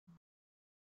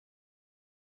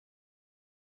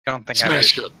Don't think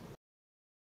Smash I did.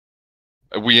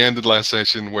 cut. We ended last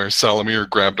session where Salamir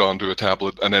grabbed onto a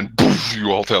tablet and then poof,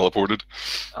 you all teleported.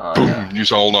 Boom, Yeah. you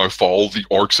all now fall. The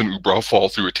orcs and Ubra fall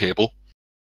through a table.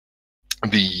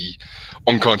 The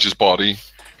unconscious body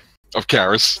of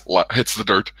Karis hits the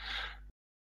dirt.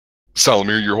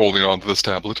 Salamir, you're holding onto this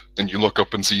tablet, and you look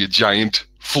up and see a giant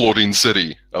floating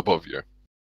city above you.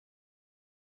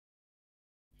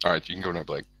 Alright, you can go now,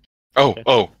 Blake. Okay.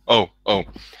 Oh.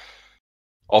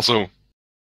 Also,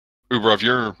 Ubrav,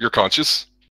 you're conscious.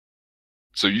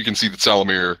 So you can see that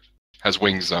Salamir has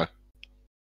wings now.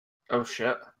 Oh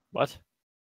shit. What?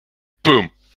 Boom.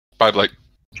 Bye, Blake.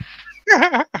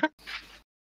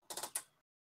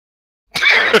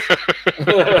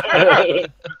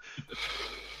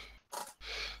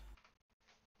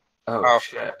 Oh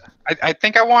shit. I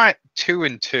think I want 2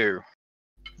 and 2.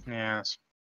 Yes.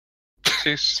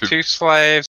 Two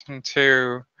slaves and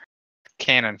 2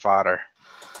 cannon fodder.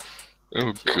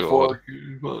 Oh, God.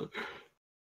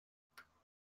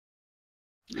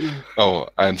 Oh,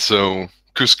 and so,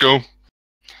 Cusco,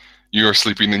 you are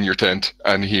sleeping in your tent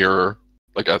and hear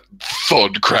like a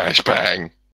thud crash bang.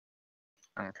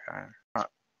 Okay.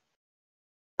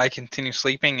 I continue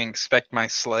sleeping and expect my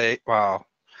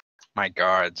my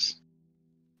guards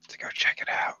to go check it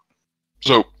out.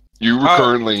 So, you were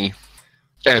currently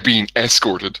being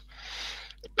escorted,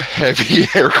 heavy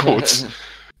air quotes,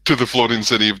 to the floating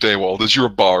city of Daywald as you're a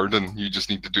bard and you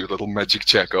just need to do a little magic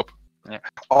checkup. Yeah.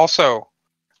 Also,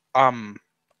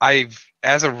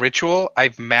 as a ritual,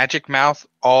 I've magic mouth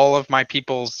all of my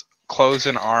people's clothes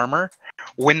and armor.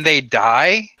 When they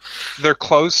die, their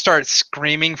clothes start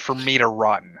screaming for me to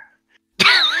run.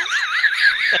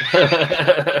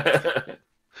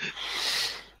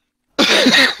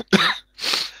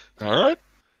 Alright.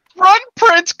 Run,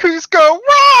 Prince Cusco,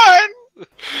 run!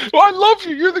 Well, I love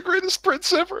you. You're the greatest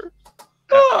prince ever.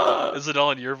 Is it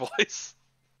all in your voice?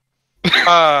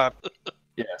 Yes.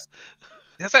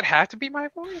 Does that have to be my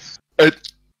voice?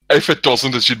 If it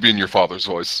doesn't, it should be in your father's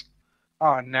voice.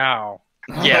 Oh no.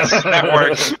 Yes, that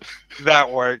works. That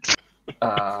works.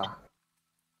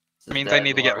 Means I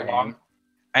need to get long.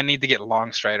 I need to get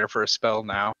Longstrider for a spell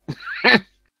now.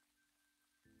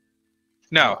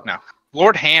 No.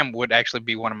 Lord Ham would actually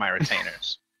be one of my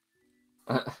retainers.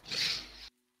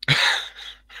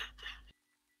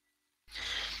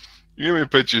 You give me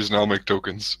pictures and I'll make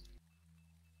tokens.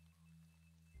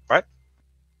 What?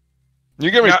 You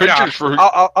give me pictures for who...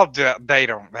 I'll do it. They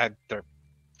don't. They're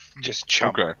just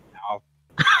chump. Okay.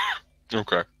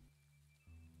 Okay.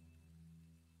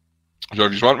 So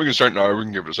if you want, we can start now. We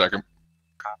can give it a second.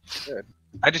 Good.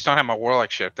 I just don't have my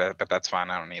Warlock shift, but that's fine.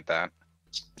 I don't need that.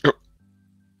 Yep.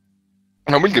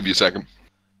 No, we can give you a second.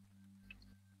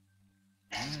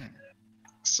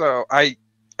 So I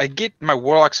get my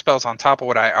Warlock spells on top of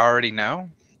what I already know.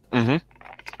 Mm-hmm.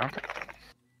 Okay.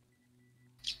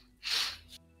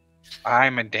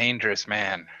 I'm a dangerous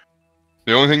man.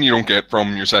 The only thing you don't get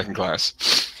from your second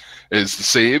class is the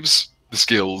saves, the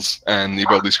skills, and the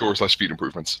ability score / speed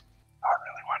improvements. Not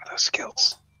really one of those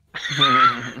skills.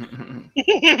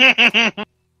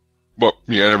 But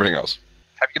you get everything else.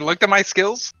 Have you looked at my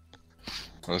skills?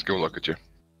 Let's go look at you.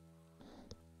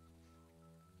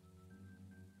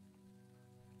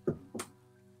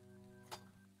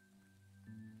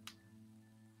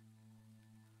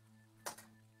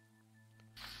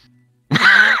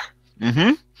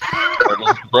 Mm-hmm. That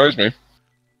doesn't surprise me.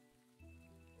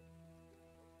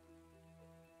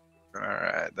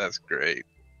 Alright, that's great.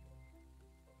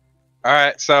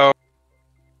 Alright, so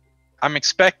I'm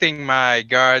expecting my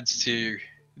guards to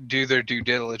do their due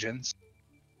diligence.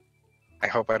 I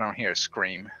hope I don't hear a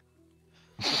scream.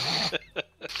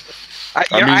 I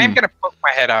am gonna poke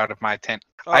my head out of my tent.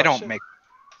 Oh, I don't shit. make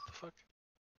The fuck?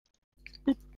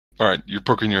 Alright, you're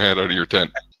poking your head out of your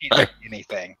tent.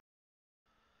 anything.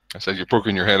 I said you're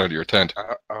poking your head out of your tent.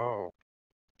 Oh.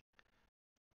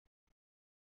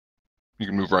 You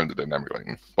can move around the dynamic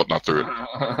lighting, but not through it.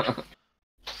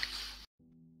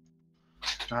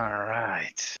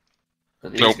 Alright.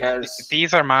 These Nope. guys.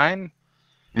 These are mine?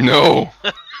 No!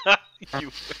 You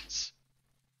wish.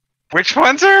 Which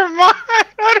ones are mine?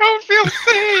 I don't feel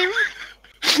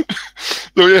safe.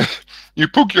 So yeah, you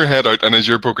poke your head out, and as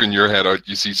you're poking your head out,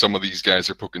 you see some of these guys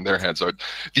are poking their heads out.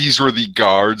 These were the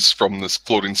guards from this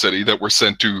floating city that were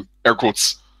sent to, air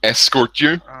quotes, escort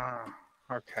you.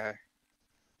 Okay.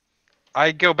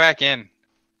 I go back in.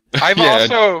 I've Yeah.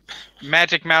 also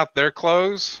magic mouthed their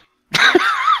clothes.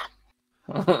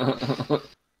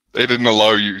 They didn't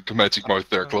allow you to magic mouth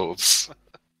their clothes.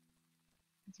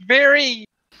 It's very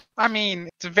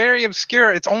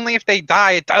obscure. It's only if they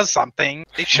die it does something.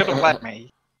 They should have let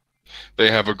me.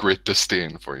 They have a great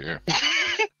disdain for you.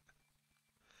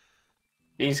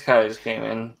 These guys came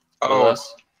in with Oh.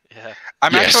 us. Yeah.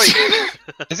 I'm Yes.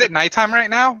 actually. Is it nighttime right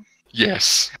now?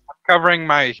 Yes. Covering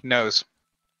my nose,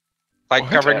 like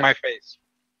What? covering my face.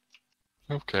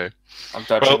 Okay. I'm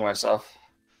touching Well- myself.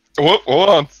 Hold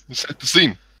on. Set the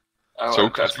scene. I So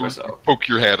want to touch you myself. poke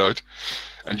your head out,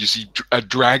 and you see a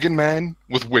dragon man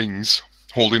with wings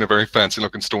holding a very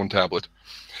fancy-looking stone tablet.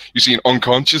 You see an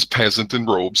unconscious peasant in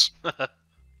robes.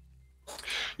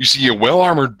 You see a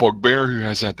well-armored bugbear who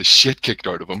has had the shit kicked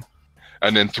out of him,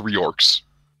 and then 3 orcs.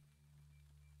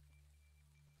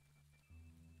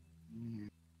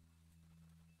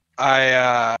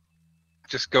 I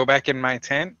just go back in my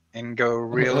tent and go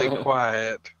really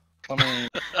quiet. Let me.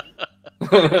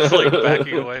 It's like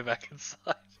backing away back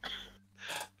inside.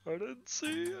 I didn't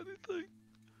see anything.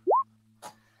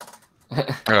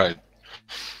 All right.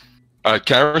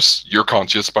 Karis, you're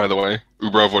conscious, by the way.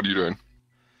 Ubrov, what are you doing?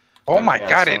 Oh my Yeah,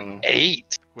 god! some- It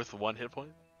ate. With 1 hit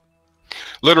point?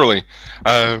 Literally,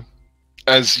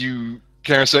 as you,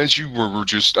 Karis,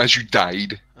 as you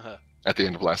died Uh-huh. at the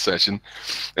end of last session,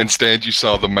 instead you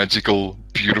saw the magical,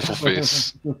 beautiful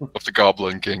face of the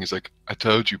Goblin King. He's like, "I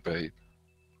told you, babe,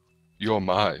 you're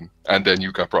mine." And then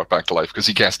you got brought back to life because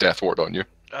he cast Death Ward on you.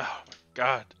 Oh my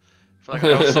god. I feel like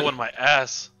I felt someone in my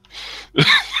ass.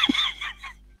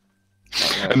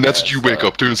 And that's what you wake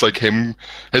up to. It's like him,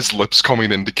 his lips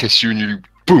coming in to kiss you, and you,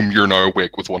 boom, you're now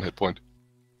awake with 1 hit point.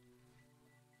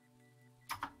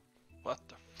 What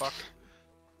the fuck?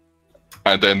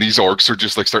 And then these orcs are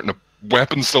just like starting to,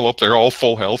 weapons still up there, all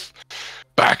full health,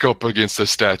 back up against the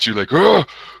statue, like, ah,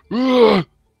 ah.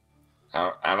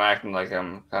 I'm acting like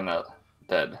I'm kind of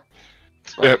dead.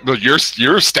 Yeah, but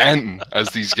you're standing as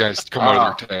these guys come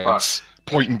out of their Ah, tents,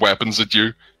 pointing weapons at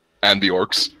you and the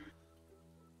orcs.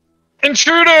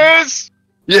 Intruders!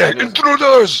 Yeah, Yeah.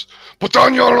 intruders! Put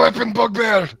on your weapon,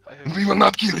 bugbear, I and we will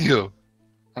not kill you.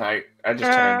 And I just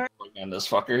turned on this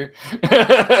fucker.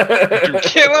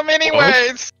 Kill him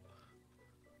anyways.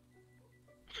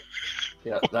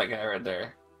 Yeah, that guy right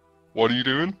there. What are you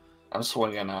doing? I'm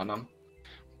swinging on him.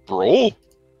 Roll.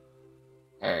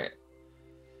 Alright.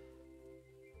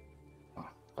 Oh,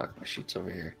 fuck, my sheet's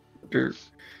over here.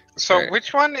 So Alright.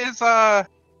 which one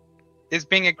is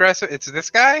being aggressive? It's this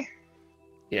guy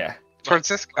Yeah. towards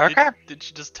this. Okay, Did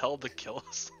you just tell him to kill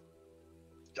us?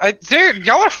 dude,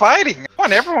 y'all are fighting. I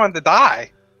want everyone to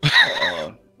die.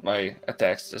 My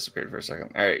attacks disappeared for a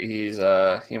second. Alright, he's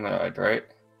humanoid, right?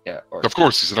 Yeah. Or Of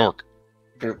course, he's an orc.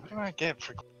 What do I get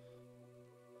for?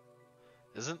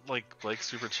 Isn't like Blake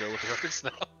super chill with orcs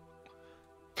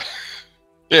now?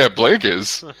 Yeah, Blake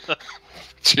is.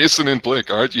 Jason and Blake,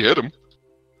 alright, you hit him.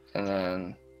 And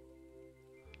then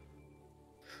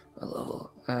a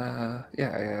level.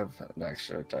 Yeah, I have an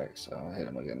extra attack, so I'll hit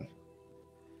him again.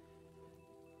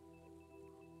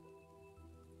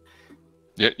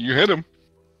 Yeah, you hit him.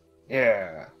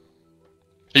 Yeah.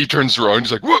 He turns around,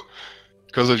 he's like, what?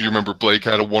 Because as you remember, Blake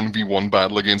had a 1v1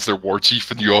 battle against their war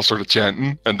chief, and you all started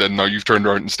chanting, and then now you've turned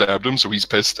around and stabbed him, so he's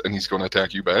pissed, and he's going to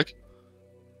attack you back.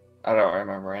 I don't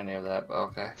remember any of that, but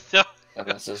okay. Yeah. And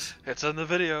this is It's in the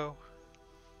video.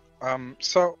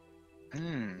 So,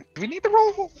 do we need the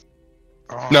roll?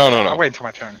 Oh, No. I'll wait until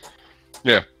my turn.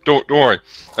 Yeah, don't worry.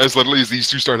 As literally as these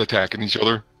two start attacking each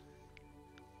other.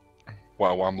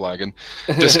 Wow, I'm lagging.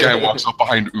 This guy walks up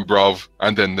behind Ubrov,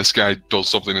 and then this guy does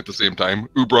something at the same time.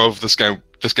 Ubrov, this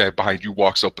guy behind you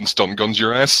walks up and stun guns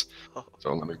your ass.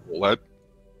 So let me roll that.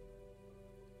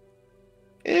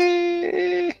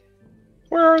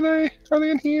 Where are they? Are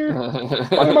they in here?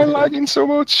 Why am I lagging so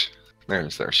much?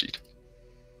 There's their sheet.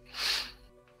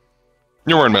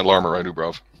 You're wearing metal armor, right,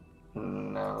 Ubrov?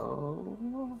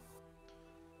 No.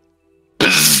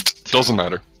 Doesn't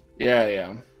matter. Yeah,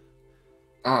 yeah.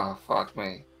 Oh, fuck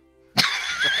me.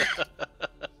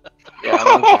 Yeah,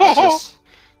 I'm unconscious.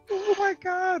 Oh my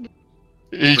god!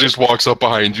 He just walks up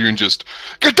behind you and just,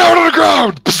 get down on the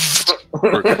ground!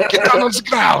 Or, get down on the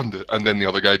ground! And then the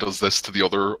other guy does this to the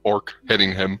other orc,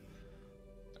 hitting him.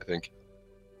 I think.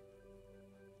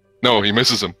 No, he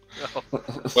misses him.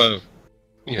 Well,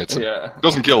 he hits him. Yeah.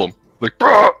 Doesn't kill him. Like,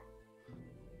 bruh!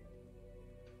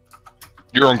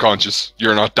 You're unconscious.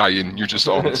 You're not dying. You're just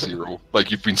on 0.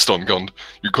 Like you've been stun gunned.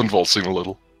 You're convulsing a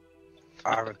little.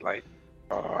 I was like,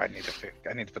 oh, I need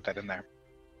to put that in there.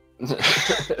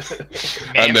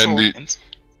 And then Mantle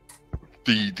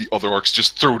the other orcs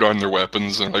just throw down their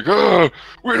weapons and like, oh,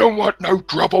 we don't want no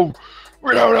trouble.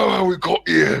 We don't know how we got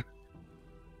here.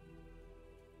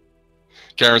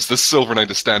 Garrus, this Silver Knight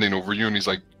is standing over you and he's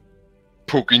like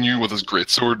poking you with his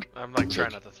greatsword. I'm like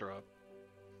trying not to throw up.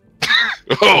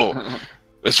 Oh,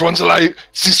 This one's alive.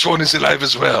 This one is alive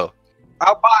as well.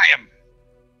 I'll buy him.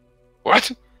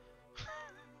 What?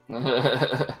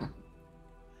 How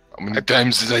many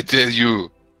times did I tell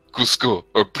you, Cusco,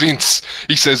 or Prince?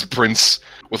 He says Prince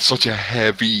with such a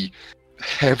heavy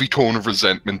tone of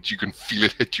resentment. You can feel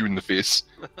it hit you in the face.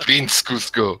 Prince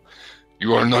Cusco,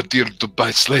 you are not here to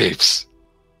buy slaves.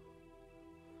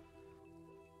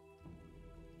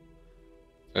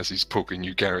 As he's poking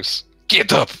you, Garrus.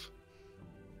 Get up!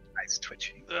 Nice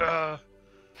twitching.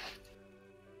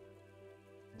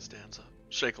 Stands up,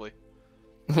 shakily,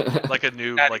 like a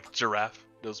new giraffe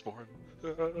was born.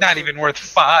 Not even worth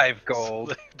 5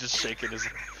 gold. Just shaking his.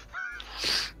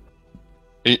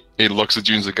 He looks at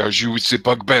you and is like, are you with the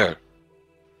bugbear?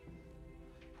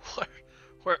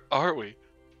 Where are we?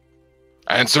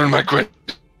 Answer my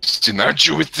question. Aren't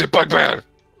you with the bugbear?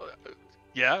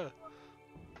 Yeah.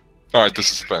 Alright,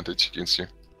 this is advantage against you.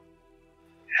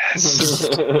 Yes.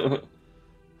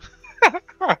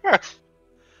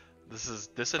 This is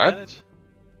disadvantage?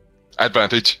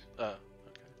 Advantage. Oh,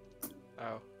 okay.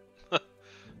 Oh.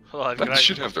 Hold on, That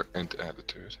should have their int added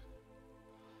to it.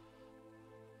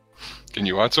 Can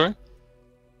you add, sorry?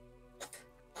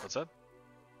 What's that?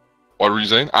 What were you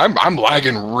saying? I'm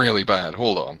lagging really bad.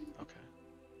 Hold on.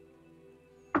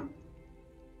 Okay.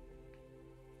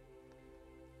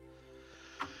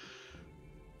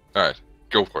 Alright,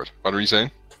 go for it. What are you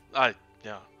saying? I'm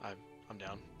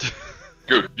down.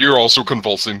 Good. You're also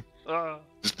convulsing.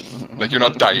 Like you're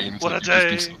not dying. What a like you're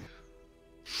day! just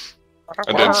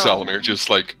and then Salamir just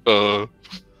like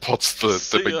puts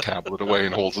the big tablet away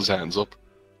and holds his hands up.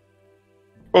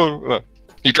 Oh,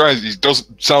 he tries. He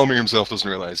doesn't. Salamir himself doesn't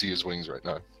realize he has wings right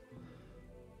now.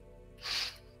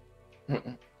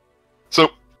 So,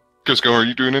 Cusco, are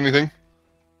you doing anything?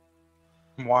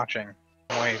 I'm watching.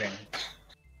 I'm waiting.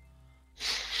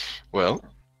 Well,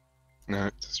 no.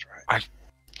 Just right. I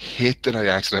hate that I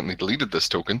accidentally deleted this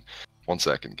token. 1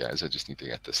 second, guys. I just need to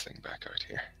get this thing back out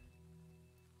here.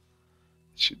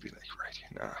 It should be like right here.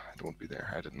 Nah, it won't be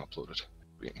there. I didn't upload it.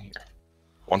 It'll be in here.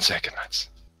 1 second, lads.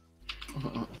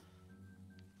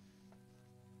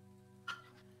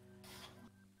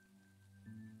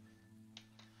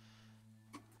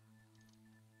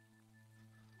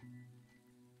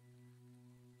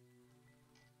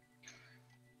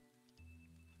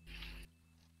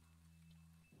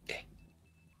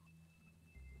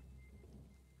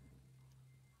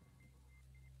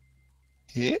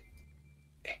 Yeah.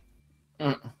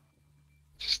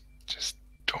 Just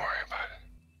don't worry about it.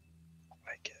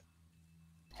 Like it.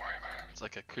 Don't worry about It's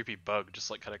like a creepy bug, just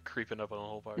like kind of creeping up on the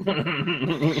whole party.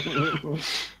 it.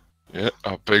 Yeah,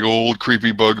 a big old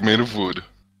creepy bug made of wood.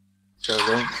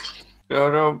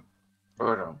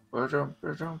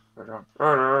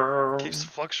 Keeps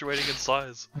fluctuating in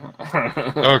size.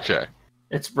 Okay.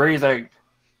 It's breathing.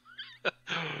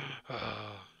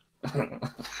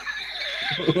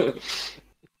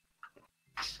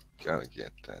 Gotta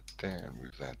get that there.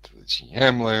 Move that to the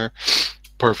GM layer.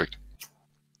 Perfect.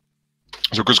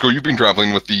 So, Cusco, you've been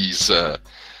traveling with this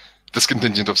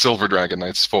contingent of Silver Dragon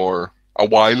Knights for a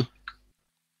while.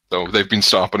 So they've been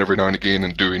stopping every now and again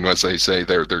and doing, as they say,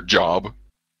 their job,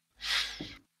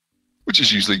 which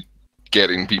is usually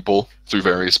getting people through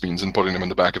various means and putting them in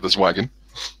the back of this wagon.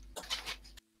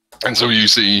 And so you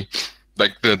see,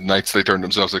 like, the knights, they turn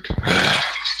themselves like,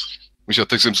 we shall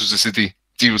take them to the city,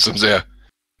 deal with them there.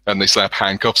 And they slap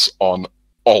handcuffs on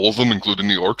all of them, including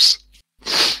the orcs.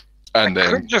 And I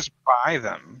then... could just buy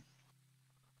them.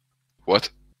 What?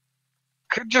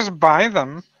 Could just buy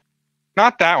them.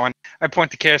 Not that one. I point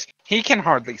to Karis. He can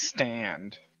hardly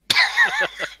stand.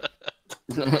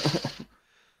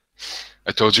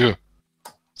 I told you,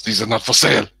 these are not for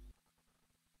sale.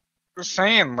 Just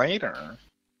saying later.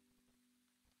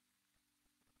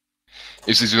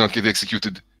 If they do not get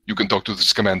executed, you can talk to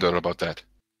this commander about that.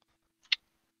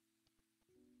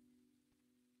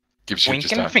 Gives you Wink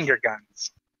just and a, finger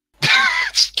guns.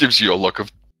 gives you a look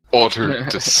of utter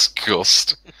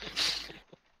disgust.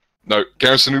 Now,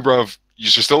 Garrison Ubrov, you're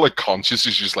still like conscious.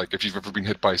 You're just like, if you've ever been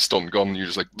hit by a stun gun, you're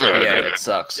just like, Yeah, it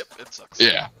sucks. Yep, it sucks.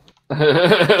 yeah.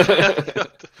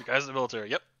 You guys in the military,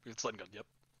 yep. It's stun gun, yep.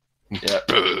 Yeah.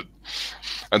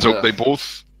 And so Yeah. they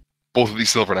both of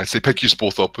these Silver Knights, they pick you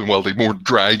both up, and well, they more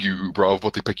drag you, Ubrov,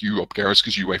 but they pick you up, Garrus,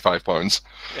 because you weigh 5 pounds.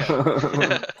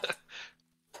 Yeah.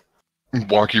 And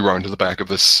walk you around to the back of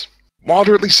this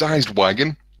moderately sized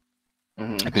wagon.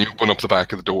 Mhm. And then you open up the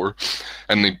back of the door,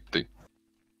 and they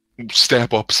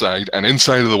step upside, and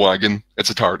inside of the wagon, it's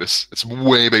a TARDIS. It's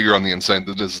way bigger on the inside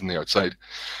than it is on the outside.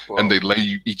 Whoa. And they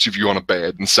lay each of you on a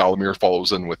bed, and Salamir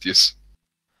follows in with you. He's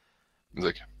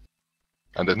like,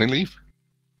 and then they leave.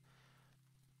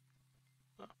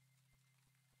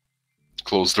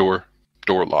 Closed door.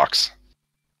 Door locks.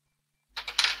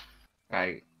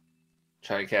 I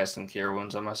try casting Cure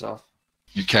Wounds on myself.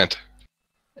 You can't.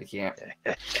 I can't.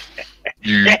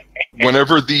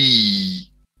 Whenever these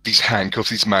handcuffs,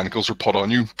 these manacles are put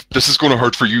on you, this is going to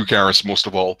hurt for you, Garrus, most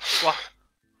of all. What?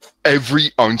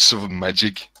 Every ounce of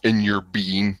magic in your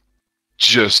being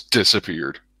just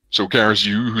disappeared. So, Garrus,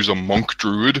 you, who's a monk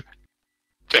druid,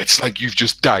 it's like you've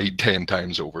just died 10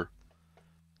 times over.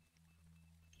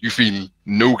 You feel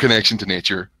no connection to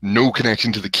nature, no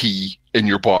connection to the key in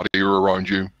your body or around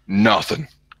you. Nothing.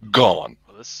 Gone.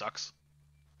 Well, this sucks.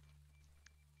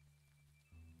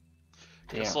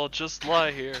 Damn. Guess I'll just lie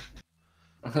here.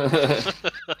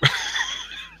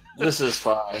 This is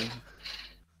fine.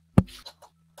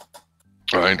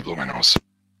 I need to blow my nose.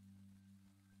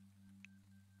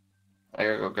 I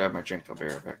gotta go grab my drink. I'll be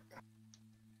right back.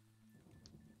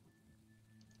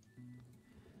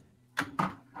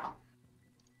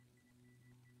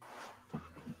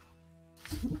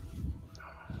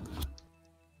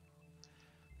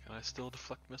 Can I still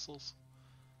deflect missiles?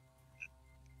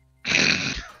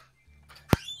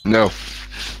 No.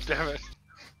 Damn it.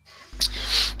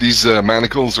 These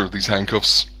manacles or these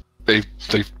handcuffs, they've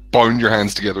bound your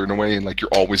hands together in a way, and like you're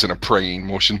always in a praying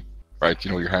motion, right?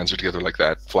 You know, your hands are together like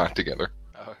that, flat together.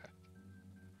 Okay.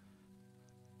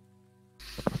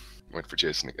 Wait for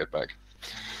Jason to get back.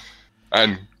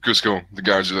 And Cusco, the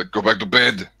guards are like, go back to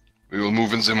bed. We will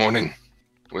move in the morning.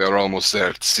 We are almost there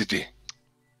at the city.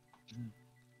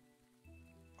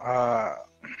 Do I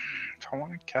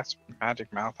want to cast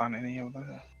magic mouth on any of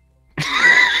them?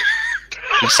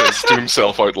 He says to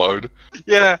himself out loud.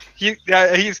 Yeah,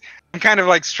 I'm kind of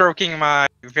like stroking my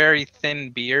very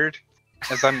thin beard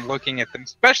as I'm looking at them,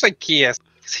 especially Kias,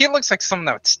 because he looks like someone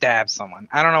that would stab someone.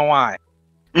 I don't know why.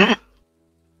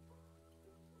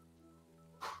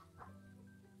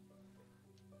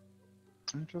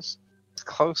 I'm just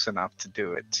close enough to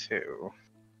do it too.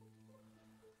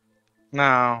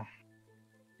 No.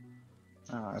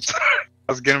 I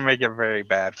was gonna make it very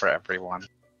bad for everyone.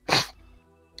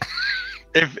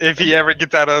 If he ever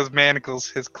gets out of those manacles,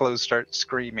 his clothes start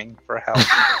screaming for help.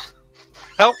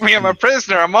 Help me, I'm a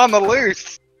prisoner, I'm on the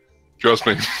loose! Trust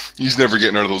me, he's never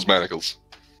getting out of those manacles.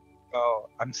 Oh,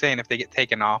 I'm saying if they get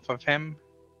taken off of him,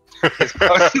 his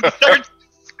clothes start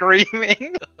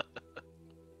screaming.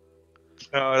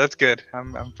 No, that's good.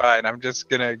 I'm fine. I'm just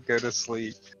gonna go to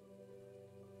sleep.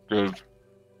 Good.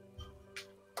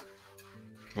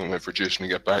 I'll wait for Jason to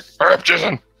get back. Hurry up,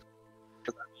 Jason!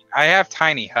 I have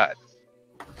tiny hut.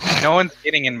 No one's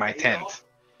getting in my tent.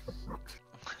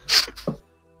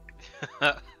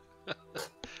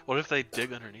 What if they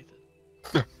dig underneath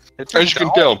it? As you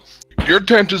can tell, your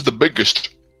tent is the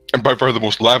biggest, and by far the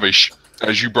most lavish,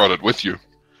 as you brought it with you.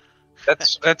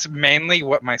 That's mainly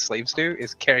what my slaves do,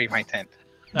 is carry my tent.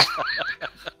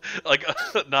 Like,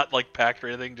 not like packed or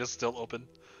anything, just still open.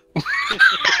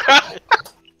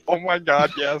 Oh my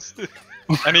god, yes.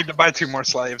 I need to buy 2 more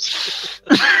slaves.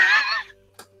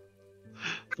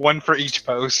 One for each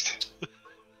post.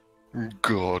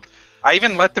 God. I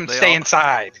even let them They stay all-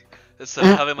 inside. Instead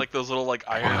of having like those little like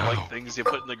iron Wow. like things you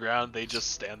put in the ground, they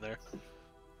just stand there.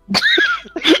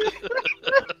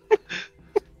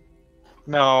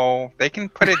 No, they can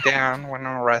put it down when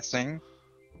I'm resting.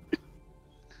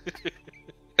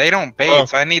 They don't bathe, Oh.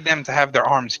 so I need them to have their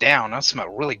arms down. I'll smell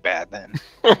really bad then.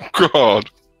 Oh, God.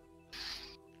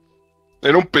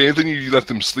 They don't bathe and you let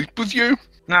them sleep with you?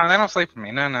 No, they don't sleep with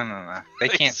me. No. They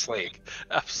can't sleep.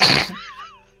 Absolutely.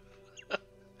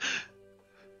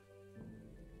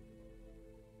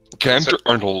 Can't or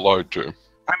aren't allowed to.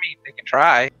 I mean, they can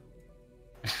try.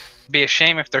 Be a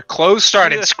shame if their clothes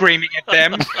started screaming at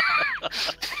them.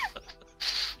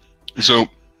 So,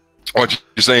 what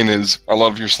you're saying is, a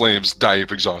lot of your slaves die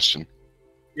of exhaustion.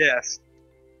 Yes.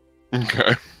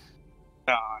 Okay.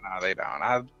 No, they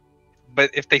don't. But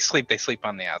if they sleep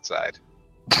on the outside.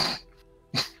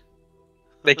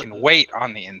 They can wait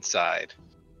on the inside.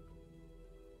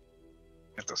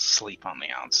 They have to sleep on the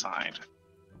outside.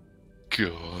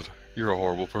 God, you're a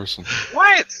horrible person.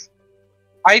 What?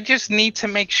 I just need to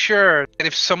make sure that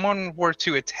if someone were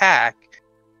to attack,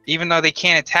 even though they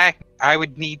can't attack, I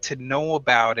would need to know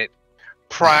about it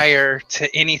prior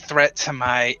to any threat to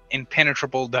my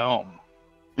impenetrable dome.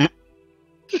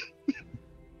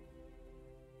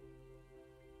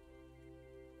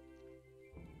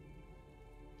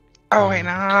 Oh wait, no,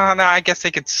 I guess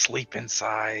they could sleep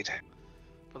inside.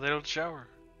 But they don't shower.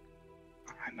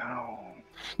 I know.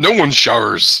 No one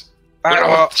showers.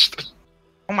 Well,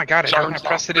 oh my god, I don't have Sounds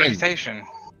prestidigitation.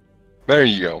 There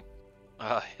you go.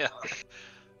 Yeah.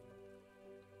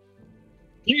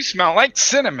 You smell like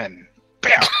cinnamon.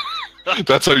 Bam!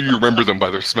 That's how you remember them, by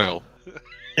their smell.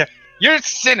 You're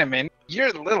Cinnamon.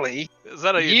 You're Lily. Is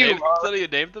that how you, You named, are- is that how you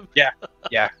named them?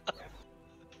 Yeah.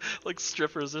 Like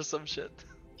strippers or some shit.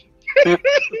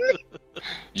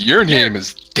 Your name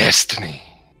is Destiny.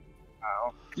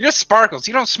 Oh. You're Sparkles.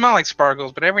 You don't smell like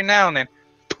Sparkles, but every now and then,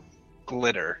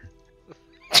 glitter.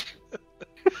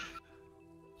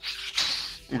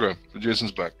 Okay, so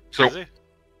Jason's back. So, Is he?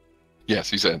 yes,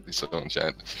 he said on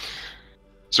chat.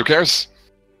 So, Karis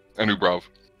and Ubrov,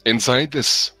 inside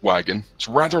this wagon, it's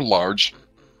rather large.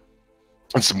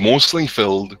 It's mostly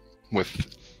filled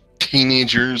with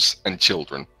teenagers and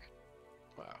children.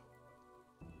 Wow.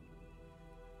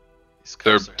 These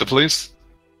They're, cuffs are the place...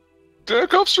 The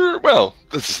cuffs are... Well,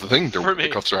 this is the thing. For The me.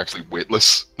 cuffs are actually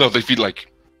weightless. No, they feel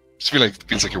like... It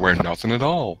feels like you're wearing nothing at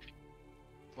all.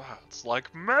 Wow, it's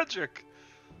like magic.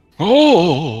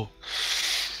 Oh!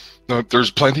 No,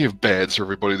 there's plenty of beds for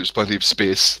everybody. There's plenty of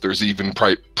space. There's even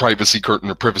privacy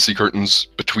curtains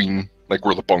between, like,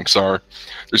 where the bunks are.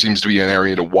 There seems to be an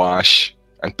area to wash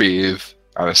and bathe,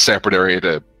 and a separate area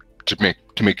to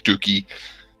make dookie.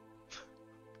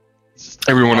 It's just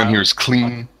Everyone in wow. here is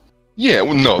clean. Yeah,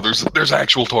 well, no, there's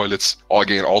actual toilets.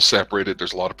 All separated.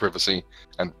 There's a lot of privacy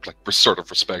and like sort of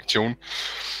respect shown.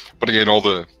 But again, all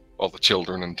the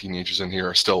children and teenagers in here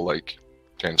are still like,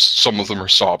 kind of, some of them are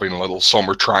sobbing a little. Some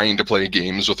are trying to play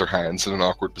games with their hands in an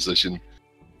awkward position.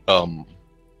 But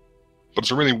it's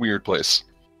a really weird place.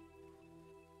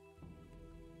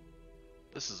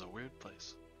 This is a weird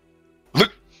place.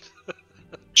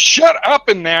 Shut up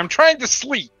in there. I'm trying to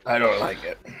sleep. I don't like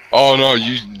it. Oh no,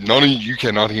 none of you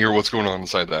cannot hear what's going on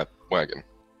inside that wagon.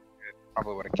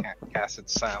 Probably would have casted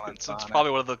silence on It's it.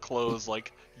 probably one of the clothes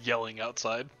like yelling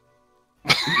outside.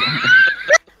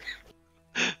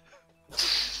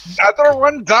 Another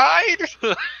one died?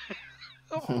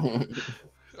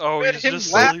 Oh, Let he's him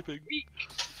just laugh. sleeping.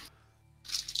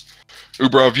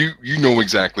 Ubrov, you know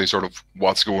exactly sort of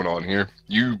what's going on here.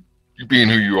 You being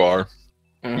who you are,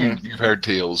 you've heard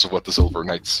tales of what the Silver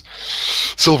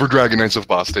Dragon Knights of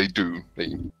Baste do.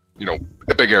 They,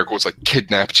 a big air quotes, like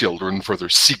kidnap children for their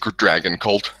secret dragon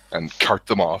cult and cart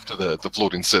them off to the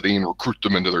floating city and recruit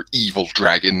them into their evil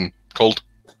dragon cult.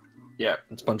 Yeah,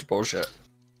 it's a bunch of bullshit.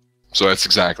 So that's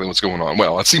exactly what's going on.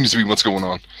 Well, that seems to be what's going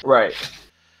on. Right.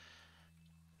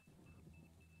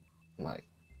 Like,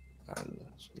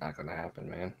 it's not gonna happen,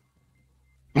 man.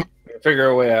 Figure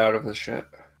a way out of this shit.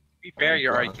 To be fair,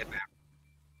 you're already kidnapped.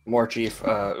 More Chief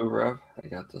Ubrov, I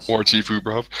got this. Or Chief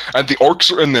Ubrov. And the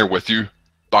orcs are in there with you,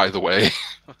 by the way.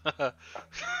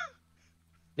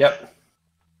 Yep.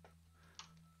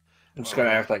 I'm just gonna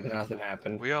act like nothing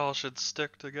happened. We all should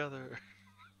stick together.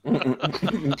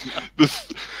 The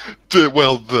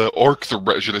orc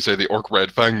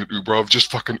red fang that Ubrov just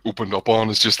fucking opened up on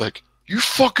is just like, you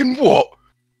fucking what?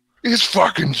 This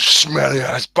fucking smelly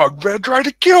ass bugbear tried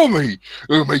to kill me.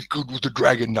 Who make good with the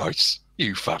Dragon Knights?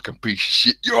 You fucking piece of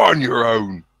shit. You're on your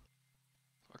own.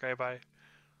 Okay, bye.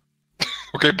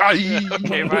 Okay, bye.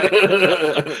 Okay,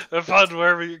 bye. Have fun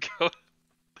wherever you go. Have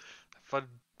fun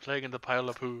playing in the pile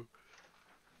of poo.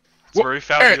 That's What? where we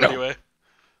found you No. anyway.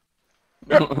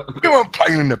 We weren't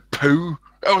playing in the poo.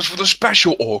 That was for the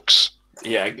special orcs.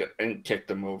 Yeah, and kicked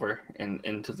them over and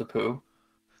into the poo.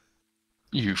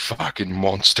 You fucking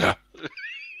monster.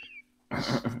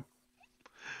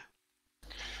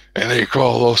 And they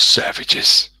call us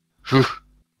savages. Whew.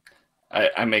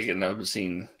 I make an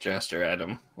obscene gesture at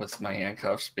him with my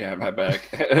handcuffs behind my back.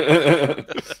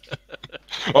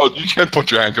 Oh, you can't put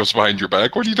your handcuffs behind your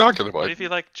back. What are you talking What about? if he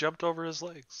like jumped over his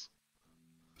legs?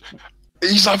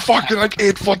 He's a fucking like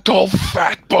 8 foot tall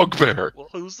fat bugbear. Well,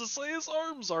 who's to say his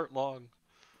arms aren't long?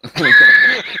 I mean,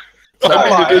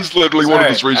 it is literally one of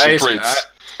his racial traits.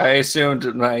 I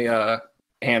assumed my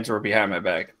hands were behind my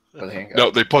back with handcuffs.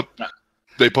 No,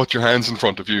 they put your hands in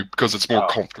front of you because it's more Oh.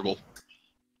 comfortable.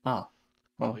 Oh,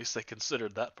 At least they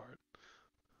considered that part.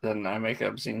 then I make an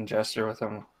obscene gesture with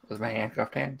him with my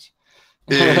handcuffed hands.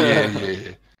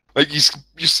 Yeah. Like you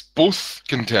both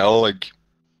can tell, like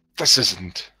this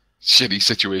isn't shitty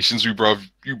situations. You've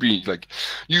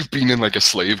been in like a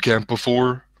slave camp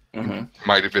before. Mhm.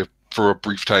 Might have for a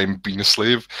brief time been a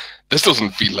slave. This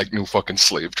doesn't feel like no fucking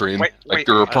slave train. Wait,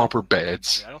 There are I- proper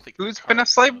beds. Yeah, I don't think Who's the been a car's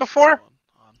slave on- before? on-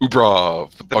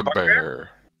 Ubrov, the The bugbear? bugbear.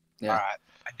 Yeah. Alright.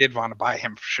 I did want to buy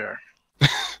him for sure.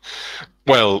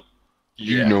 Well,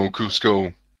 you Yeah. know,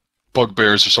 Cusco,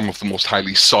 bugbears are some of the most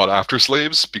highly sought after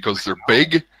slaves because they're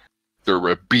big, they're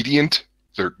obedient,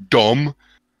 they're dumb,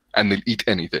 and they'll eat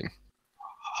anything.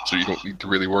 So you don't need to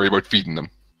really worry about feeding them.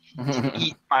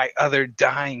 Eat my other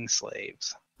dying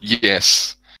slaves.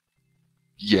 Yes.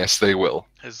 Yes, they will.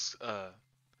 His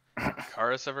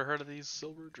Karis, ever heard of these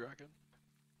silver dragon?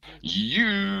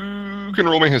 You can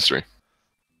roll me history.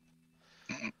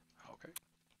 Okay.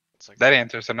 That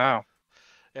answers a no.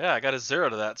 Yeah, I got a 0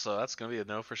 to that, so that's gonna be a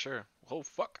no for sure. Oh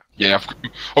fuck. Yeah,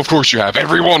 of course you have.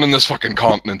 Everyone in this fucking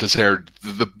continent has heard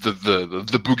the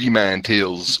boogeyman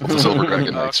tales of the Silver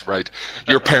Dragon Knights, Okay. right?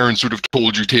 Your parents would have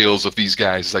told you tales of these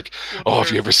guys, like, oh,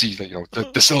 if you ever see,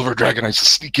 the Silver Dragon Knights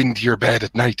sneak into your bed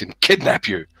at night and kidnap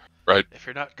you, right? If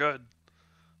you're not good.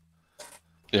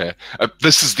 Yeah,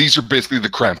 these are basically the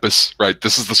Krampus, right?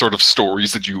 This is the sort of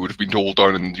stories that you would have been told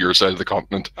down in your side of the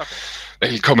continent. Okay.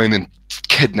 They'll come in and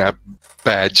kidnap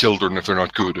bad children if they're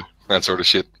not good, that sort of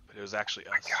shit. But it was actually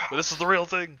us. But this is the real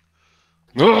thing.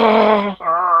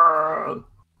 Ah!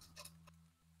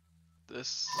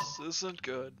 This isn't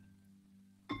good.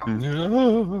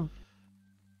 No.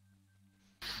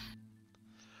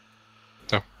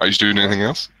 So, are you doing anything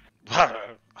else?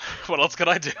 What else can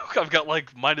I do? I've got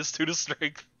like -2 to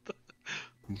strength.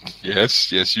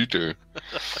 Yes, you do.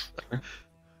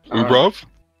 Ubrov,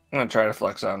 I'm gonna try to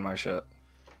flex on my shit.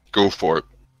 go for it.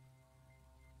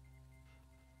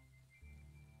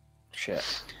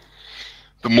 Shit.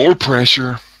 The more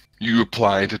pressure you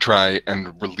apply to try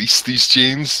and release these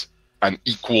chains, an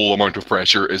equal amount of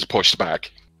pressure is pushed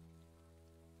back.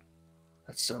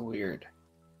 That's so weird.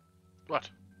 What?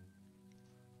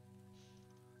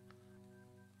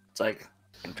 It's like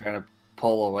I'm trying to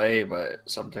pull away, but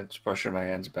something's pushing my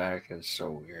hands back. It's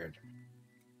so weird.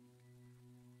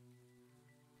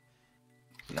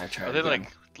 And I try Are they again.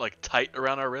 like tight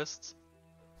around our wrists?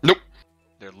 Nope.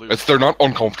 They're loose. They're not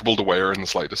uncomfortable to wear in the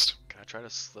slightest. Can I try to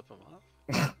slip them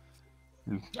off?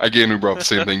 Again, Ubrov, the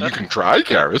same thing. You can try,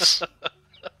 Karis.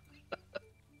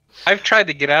 I've tried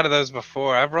to get out of those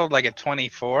before. I've rolled like a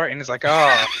 24, and it's like,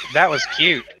 oh, that was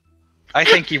cute. I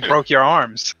think you broke your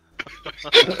arms.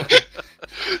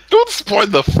 Don't spoil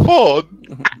the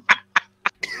fun!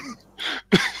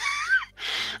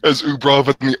 As Ubrov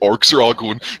and the orcs are all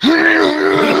going, You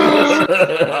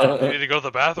need to go to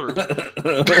the bathroom.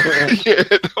 yeah,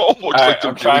 it all looks Alright, like they're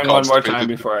I'm trying really one more time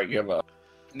constipated. before I give up.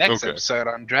 Next Okay. episode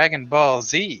on Dragon Ball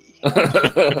Z.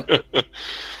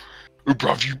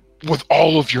 Ubrov, you, with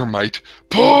all of your might,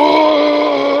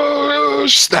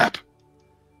 push! Snap!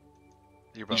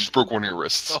 You're You both. just broke one of your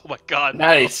wrists. Oh my god.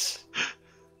 Nice.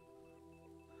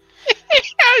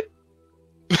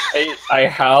 I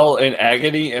howl in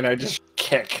agony and I just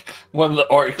kick one of the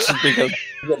orcs because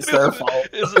it's their fault.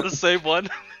 Is it the same one?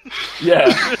 Yeah.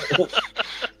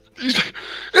 He's like,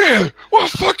 yeah,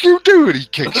 what the fuck you doing? He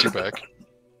kicks you back.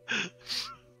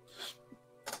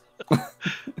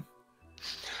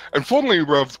 And funnily,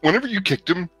 Ubrov, whenever you kicked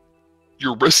him,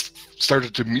 your wrist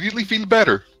started to immediately feel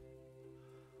better.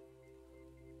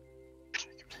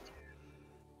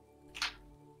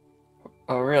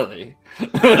 Oh, really?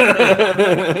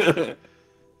 I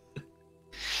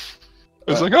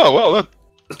was like, oh, well, that,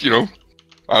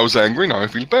 I was angry, now I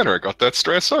feel better. I got that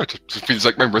stress out. It feels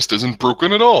like my wrist isn't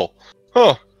broken at all.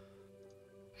 Huh.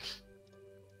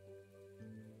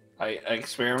 I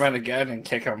experiment again and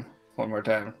kick him one more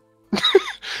time.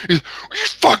 You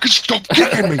fucking stop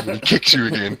kicking me! And he kicks you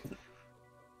again.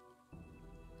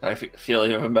 I feel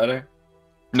even better.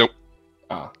 Nope.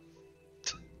 Oh.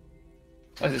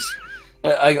 I'm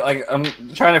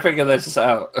trying to figure this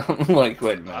out. I'm like,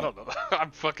 wait a minute. I don't know.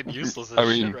 I'm fucking useless at I shit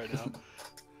mean- right now.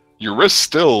 Your wrist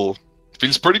still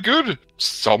feels pretty good.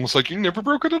 It's almost like you never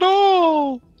broke it at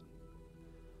all.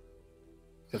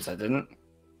 Because I didn't.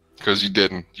 Because you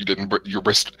didn't. Your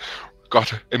wrist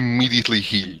got immediately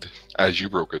healed as you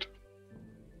broke it.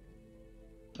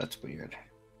 That's weird.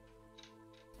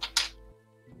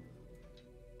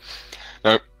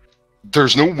 Now,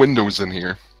 there's no windows in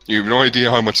here. You have no idea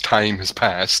how much time has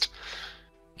passed.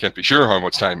 Can't be sure how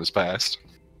much time has passed.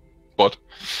 But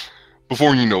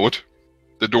before you know it,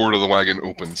 the door to the wagon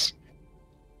opens.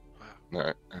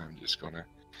 Now, I'm just gonna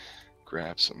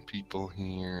grab some people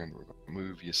here and we're gonna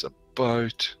move you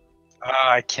about.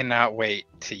 I cannot wait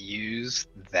to use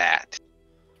that.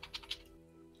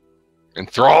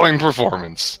 Enthralling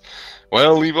performance.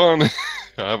 Well, Levon,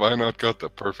 have I not got the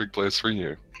perfect place for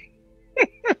you?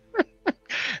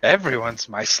 Everyone's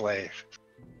my slave.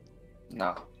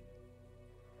 No.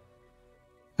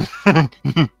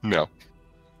 No.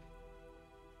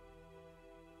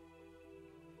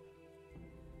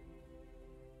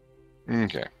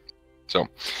 Okay. So,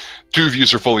 two of you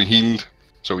are fully healed,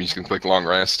 so you can click long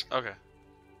rest. Okay.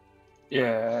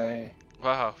 Yay.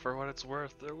 Wow, for what it's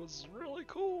worth, it was really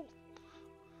cool.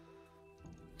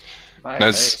 My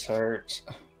That's- face hurts.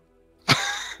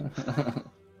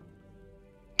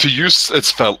 To use,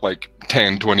 it's felt like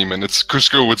 10, 20 minutes.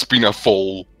 Cusco, it's been a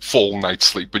full night's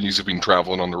sleep, and you've been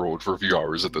traveling on the road for a few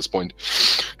hours at this point.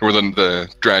 Where then the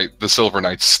Silver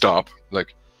Knights stop,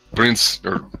 like, Prince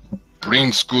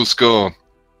Cusco,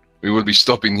 we will be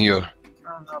stopping here.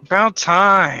 About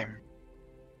time.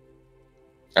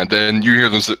 And then you hear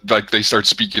them, like, they start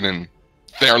speaking in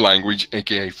their language,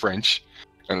 aka French.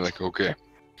 And like, okay.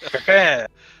 Yeah,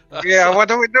 what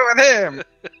do we do with him?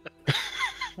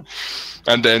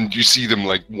 And then you see them,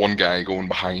 like, one guy going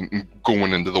behind and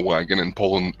going into the wagon and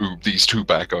pulling these two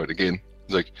back out again.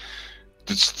 He's like,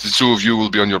 the two of you will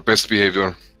be on your best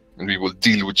behavior, and we will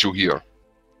deal with you here.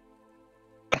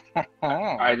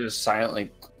 I just silently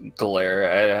glare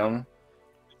at him.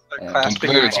 Like Don't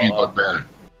play with me, bugbear.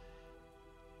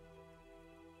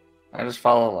 I just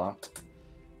follow along.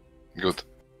 Good.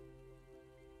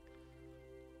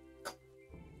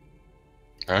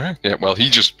 Alright, yeah, well,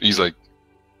 he's like,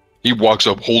 he walks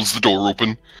up, holds the door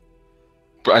open,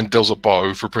 and does a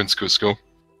bow for Prince Cusco.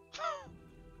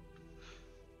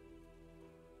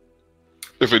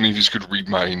 If any of you could read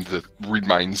minds the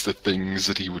things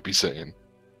that he would be saying.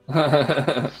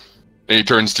 And he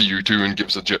turns to you two and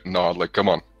gives a nod, like, come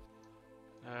on.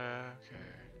 Okay.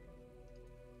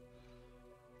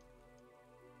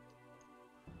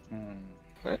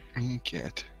 Let me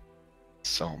get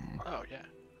some. Oh yeah.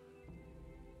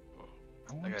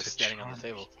 I That want guy's to standing on charm the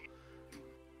table.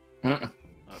 Mm. Oh,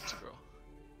 that's a girl.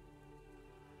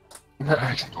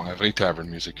 I don't have any tavern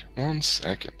music. 1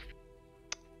 second.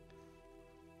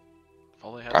 If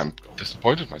only had I'm some-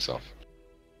 disappointed in myself.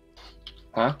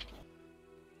 Huh?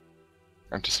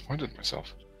 I'm disappointed in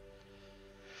myself.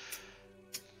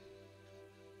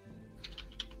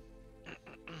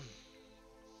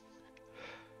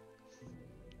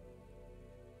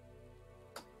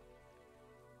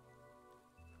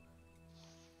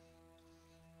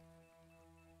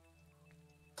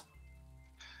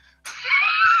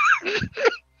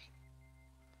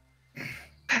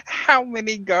 How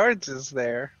many guards is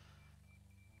there?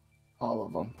 All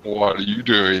of them. What are you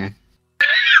doing?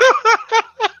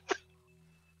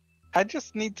 I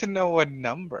just need to know a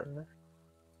number.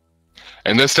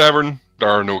 In this tavern, there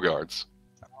are no guards.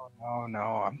 Oh no,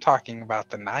 I'm talking about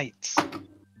the knights.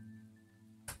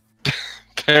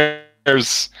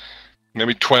 There's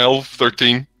maybe 12,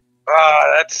 13.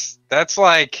 That's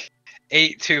like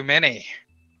 8 too many.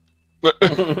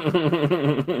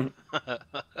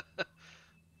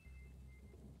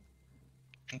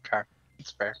 Okay,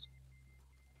 that's fair.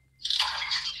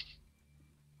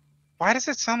 Why does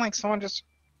it sound like someone just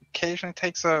occasionally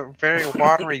takes a very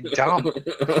watery dump?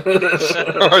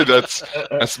 Alright, that's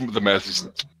the message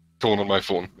tone on my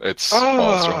phone. It's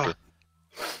Oh.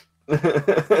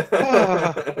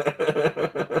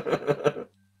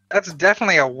 That's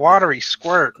definitely a watery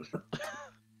squirt.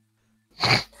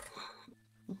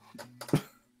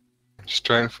 Just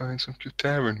trying to find some good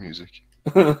tavern music.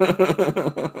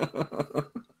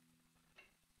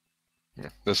 Yeah,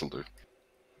 this'll do.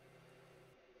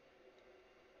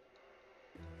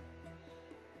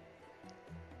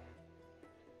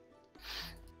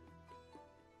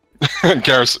 And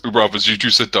Karis Ubrov, as you two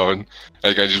sit down,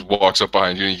 a guy just walks up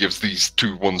behind you and he gives these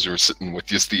two ones who are sitting with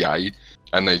just the eye,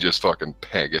 and they just fucking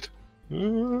peg it.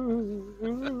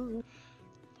 Oh,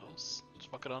 just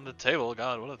fucking on the table.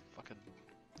 God, what a fucking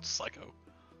psycho.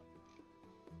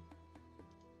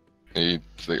 He's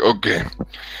like, okay,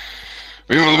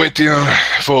 we will wait here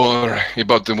for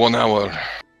about 1 hour,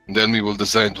 and then we will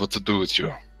decide what to do with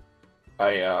you.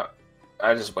 I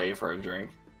just wait for a drink.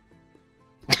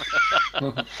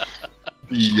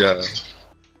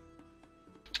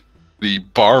 The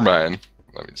barman,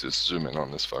 let me just zoom in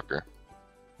on this fucker.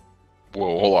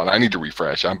 Whoa, hold on, I need to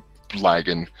refresh. I'm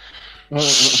lagging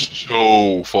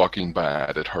so fucking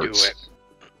bad, it hurts. Do it.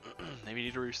 Maybe you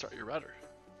need to restart your router.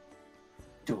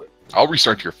 Do it. I'll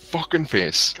restart your fucking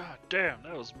face. God damn,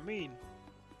 that was mean.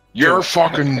 You're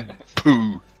fucking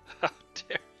poo. How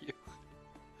dare you?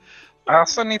 I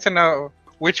also need to know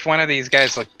which one of these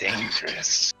guys look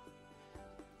dangerous.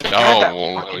 God, that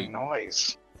No, fucking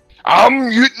noise. I'm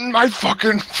muting my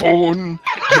fucking phone.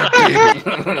 You idiot.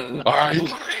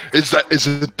 Alright? Is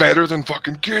it better than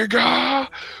fucking Giga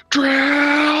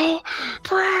Drill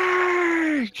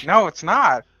Break? No, it's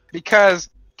not. Because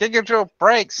Giga Drill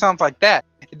Break sounds like that.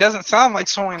 It doesn't sound like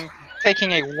someone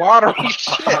taking a watery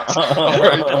shit.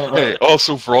 Alright. Hey,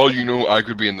 also, for all you know, I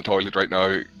could be in the toilet right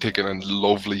now taking a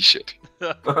lovely shit.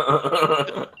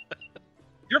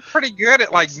 You're pretty good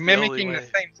at like That's the only mimicking the way.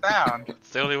 same sound.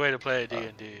 It's the only way to play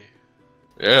D&D.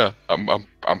 Yeah, I'm You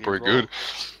pretty roll- good.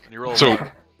 When you roll So-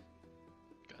 one,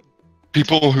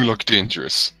 People who look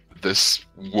dangerous, this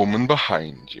woman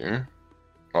behind you.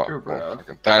 Oh, Sure, bro.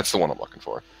 fucking- that's the one I'm looking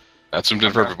for. That's what I'm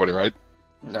doing for Okay. everybody, right?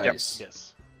 Nice.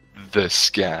 Yes. This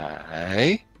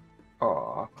guy,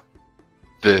 Aw,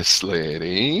 this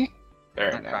lady,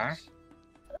 very Okay. nice.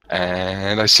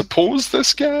 and I suppose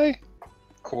this guy,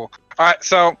 Cool. All right,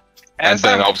 so and as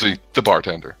then I'm obviously the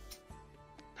bartender.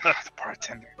 the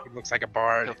bartender, he looks like a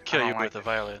bard. He'll I kill don't you like with a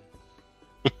violin.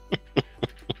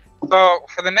 So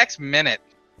for the next minute,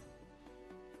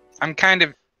 I'm kind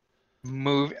of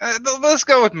let's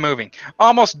go with moving,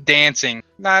 almost dancing.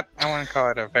 Not, I want to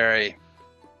call it a very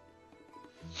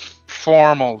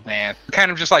formal dance.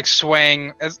 Kind of just like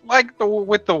swaying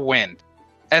with the wind,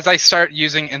 as I start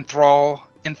using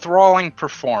enthralling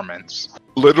performance.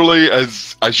 Literally,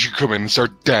 as you come in and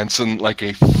start dancing like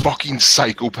a fucking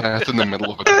psychopath in the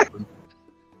middle of a tavern,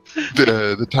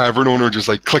 the tavern owner just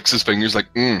like clicks his fingers like,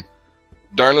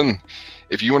 darling,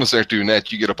 if you want to start doing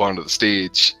that, you get up onto the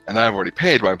stage, and I've already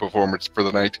paid my performance for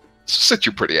the night, so sit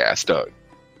your pretty ass down.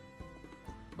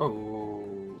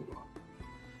 Oh.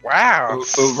 Wow.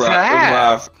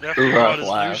 Ubraf Yeah, Ooh, he brought his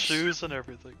new laughs. shoes and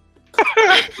everything.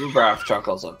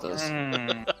 chuckles at this.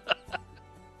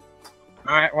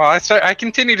 All right. Well, I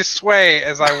continue to sway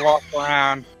as I walk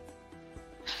around.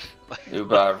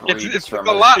 Ubraf It's reads a from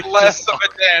lot less of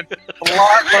a dance. A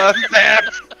lot less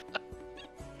dance.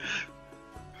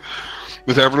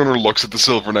 The tavern owner looks at the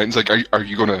Silver Knight and is like, "Are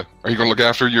you gonna look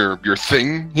after your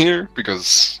thing here?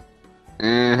 Because,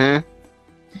 the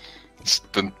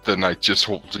knight just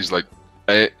holds. He's like,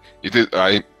 he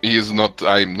is not.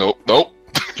 Nope.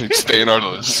 He's staying out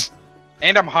of this.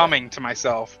 And I'm humming to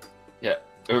myself.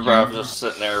 Ubraf just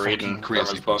sitting there Fucking reading from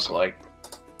crazy his book person. like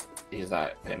he's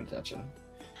not paying attention.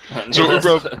 So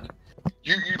Ubraf,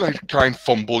 you like try and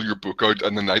fumble your book out,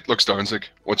 and the knight looks down and is like,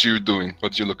 "What you doing?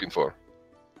 What you looking for?"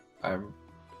 I'm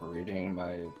reading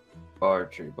my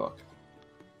poetry book.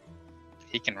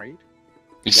 He can read.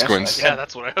 He Yes, squints. I Yeah,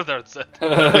 that's what I thought it said.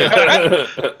 I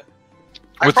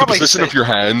With the probably position say- of your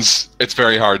hands, it's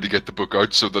very hard to get the book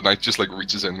out, so the knight just like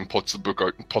reaches in and puts the book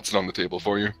out and puts it on the table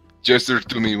for you. Gesture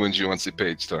to me when you want the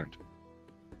page turned.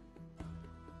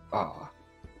 Aw.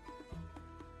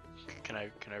 Can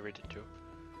I read it too?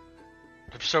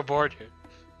 I'm so bored here.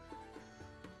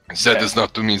 That Yeah. is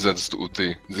not to me, that is to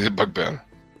Uti, the bugbear.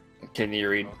 Can you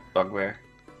read Bugbear?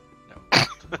 No.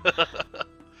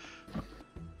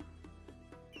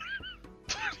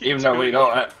 Even though we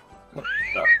don't have...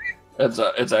 No.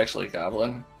 It's actually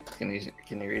Goblin. Can you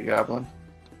read Goblin?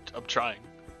 I'm trying.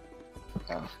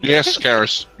 Yes,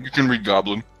 Karis, you can read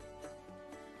Goblin.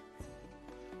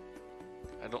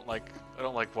 I don't like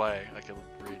why I can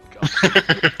read Goblin.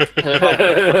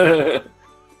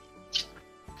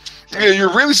 Yeah,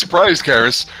 you're really surprised,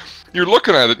 Karis. You're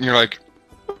looking at it and you're like,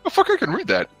 "Oh, fuck, I can read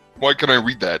that. Why can I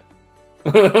read that?"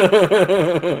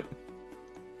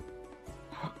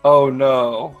 Oh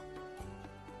no.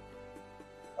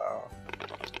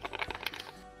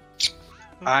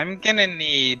 I'm gonna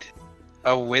need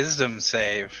a wisdom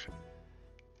save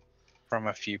from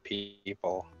a few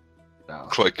people. No.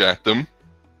 Click at them.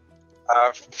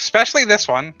 Especially this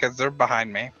one, because they're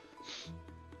behind me.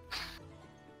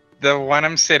 The one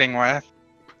I'm sitting with.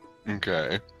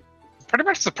 Okay. Pretty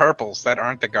much the purples that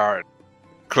aren't the guard.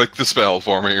 Click the spell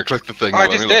for me, or click the thing. Oh, I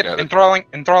Let just me look did. at it.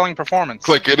 Enthralling performance.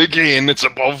 Click it again. It's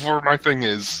above where my thing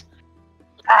is.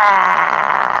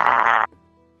 Ah!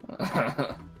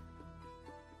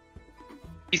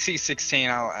 PC 16,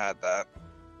 I'll add that.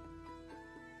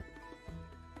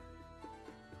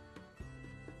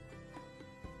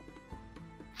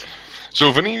 So,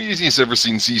 if any of you has ever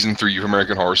seen season 3 of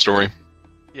American Horror Story,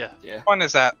 Yeah. Yeah. Which one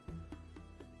is that?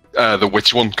 the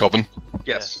witch one, Coven,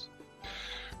 Yes.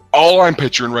 all I'm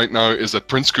picturing right now is that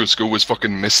Prince Cusco was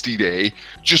fucking Misty Day,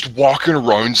 just walking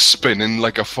around spinning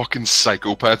like a fucking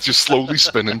psychopath, just slowly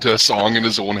spinning to a song in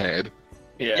his own head.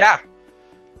 Yeah.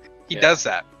 He Yeah. does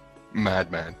that.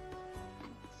 Madman.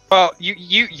 Well,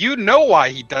 you know why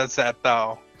he does that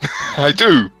though. I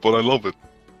do, but I love it.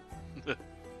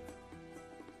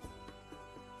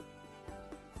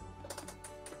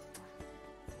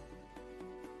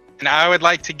 And I would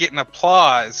like to get an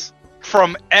applause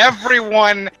from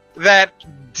everyone that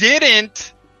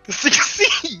didn't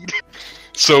succeed.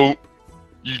 So,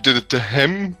 you did it to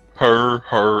him,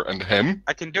 her, and him?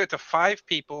 I can do it to 5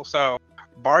 people. So,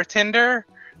 bartender,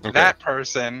 Okay. that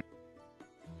person.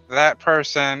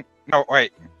 No,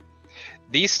 wait.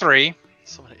 These 3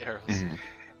 So many arrows. Mhm.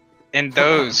 and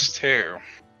those 2.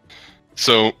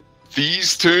 So,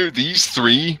 these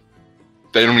 3,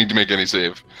 they don't need to make any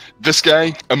save. This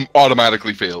guy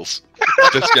automatically fails.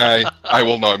 This guy, I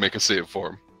will not make a save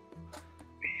for him.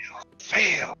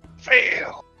 Fail.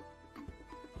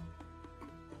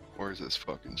 Where's this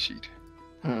fucking sheet?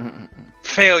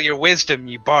 Fail your wisdom,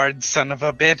 you bard son of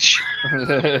a bitch.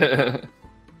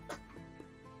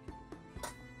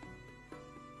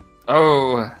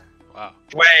 Oh. Wow.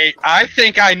 Wait, I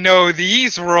think I know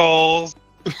these rolls.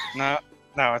 No,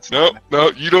 it's No, not. no,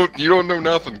 you don't know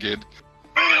nothing, kid.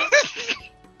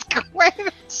 Wait.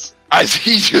 As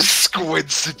he just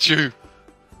squints at you.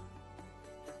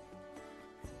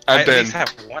 And I at then, least have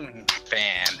one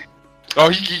fan. oh,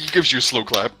 he gives you a slow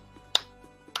clap.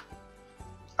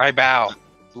 I bow. And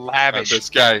Lavish. this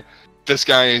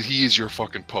guy, he is your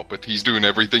fucking puppet. He's doing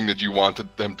everything that you wanted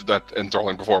them to, that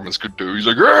enthralling performance could do. He's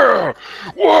like, yeah,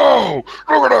 whoa,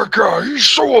 look at that guy. He's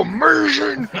so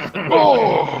amazing.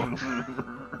 Oh.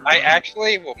 I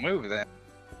actually will move then.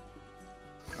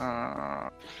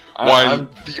 While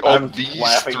I'm these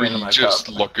laughing three into my just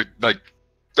cup. look at, like,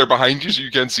 they're behind you so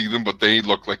you can't see them, but they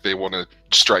look like they want to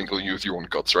strangle you with your own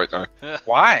guts right now.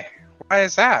 Why? Why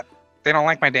is that? They don't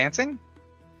like my dancing?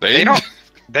 They don't.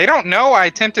 They don't know I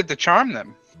attempted to charm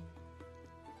them.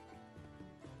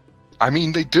 I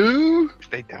mean, they do,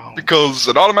 They don't. because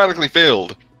it automatically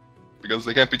failed. Because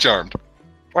they can't be charmed.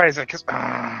 Why is it? Because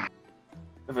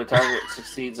If a target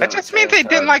succeeds, That on just a means they save,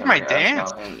 didn't like my target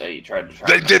has dance. no hint that you tried to try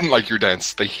They them. didn't like your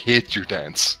dance. They hate your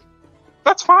dance.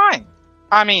 that's fine.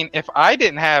 I mean, if I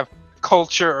didn't have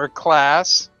culture or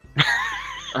class,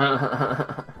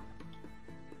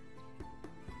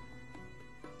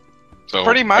 So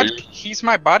pretty are much, you- he's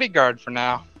my bodyguard for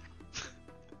now.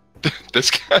 this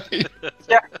guy.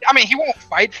 Yeah, I mean, he won't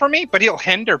fight for me, but he'll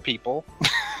hinder people.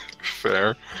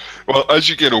 Fair. Well, as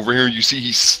you get over here, you see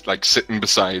he's like sitting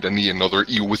beside another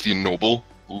Eowithian noble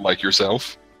like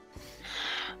yourself,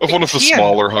 of one of the Ian.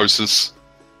 smaller houses.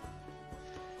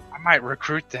 I might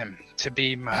recruit them to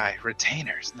be my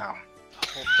retainers. No.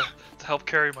 To help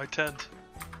carry my tent.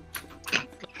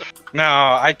 No,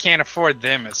 I can't afford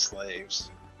them as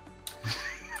slaves.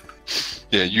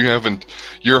 Yeah, you haven't.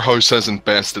 Your house hasn't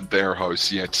bested their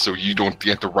house yet, so you don't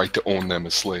get the right to own them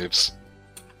as slaves.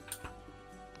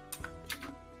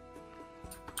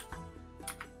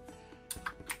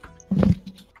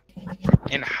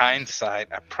 In hindsight,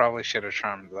 I probably should have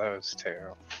charmed those two.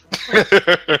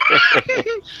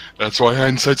 That's why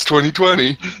hindsight's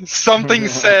 2020. Something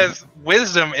says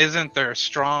wisdom isn't their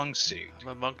strong suit. I'm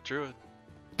a monk druid.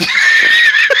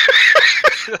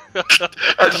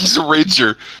 And he's a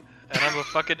ranger. And I'm a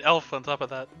fucking elf on top of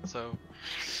that, so...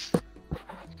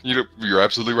 You're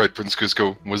absolutely right, Prince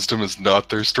Cusco. Wisdom is not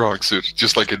their strong suit,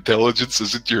 just like intelligence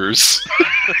isn't yours.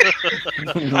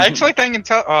 I actually think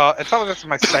intelligence is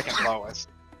my second lowest.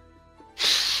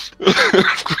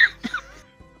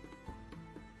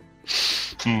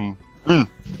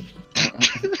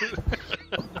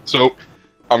 So,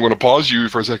 I'm going to pause you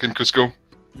for a second, Cusco.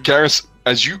 Karis,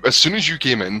 as soon as you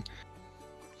came in,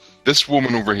 this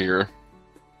woman over here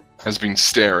has been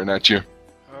staring at you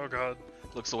Oh god.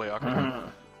 Looks away awkwardly.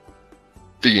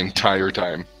 the entire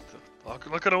time.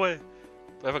 Looking away. Do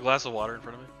I have a glass of water in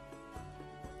front of me?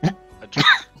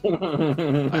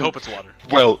 I hope it's water.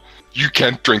 Well, you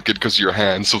can't drink it because of your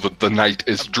hand, so the knight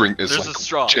is There's like a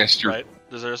straw, gesture. right?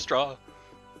 Is there a straw?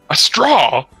 A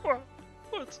straw?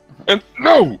 What? And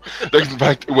no! Like, in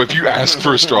fact, if you ask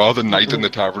for a straw, the knight in the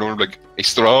tavern will be like, a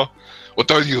straw?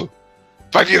 What are you?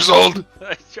 5 years old?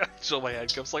 I show my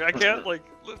handcuffs like I can't lift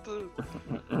the...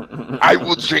 I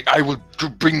will drink. I will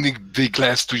bring the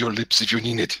glass to your lips if you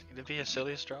need it. Can it be a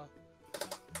silly straw?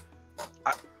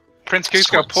 Prince Cusco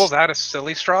Squirts. pulls out a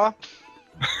silly straw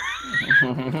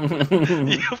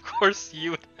Of course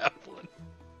you would have one.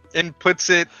 and puts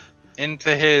it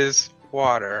into his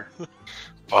water.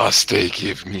 Vaste,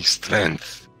 give me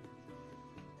strength.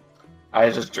 I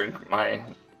just drink my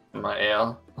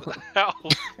ale. How?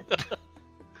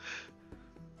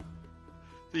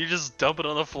 You just dump it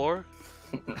on the floor?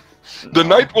 The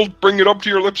knight will bring it up to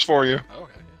your lips for you.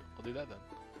 Okay, I'll do that then.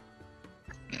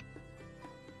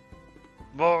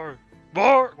 More!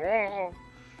 More! More!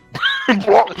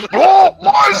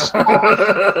 Boys!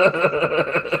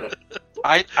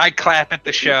 I clap at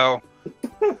the show.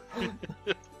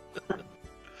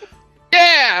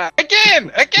 Yeah!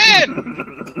 Again!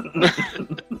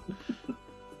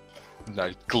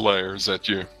 Knight glares at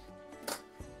you.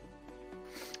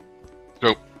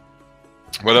 So,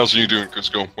 what else are you doing,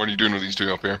 Cusco? What are you doing with these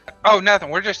two up here? Oh, nothing.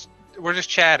 We're just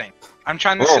chatting. I'm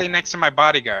trying to Oh. stay next to my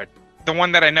bodyguard, the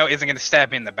one that I know isn't going to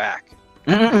stab me in the back.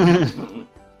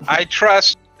 I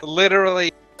trust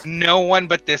literally no one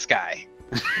but this guy.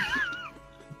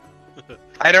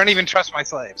 I don't even trust my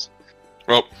slaves.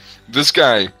 Well, this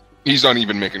guy, he's not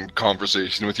even making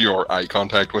conversation with you or eye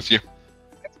contact with you.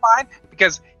 It's fine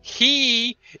because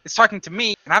he is talking to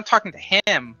me and I'm talking to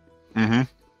him Mm-hmm.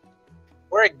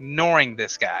 We're ignoring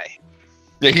this guy.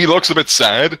 Yeah, he looks a bit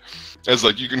sad, as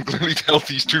like you can clearly tell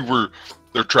these two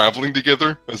they're traveling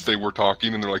together as they were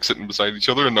talking, and they're like sitting beside each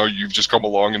other, and now you've just come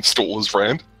along and stole his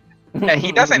friend. Yeah,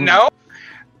 he doesn't know.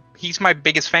 He's my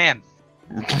biggest fan.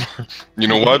 You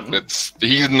know what?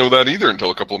 He didn't know that either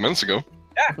until a couple of minutes ago.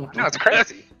 Yeah, no, it's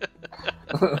crazy.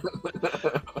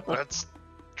 That's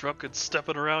drunken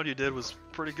stepping around you did was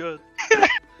pretty good.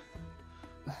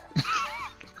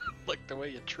 Like the way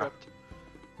you tripped.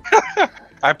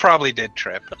 I probably did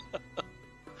trip.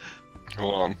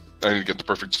 Hold on. I need to get the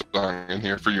perfect song in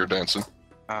here for your dancing.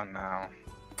 Oh no.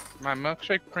 My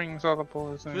milkshake brings all the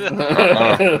poison.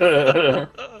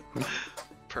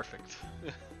 Perfect.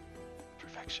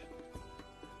 Perfection.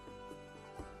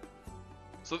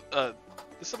 So,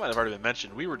 this might have already been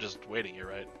mentioned. We were just waiting here,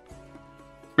 right?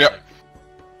 Yep.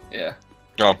 Yeah.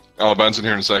 Oh, Ben's in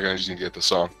here in a second. I just need to get the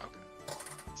song. Okay.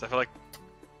 So I feel like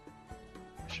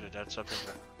we should have done something.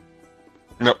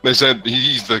 No, they said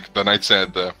the knight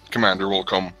said the commander will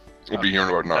come. We'll be here in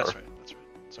about an hour. That's right. That's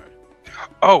right. Sorry.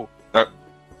 Oh.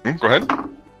 Go ahead.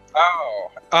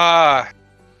 Oh.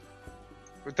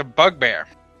 With the bugbear.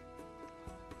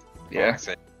 Yeah.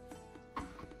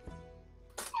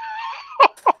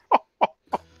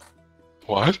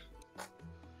 What?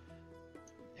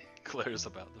 Claire's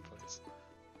about the place.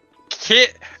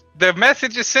 The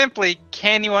message is simply,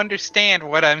 can you understand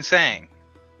what I'm saying?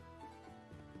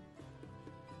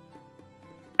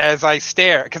 As I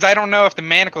stare, because I don't know if the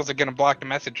manacles are going to block the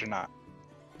message or not.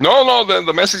 No,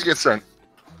 the message gets sent.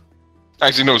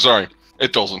 Actually, no, sorry.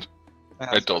 It doesn't.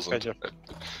 It doesn't.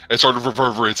 It sort of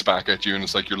reverberates back at you, and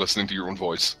it's like you're listening to your own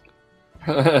voice.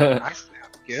 I sound Starts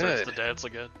good. to dance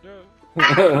again.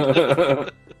 Yeah.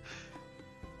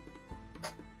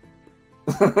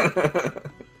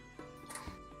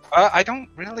 I don't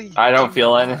really... I don't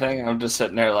feel anything. I'm just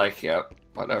sitting there like, yep,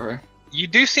 whatever. You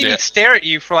do see Yeah. me stare at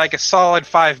you for like a solid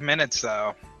 5 minutes,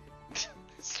 though.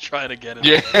 He's trying to get it.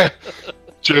 Yeah.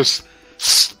 Just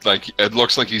like it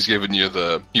looks like he's giving you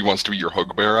he wants to be your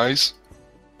hug bear eyes.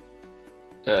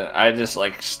 I just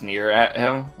like sneer at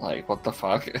him, like, what the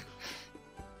fuck?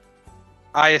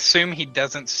 I assume he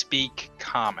doesn't speak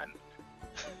common.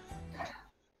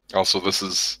 Also, this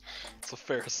is It's a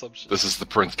fair assumption. the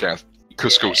Prince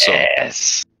Cusco's son.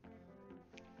 Yes.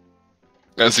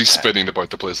 As he's spinning about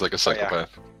the place like a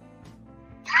psychopath.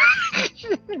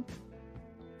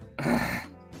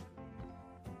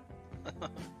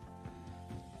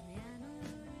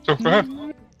 So go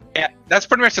ahead. Yeah, that's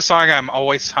pretty much the song I'm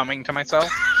always humming to myself.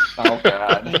 Oh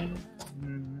god.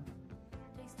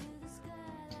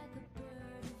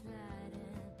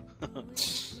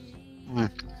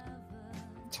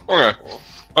 Okay.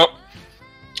 Oh,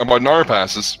 about an hour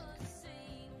passes.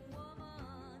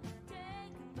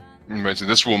 Imagine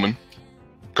this woman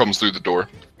comes through the door.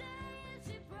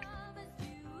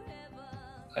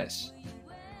 Nice.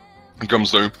 And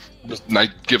comes through. The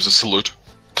knight gives a salute.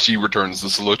 She returns the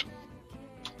salute.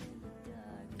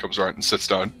 Comes right and sits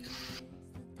down.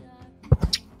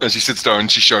 As she sits down,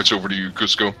 she shouts over to you,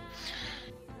 Cusco.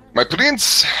 My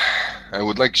prince, I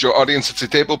would like your audience at the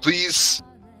table, please.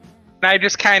 And I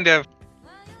just kind of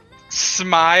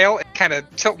smile and kind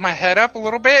of tilt my head up a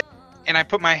little bit, and I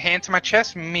put my hand to my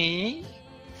chest. Me?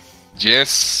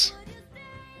 Yes.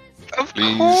 Of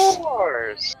Please.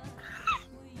 course.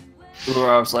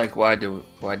 I was like, why do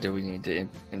we need to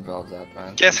involve that,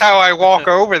 man? Guess how I walk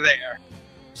over there?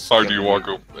 How do you walk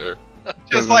over there?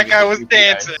 Just like I was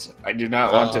dancing. I do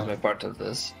not want to be part of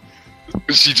this.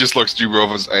 She just looks at you,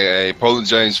 Rovers. I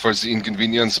apologize for the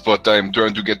inconvenience, but I'm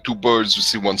trying to get two birds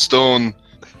with one stone.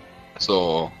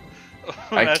 So,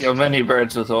 I kill many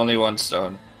birds with only one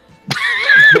stone.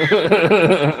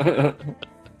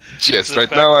 yes, right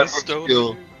now I'm going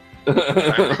to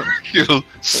kill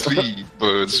 3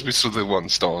 birds with the one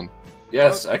stone.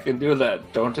 Yes, I can do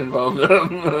that. Don't involve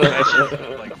them.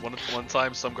 Imagine, like one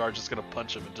time, some guard's just gonna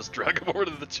punch him and just drag him over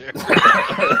to the chair.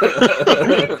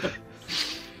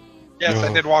 Yes,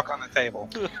 I did walk on the table.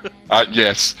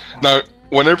 Yes. Now,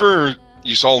 whenever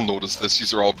you all notice this,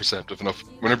 these are all perceptive enough.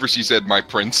 Whenever she said "my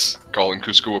prince," calling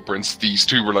Cusco a prince, these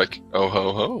two were like, "Oh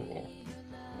ho ho."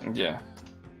 Yeah.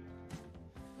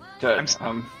 Good.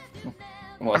 I'm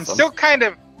I'm still kind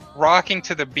of rocking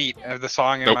to the beat of the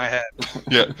song in Nope. my head.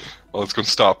 Yeah. Well, it's gonna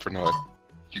stop for now.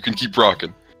 You can keep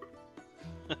rocking.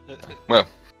 Well,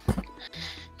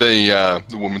 the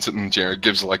woman sitting in the chair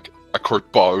gives like a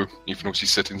curt bow, even though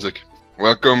she's sitting. She's like,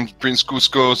 "Welcome, Prince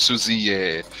Cusco, to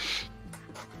the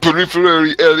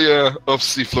peripheral area of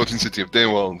the floating city of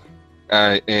Daywald.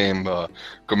 I am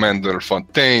Commander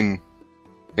Fontaine,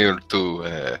 here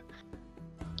to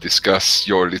discuss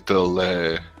your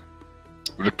little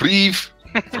reprieve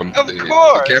from Of the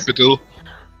course. capital.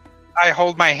 I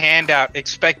hold my hand out,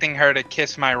 expecting her to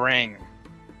kiss my ring.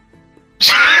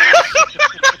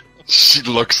 She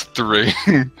looks at the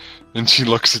ring, and she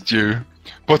looks at you.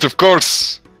 But of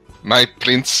course, my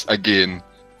prince, again,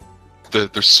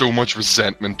 there's so much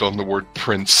resentment on the word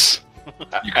prince.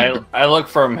 You can- I look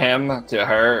from him to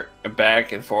her,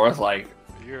 back and forth, like,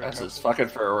 You're this is fucking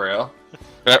for real.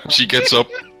 Yeah, she gets up,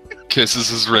 kisses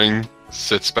his ring,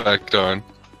 sits back down.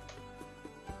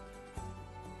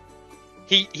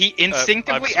 He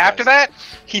instinctively, surprised. after that,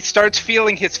 he starts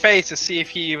feeling his face to see if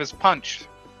he was punched.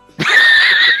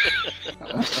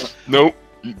 No.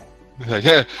 Like,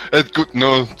 yeah, good.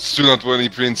 No, do not worry,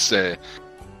 Prince.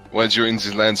 Once you're in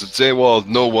the lands of Zeywald,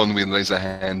 no one will raise a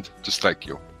hand to strike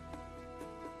you.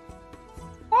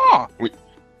 Oh,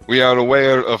 We are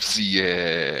aware of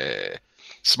the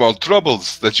small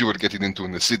troubles that you were getting into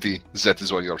in the city. That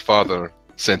is why your father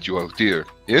sent you out here.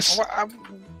 Yes?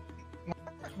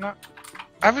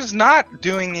 I was not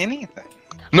doing anything.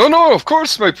 No, of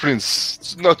course, my prince.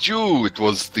 It's not you. It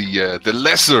was the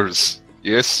lessers.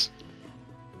 Yes?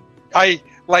 I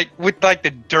with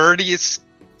the dirtiest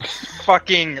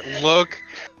fucking look,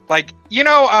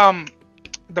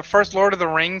 the first Lord of the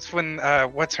Rings when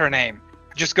what's her name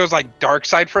just goes like dark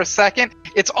side for a second.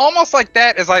 It's almost like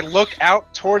that as I look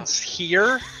out towards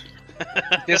here,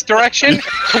 this direction,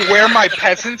 to where my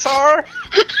peasants are.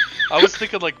 I was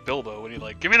thinking like Bilbo when he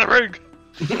like, give me the ring.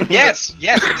 Yes,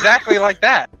 exactly like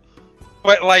that.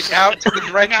 But like out to the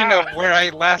direction of where I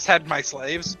last had my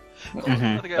slaves.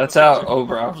 Mhm. I think I That's have a how picture.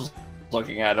 Oberon was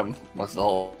looking at him with the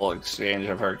whole exchange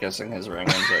of her kissing his ring,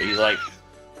 and so he's like,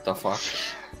 the fuck?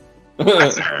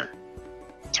 That's her.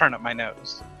 Turn up my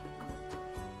nose.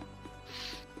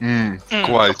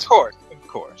 Quite. Of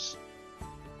course.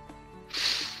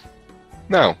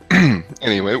 Now,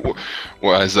 anyway,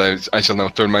 well, as I shall now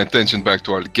turn my attention back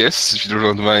to our guests, if you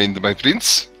don't mind, my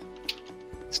prince.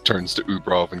 He turns to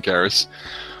Ubrov and Karis.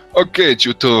 Okay,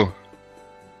 you two.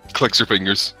 Clicks her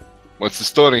fingers. What's the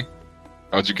story?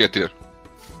 How'd you get here?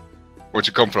 Where'd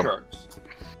you come from?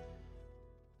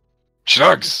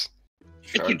 Shrugs!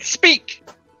 I can speak.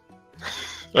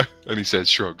 And he says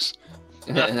shrugs.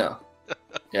 No.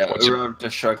 Yeah, What's your- Uro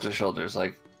just shrugged his shoulders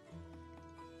like,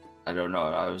 I don't know,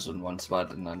 I was in one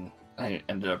spot and then I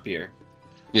ended up here.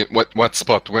 Yeah, what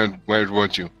spot? Where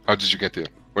weren't you? How did you get here?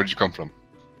 Where did you come from?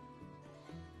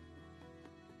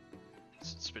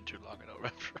 It's been too long. I don't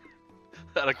remember.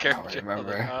 Out of character.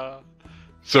 remember.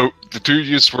 So, the two of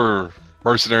you were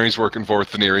mercenaries working for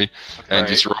Thaniri, and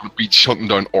Right. you were on the beach hunting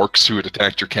down orcs who had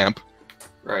attacked your camp.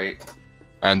 Right.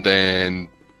 And then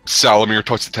Salamir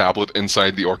touched the tablet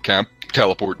inside the orc camp,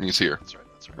 teleporting you here. That's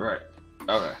right. Right.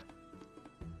 Okay.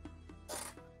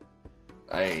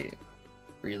 I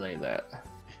relay that.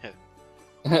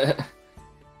 that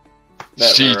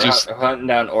She we were just- hunting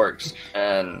down orcs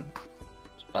and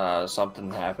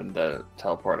something happened to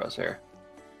teleport us here.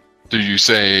 Do you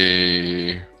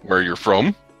say where you're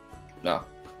from? No.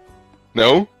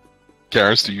 No?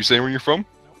 Karis, do you say where you're from?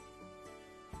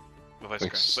 The vice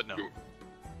Thanks. correct, but no.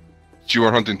 You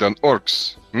are hunting down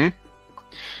orcs,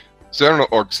 So there are no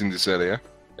orcs in this area,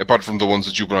 apart from the ones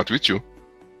that you brought with you.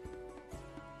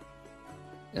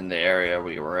 In the area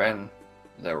we were in,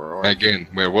 there were orcs Again,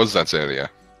 where was that area?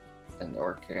 in the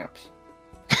orc camps.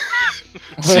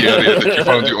 The area that you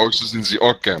found the orcs was in the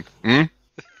orc camp,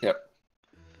 Yep.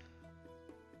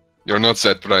 You're not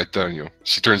that bright, are you?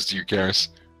 She turns to you, Karis.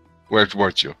 Where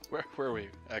weren't you? Where were we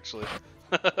actually?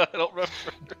 I don't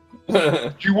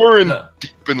remember. You were in No.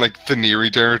 deep in like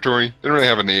Thaniri territory. They don't really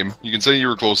have a name. You can say you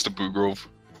were close to Boogrove.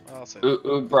 I'll say.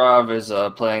 Ubrav is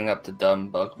playing up the dumb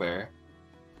bugbear.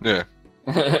 Yeah.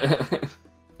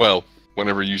 Well,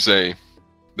 whenever you say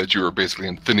that you were basically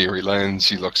in Thaniri land,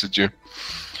 she looks at you.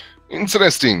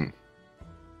 Interesting.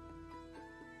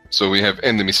 So we have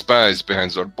enemy spies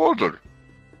behind our border.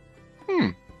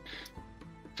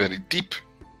 Very deep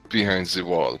behind the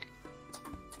wall.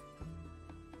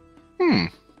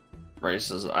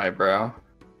 Raises eyebrow.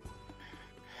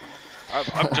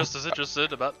 I'm just as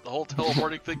interested about the whole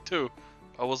teleporting thing too.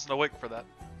 I wasn't awake for that.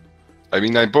 I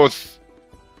mean, I both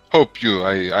hope you.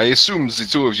 I assume the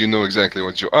two of you know exactly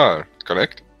what you are,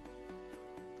 correct?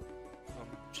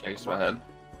 Shakes my head.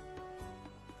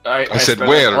 I said spent-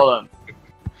 where? Hold on.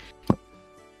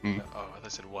 Oh, I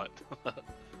said what?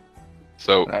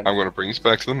 So Right. I'm going to bring us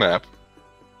back to the map.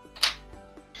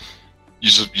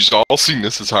 You've all seen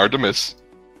this. It's hard to miss.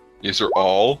 You're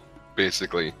all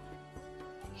basically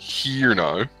here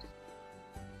now.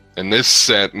 In this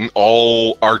setting,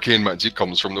 all arcane magic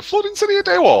comes from the floating city of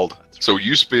Daywald. That's So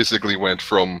you basically went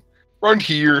from around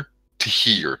here to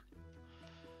here.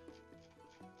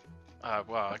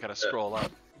 Wow, I gotta scroll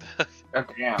up.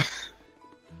 Yeah.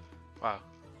 Wow.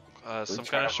 Some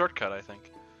kind of shortcut, I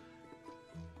think.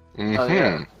 Mhm. Oh,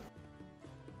 yeah.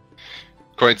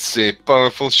 Quite a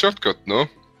powerful shortcut, no?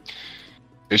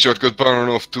 A shortcut power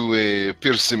enough to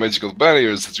pierce the magical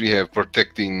barriers that we have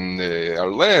protecting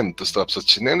our land to stop such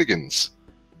shenanigans.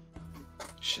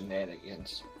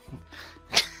 Shenanigans.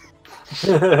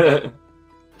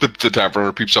 The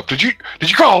taverner peeps up. Did you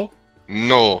call?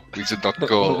 No, we did not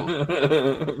call.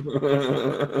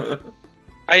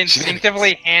 I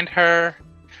instinctively hand her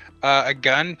a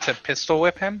gun to pistol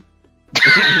whip him.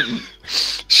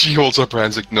 She holds up her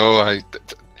hands like, no,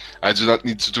 I do not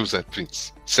need to do that,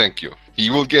 please. Thank you. He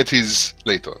will get his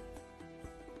later.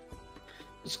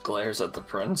 Just glares at the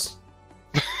prince.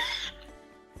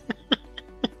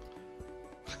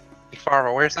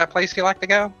 Farva, where's that place you like to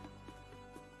go?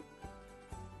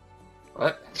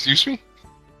 What? Excuse me?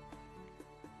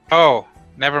 Oh,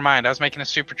 never mind. I was making a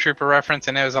Super Trooper reference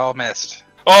and it was all missed.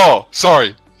 Oh,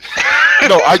 sorry.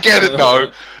 No, I get it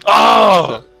now.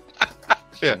 Oh!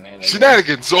 Yeah.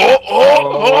 Shenanigans.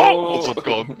 What's up,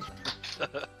 called?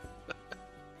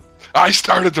 I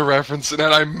started the reference and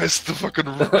then I missed the fucking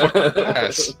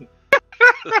pass.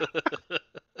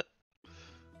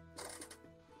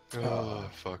 Oh,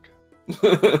 fuck.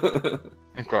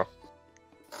 Okay.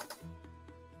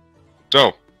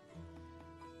 So,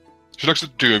 she looks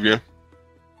at the two of you,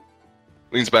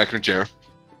 leans back in her chair.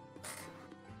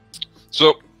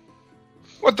 So,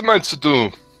 what am I to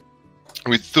do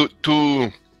with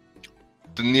two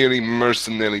the nearly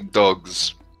mercenary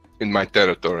dogs in my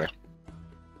territory?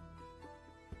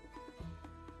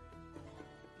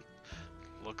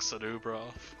 Looks at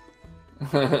Ubrov.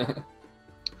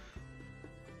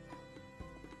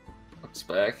 Looks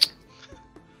back.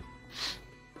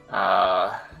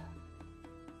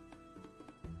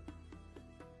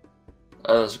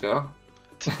 Let's go.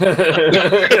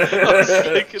 I was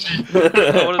thinking,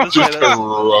 I wanted to say Just that.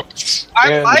 erupts.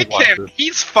 I And like water. him.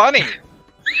 He's funny.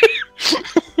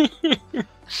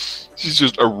 She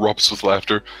just erupts with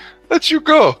laughter. Let you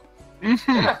go.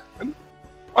 Mm-hmm. Yeah.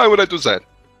 Why would I do that?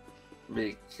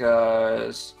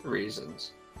 Because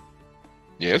reasons.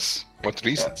 Yes. What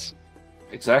reasons?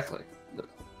 Exactly. The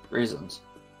reasons.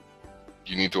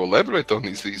 You need to elaborate on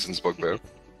these reasons, Bugbear.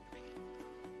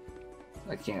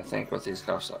 I can't think with these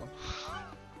cuffs on.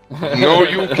 No,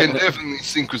 you can definitely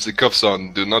think with the cuffs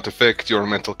on. Do not affect your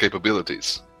mental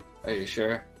capabilities. Are you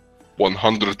sure?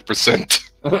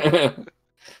 100%.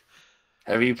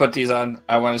 Have you put these on?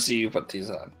 I want to see you put these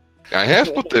on. I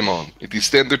have put them on. It is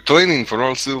standard training for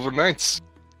all Silver Knights.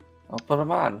 I'll put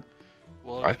them on.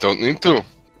 Well, I don't need to.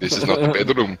 This is not the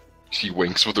bedroom. She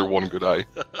winks with her one good eye.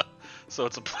 so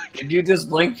it's a blank. Did you just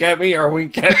blink at me or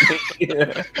wink at me?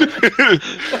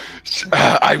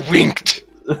 I winked.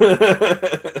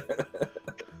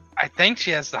 I think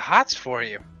she has the hots for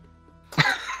you.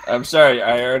 I'm sorry,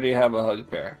 I already have a hug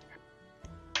pair.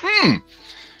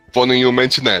 Funny you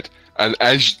mention that. And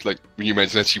as when you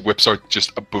mention that, she whips out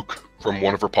just a book from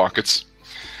one of her pockets.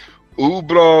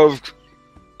 Ubrov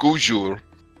Gujur.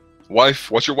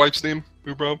 Wife. What's your wife's name,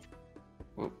 Ubrov?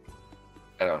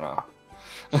 I don't know.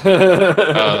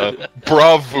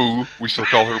 Bravo. We shall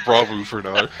call her Bravo for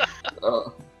now.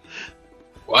 Oh.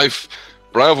 Wife,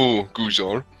 Bravo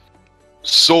Gujur,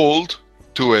 sold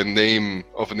to a name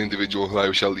of an individual who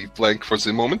I shall leave blank for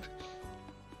the moment.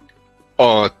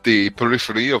 At the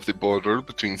periphery of the border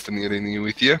between Stanir and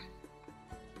Euithia.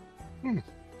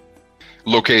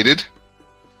 Located.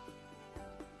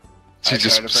 She I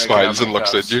just try to break smiles it up and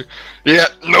looks with at you. Yeah,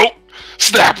 no!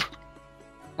 Snap!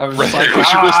 I was Right, just like,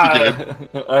 push your wrist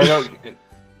I don't.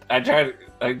 I try to.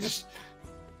 I just.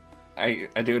 I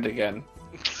do it again.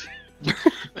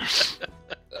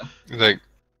 Like,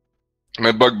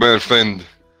 my bugbear friend,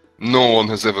 no one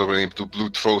has ever been able to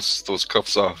brute force those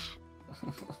cuffs off.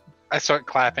 I start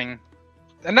clapping.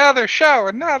 Another show,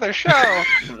 another show.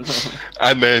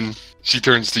 And then she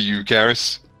turns to you,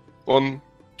 Karis. One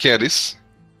Karis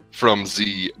from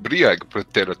the Briag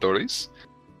territories.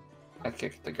 I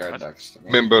kicked the guard next to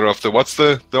me. Member of the, what's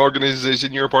the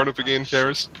organization you're a part of again,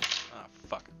 Karis? Ah,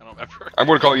 fuck. I don't remember. I'm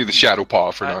going to call you the Shadow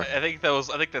Paw for now. I think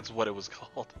that's what it was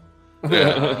called.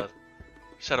 Yeah.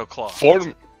 Shadow Claw.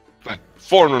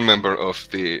 Former member of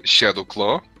the Shadow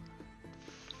Claw.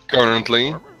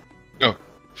 Currently,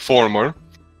 former.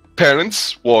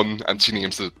 Parents, one, and she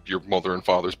names your mother and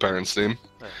father's parents' name.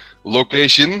 Yeah.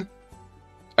 Location,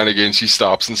 and again she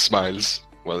stops and smiles.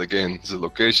 Well, again, the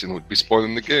location would be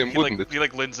spoiling the game, wouldn't it? He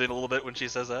like leans in a little bit when she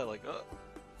says that, like, oh.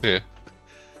 Yeah.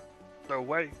 No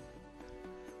way.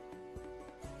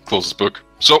 Closes book.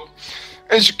 So,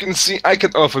 as you can see, I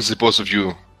can offer the both of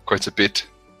you quite a bit.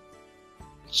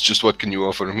 It's just what can you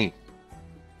offer me?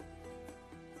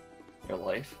 Your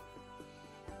life.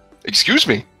 Excuse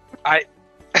me?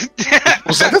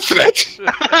 Was that a threat?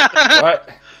 What?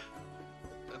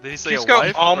 Did he say Just a go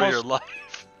wife or almost- your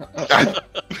life?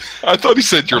 I thought he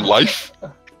said your life.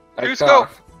 I Cusco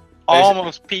cough.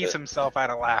 almost pees himself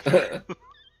out of laughter.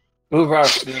 Move out,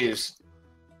 sneeze.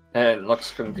 And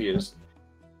looks confused.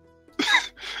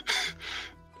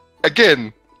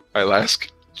 Again, I'll ask,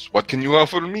 what can you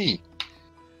offer me?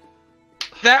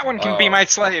 That one can be Oh. my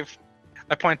slave.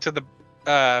 I point to the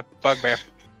bugbear.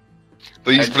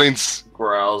 These I- planes,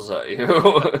 Growls at you.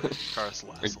 Karis laughs a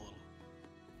little.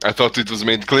 I thought it was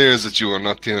made clear that you are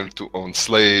not here to own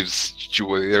slaves. You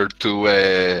were here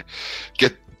to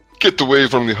get away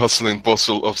from the hustle and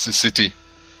bustle of the city.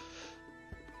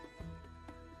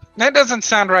 That doesn't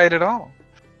sound right at all.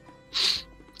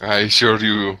 I assure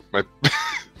you, my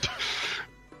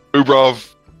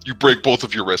Ubrov, you break both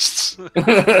of your wrists.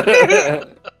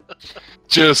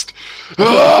 Just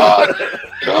and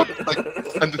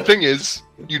the thing is,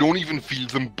 you don't even feel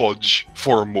them budge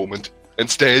for a moment.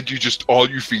 Instead, all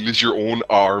you feel is your own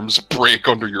arms break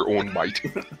under your own might.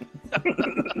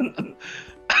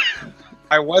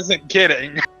 I wasn't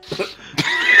kidding.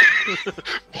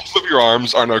 Both of your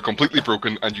arms are now completely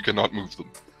broken and you cannot move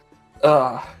them.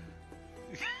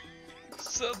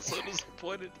 Sounds so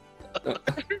disappointed.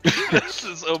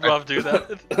 Does Obrov do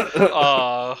that?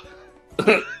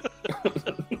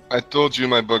 I told you,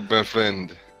 my bugbear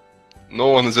friend, no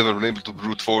one has ever been able to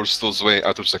brute force those way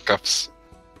out of the cuffs.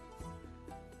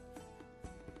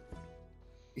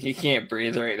 He can't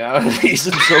breathe right now. He's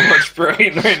in so much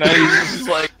pain right now. He's just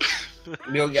like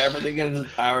doing everything in his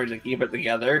power to keep it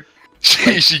together.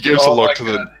 She gives Oh a look my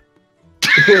to God.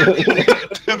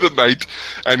 the knight,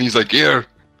 and he's like, "Here,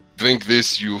 drink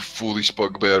this, you foolish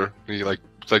bugbear." And he like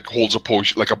holds a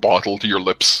potion, like a bottle, to your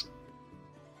lips.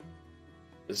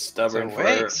 Is stubborn It's a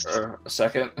waste. for a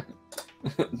second.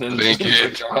 Then Drink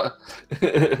just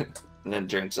it. and then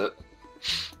drinks it.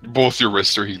 Both your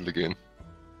wrists are healed again,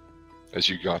 as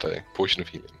you got a potion of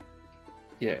healing.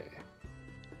 Yeah.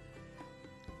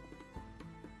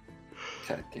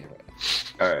 God damn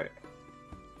it. Alright.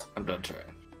 I'm done trying.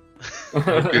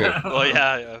 Okay. Well,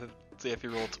 yeah. See if he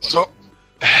rolled 20. So,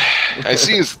 I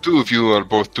see as the two of you are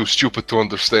both too stupid to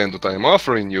understand what I am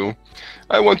offering you.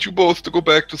 I want you both to go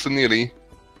back to Thaniri,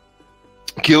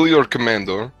 kill your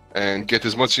commander, and get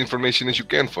as much information as you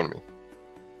can for me.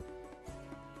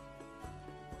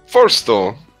 First,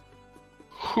 though,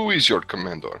 who is your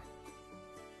commander?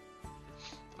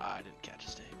 I didn't catch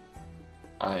his name.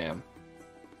 I am.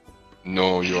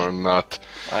 No, you are not.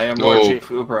 I am No. Lord Chief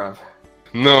Ubrov.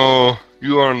 No,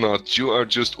 you are not. You are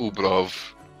just Ubrov.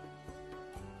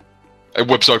 I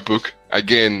whips out book.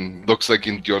 Again, looks like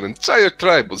your entire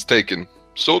tribe was taken,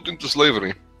 sold into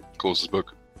slavery. Closes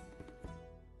book.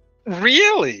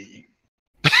 Really?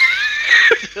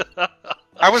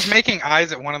 I was making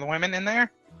eyes at one of the women in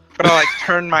there, but I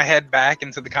turned my head back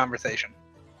into the conversation.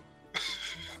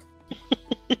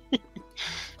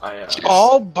 I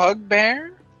All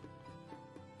bugbear?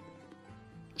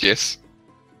 Yes.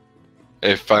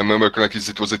 If I remember correctly,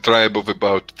 it was a tribe of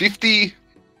about 50.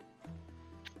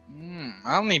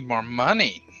 I'll need more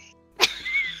money.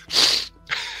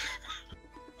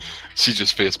 She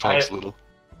just face palms I- a little.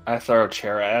 I throw a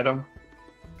chair at him.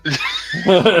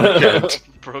 Can't.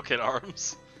 Broken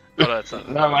arms. Oh, no, it's not.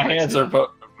 No, my hands are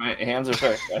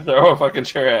fixed. I throw a fucking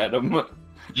chair at him.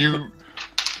 You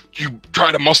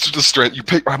try to muster the strength.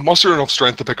 I muster enough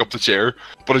strength to pick up the chair,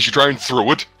 but as you try and throw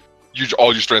it,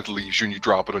 all your strength leaves you and you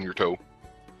drop it on your toe.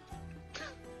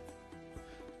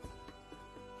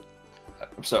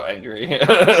 I'm so angry.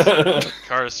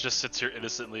 Karis just sits here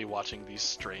innocently watching these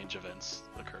strange events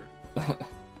occur.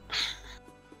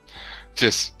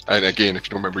 Yes, and again, if you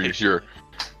don't remember,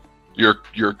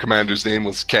 your commander's name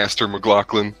was Castor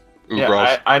McLaughlin. yeah,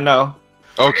 Ubrov. I know.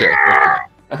 Okay.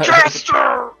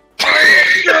 Chester!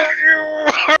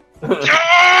 I Okay.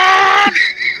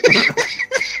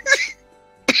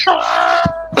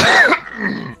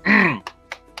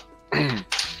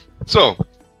 So,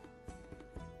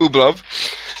 Ubrov,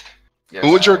 Yes,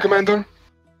 who was your commander?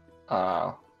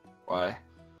 Why?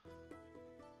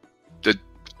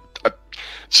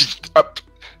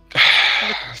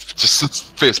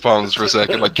 Just face palms for a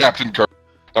second, like Captain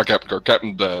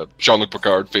Jean-Luc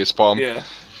Picard face palm. Yeah.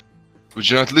 Was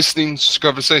you not listening to this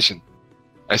conversation?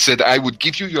 I said I would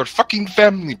give you your fucking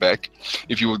family back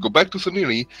if you would go back to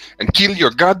Thaniri and kill your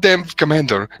goddamn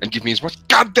commander and give me as much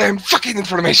goddamn fucking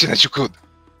information as you could.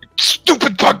 You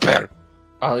stupid bugbear!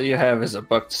 All you have is a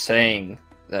book saying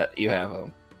that you have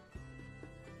them.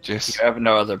 Yes. You have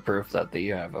no other proof that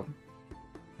you have them.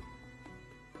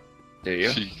 Do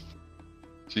you?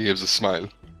 She gives a smile.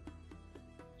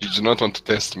 You do not want to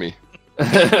test me. Get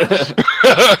out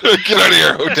of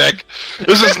here, Hotek!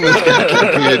 This isn't this kind of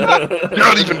campaign. You're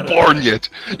not even born yet!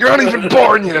 You're not even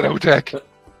born yet, Hotek!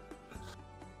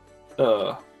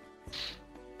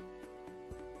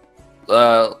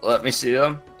 Let me see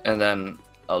them, and then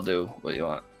I'll do what you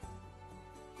want.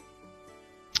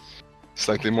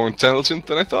 Slightly more intelligent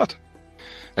than I thought.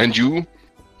 And you,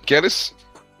 Geddis?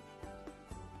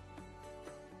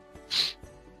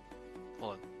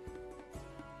 Hold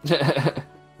on.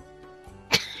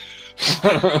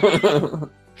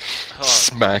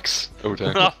 Smacks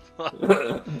Hotek.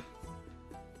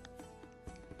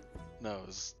 No, it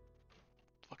was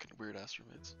fucking weird ass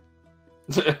roommates.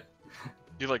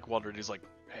 He like wondered. He's like,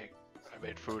 "Hey, I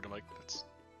made food." I'm like, "That's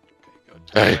okay, good."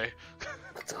 Hey.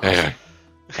 Okay. Hey,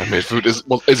 I made food. Is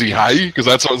he high? Because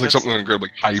that sounds like something a good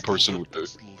like high person would do.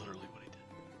 That's literally what he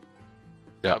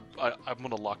did. Yeah. I'm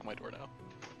gonna lock my door now.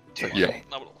 Yeah. I'm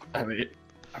gonna lock.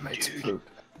 I made some food.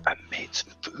 I made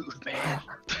some food, man.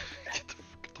 Get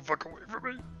the fuck away from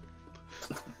me.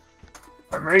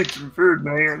 I made some food,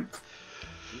 man.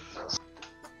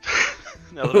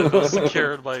 Now that I feel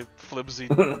secured, my flimsy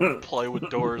plywood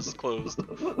doors closed.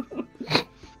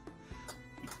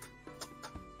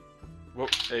 Whoa,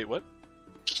 hey, what?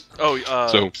 Oh,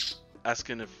 So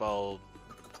asking if I'll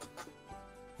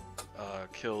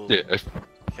kill yeah,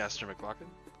 Caster McLaughlin?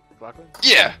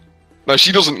 yeah. Now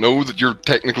she doesn't know that you're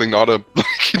technically not a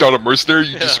not a mercenary.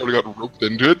 You just Yeah. sort of got roped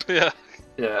into it. Yeah.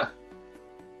 Yeah.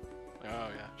 Oh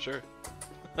yeah, sure.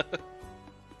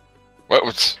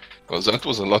 Well, that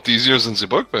was a lot easier than the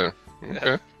bugbear.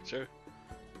 Okay. Sure.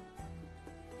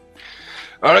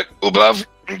 All right, Ublav,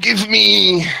 give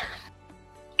me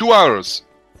 2 hours,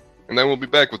 and then we'll be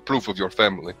back with proof of your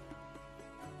family.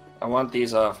 I want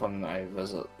these off when I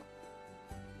visit.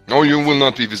 No, you will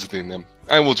not be visiting them.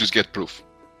 I will just get proof.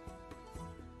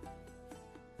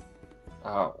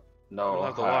 Oh, no. We'll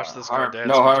have to watch this guy harm, dance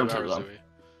no for harm 2 to hours, them. do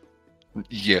we?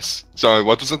 Yes. So,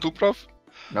 what was that, Ubrav?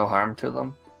 No harm to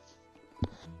them.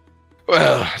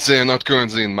 Well, they are not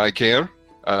currently in my care,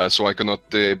 so I cannot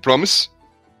promise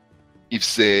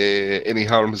if any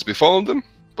harm has befallen them,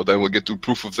 but I will get to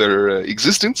proof of their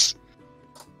existence.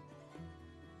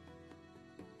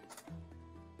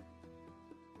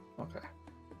 Okay.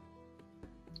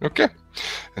 Okay.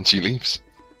 And she leaves.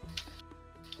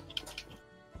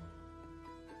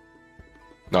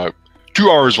 Now, 2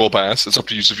 hours will pass. It's up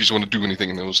to you if you just want to do anything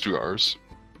in those 2 hours.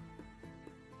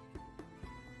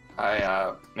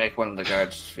 I make one of the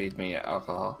guards feed me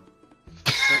alcohol.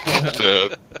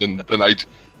 The knight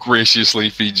graciously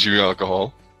feeds you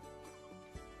alcohol.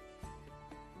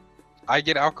 I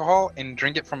get alcohol and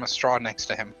drink it from a straw next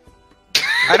to him.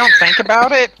 I don't think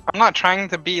about it. I'm not trying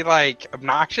to be like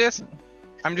obnoxious.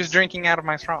 I'm just drinking out of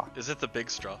my straw. Is it the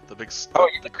big straw? The big, Oh,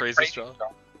 yeah, the crazy straw?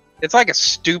 It's like a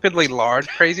stupidly large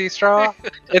crazy straw.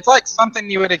 It's like something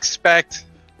you would expect.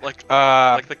 Like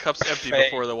Like the cup's empty buffet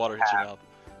before the water hits your mouth.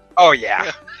 oh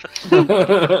yeah.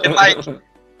 And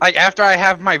like after I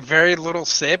have my very little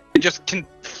sip, it just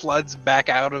floods back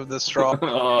out of the straw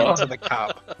into the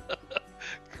cup.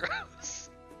 Gross.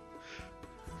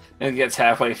 It gets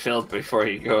halfway filled before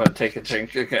you go and take a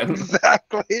drink again.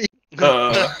 Exactly.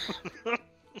 Uh,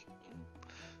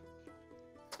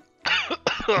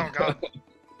 Oh god.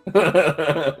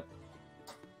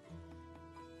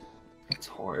 It's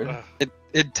horrid.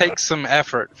 It takes some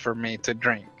effort for me to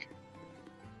drink.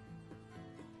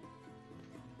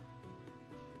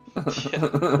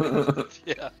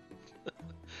 Yeah.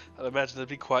 I'd imagine that'd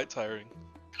be quite tiring.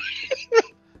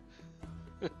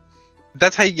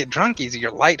 That's how you get drunk easy.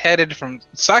 You're lightheaded from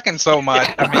sucking so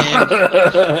much. I mean,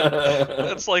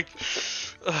 That's like.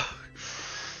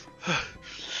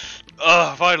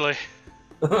 Finally.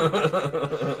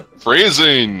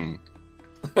 Phrasing!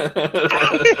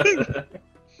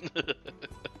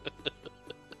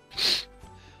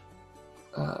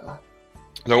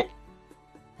 No,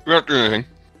 we aren't doing anything.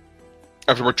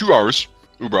 After about 2 hours,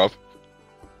 Ubrav,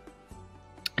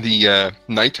 the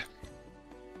knight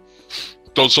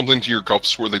does something to your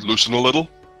cuffs where they loosen a little,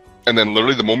 and then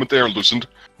literally the moment they are loosened,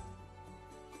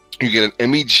 you get an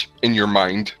image in your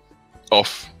mind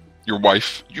of your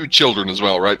wife, your children as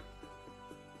well, right?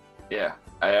 Yeah,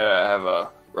 I have a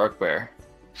rug bear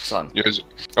son. Yes,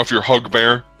 of your hug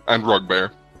bear and rug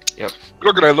bear. Yep.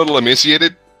 Look at a little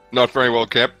emaciated, not very well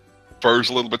kept, fur's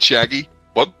a little bit shaggy,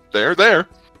 but they're there.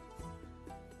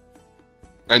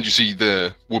 And you see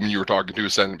the woman you were talking to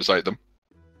is standing beside them.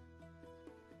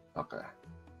 Okay.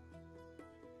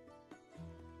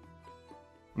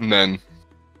 And then,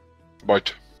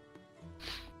 about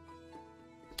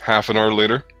half an hour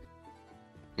later,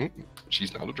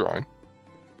 she's not a drawing.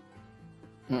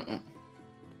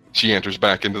 She enters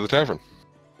back into the tavern.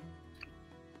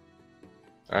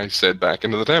 I said back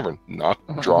into the tavern, not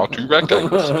draw 2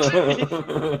 rectangles.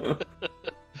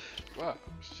 Wow,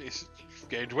 she's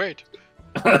gained weight.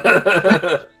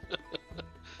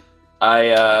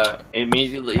 I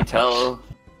immediately tell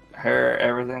her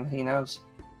everything he knows.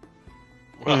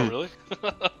 Wow, really?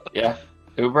 Yeah,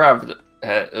 Ubrav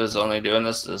was only doing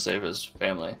this to save his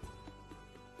family.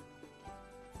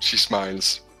 She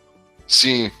smiles.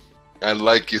 See, I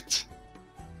like it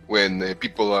when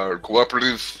people are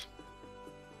cooperative.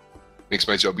 Makes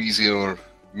my job easier.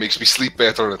 Makes me sleep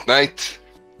better at night.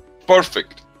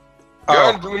 Perfect.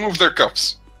 Guard, remove their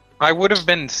cuffs. I would have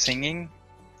been singing,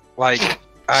 like,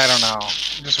 I don't know,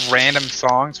 just random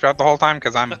songs throughout the whole time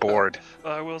because I'm bored.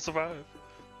 I will survive.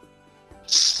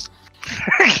 To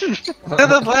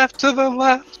the left, to the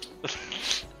left.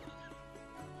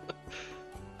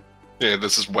 Yeah,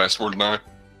 this is Westworld now.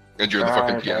 And you're the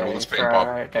fucking piano that's playing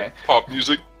pop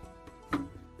music.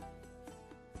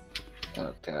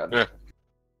 Oh, God. Yeah.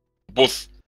 Both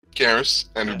Karis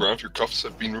and Ubrav, your cuffs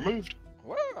have been removed.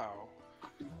 Wow.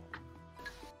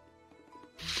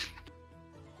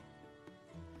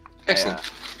 Excellent.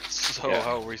 So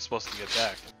how are we supposed to get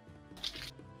back?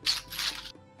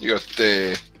 You got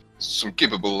some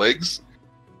capable legs.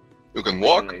 You can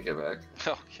walk. Get back.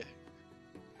 Okay.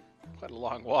 Quite a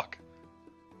long walk.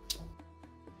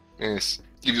 Yes.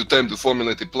 Give you time to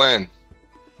formulate a plan.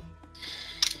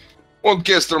 Old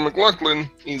Kester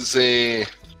McLaughlin is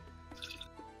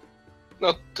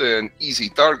not an easy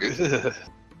target.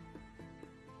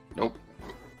 Nope.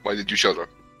 Why did you shut her?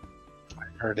 I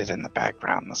heard it in the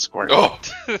background, the squirt. Oh!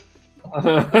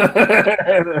 I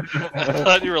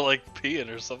thought you were like peeing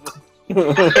or something.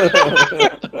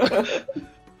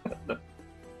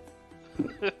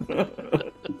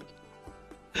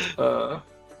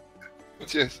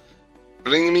 But yes.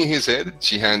 Bring me his head.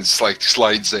 She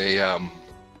slides a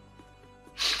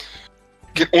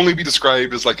can only be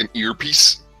described as like an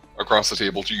earpiece across the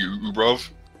table to you, Ubrav.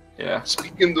 Yeah.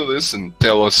 Speak into this and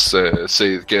tell us,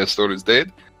 say the Castor is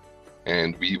dead,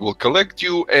 and we will collect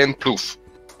you and proof.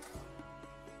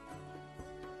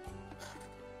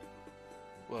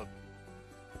 Well,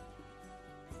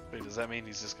 wait, does that mean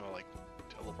he's just gonna like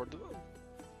teleport to them?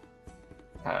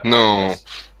 No.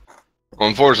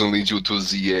 Unfortunately, due to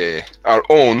the our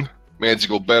own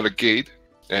magical barricade,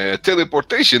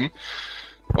 teleportation,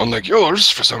 unlike yours,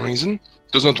 for some reason,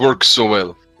 does not work so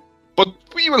well. But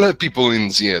we will have people in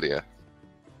the area.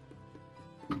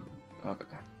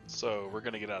 Okay. So we're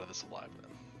gonna get out of this alive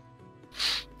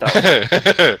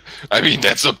then. I mean,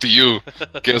 that's up to you.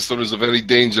 Castor is a very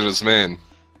dangerous man.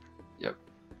 Yep.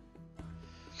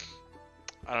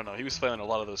 I don't know. He was failing a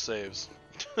lot of those saves.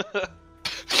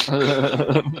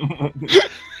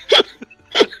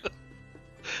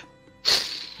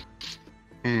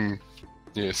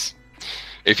 Yes.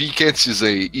 If he catches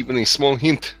even a small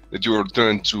hint that you are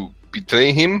trying to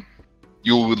betray him,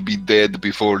 you will be dead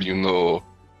before you know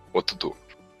what to do.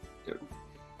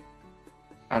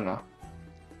 I don't know.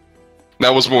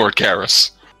 That was more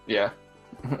Karis. Yeah.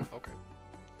 Okay.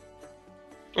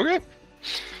 Okay.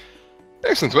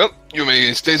 Excellent. Well, you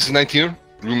may stay the night here.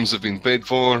 Rooms have been paid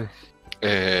for.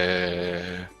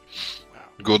 Good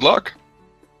luck.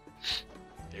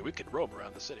 Hey, we could roam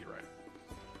around the city, right?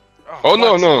 Oh,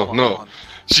 no, what? no, Hold no. on.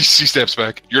 She steps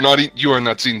back. You are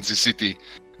not in the city.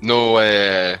 No,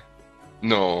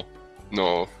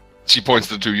 no. She points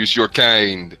to the two. Use your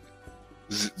kind.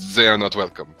 They are not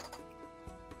welcome.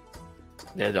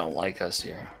 They don't like us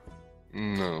here.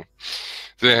 No.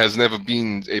 There has never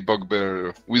been a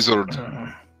bugbear wizard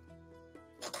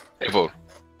ever.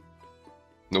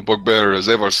 No bugbear has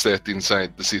ever sat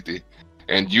inside the city.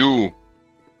 And you,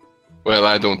 well,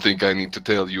 I don't think I need to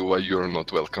tell you why you're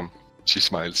not welcome. She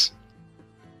smiles.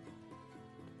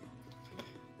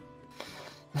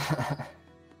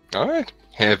 Alright.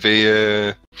 Have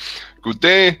a good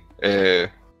day.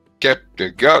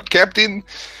 Captain,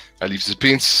 I leave the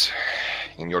pins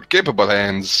in your capable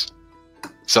hands.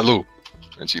 Salut.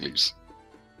 And she leaves.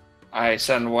 I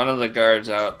send one of the guards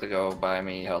out to go buy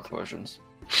me health potions.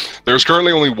 There's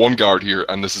currently only one guard here,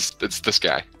 and it's this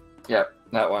guy. Yep,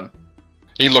 that one.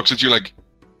 He looks at you like,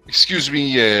 excuse me,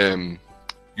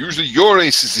 usually your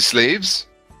race is the slaves.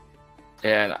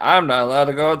 And I'm not allowed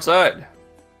to go outside.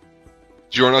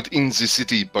 You're not in the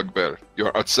city, Bugbear.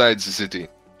 You're outside the city.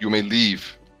 You may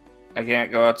leave. I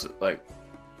can't go outside, like,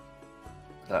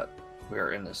 that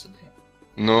we're in the city.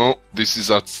 No, this is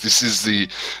the...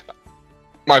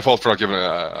 My fault for not giving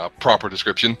a proper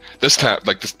description. This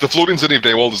the floating city of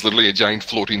Daywald is literally a giant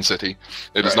floating city.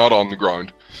 It is Right. not on the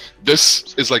ground.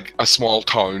 This is like a small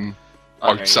town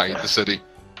Okay, outside yeah. the city.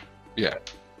 Yeah.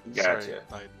 Gotcha. Sorry,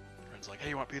 my friend's like, hey,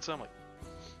 you want pizza? I'm like,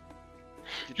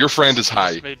 "You Your just- friend is you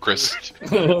just high, made Chris.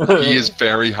 food." He is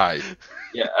very high.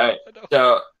 Yeah. I know.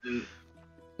 So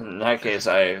in that case,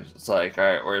 it's like, all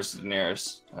right, where's the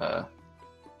nearest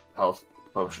health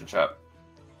potion shop?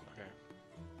 Okay.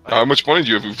 How much money do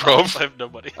you have, I Ubrov? have no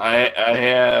money. I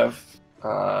have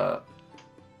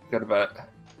good about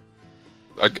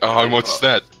How much is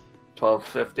that?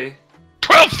 1250.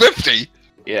 1250.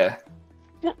 Yeah.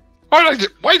 Why do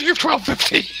you have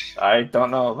 1250? I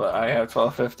don't know, but I have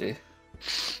 1250.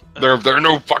 There are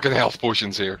no fucking health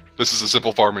potions here. This is a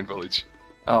simple farming village.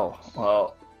 Oh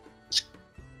well,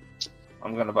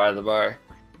 I'm gonna buy the bar.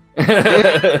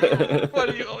 Why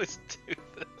do you always do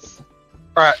this?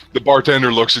 The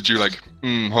bartender looks at you like,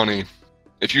 honey,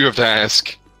 if you have to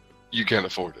ask, you can't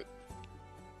afford it.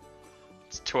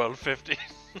 It's 12.50.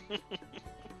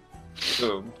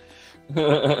 Boom.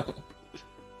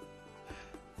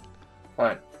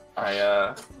 Fine.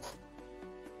 I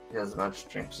get as much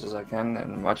drinks as I can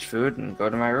and much food and go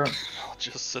to my room. I'll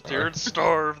just sit here and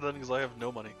starve then because I have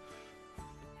no money.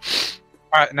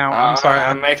 All right, now I'm sorry.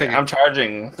 I'm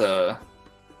charging the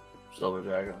Silver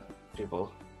Dragon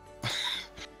people.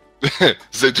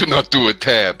 They do not do a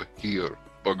tab here,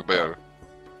 Bugbear.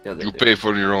 Yeah, they You do. pay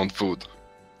for your own food.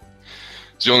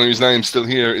 The only reason I am still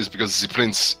here is because the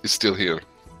prince is still here.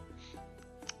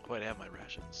 Wait, I have my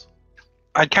rations.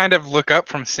 I kind of look up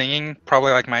from singing,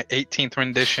 probably like my 18th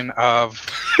rendition of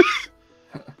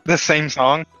the same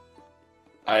song.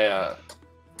 I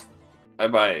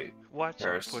buy Watch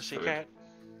There's pussycat.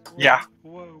 Yeah.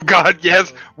 Whoa, God,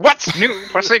 yes. whoa. What's new,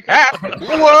 pussycat?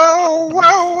 Whoa,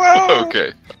 whoa, whoa.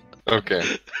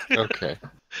 Okay.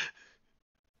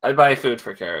 I buy food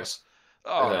for Karis.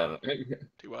 Oh, And then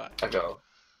do I? I go.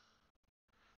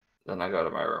 Then I go to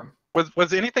my room.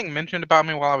 Was anything mentioned about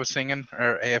me while I was singing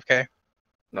or AFK?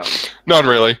 No. Not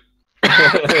really.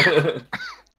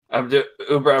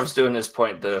 Ubrav's doing his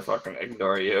point to fucking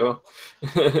ignore you.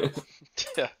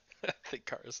 Yeah, I think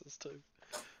Karis is too.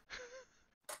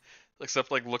 Except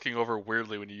like looking over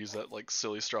weirdly when you use that like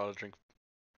silly straw to drink.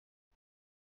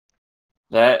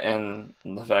 That and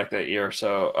the fact that you're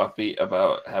so upbeat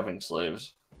about having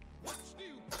slaves.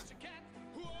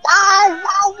 Wow,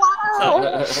 wow,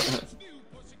 wow. This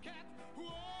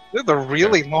is a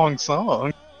really long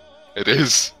song. It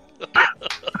is.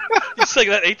 You sang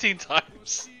that 18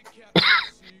 times.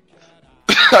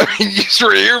 I mean, you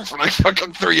were here for like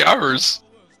fucking 3 hours.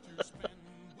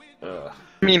 Ugh.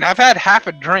 I mean, I've had half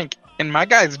a drink, and my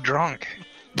guy's drunk.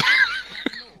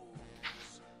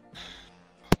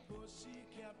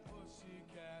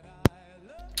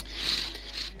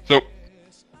 So,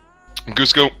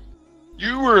 Gusco,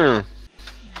 you were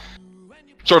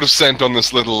sort of sent on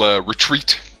this little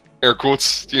retreat, air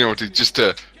quotes,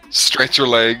 to stretch your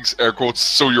legs, air quotes,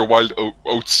 sow your wild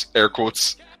oats, air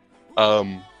quotes. So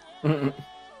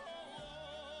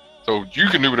you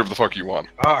can do whatever the fuck you want.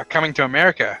 Oh, Coming to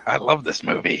America. I love this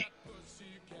movie.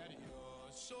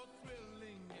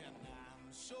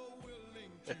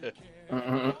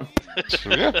 So,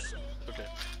 yeah. Okay,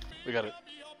 we got it.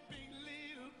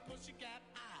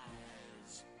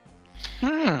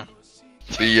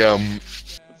 The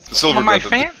silver. Well, my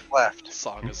Dragon- fans left. The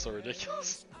song is so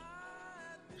ridiculous.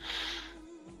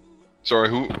 Sorry,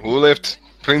 who left?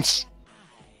 Prince?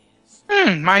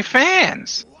 My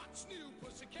fans.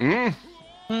 Hmm?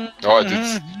 Oh,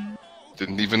 I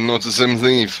didn't even notice him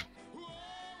leave.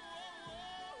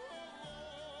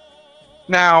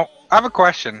 Now, I have a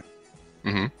question.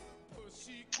 Mm-hmm.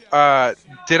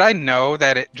 Did I know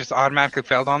that it just automatically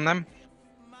failed on them?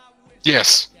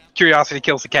 Yes. Curiosity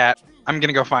kills the cat. I'm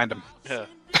gonna go find him. Yeah.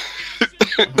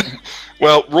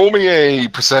 Well, roll me a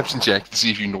perception check to see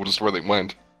if you noticed where they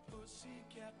went.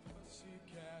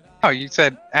 Oh, you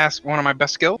said ask one of my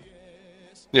best skills?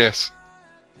 Yes.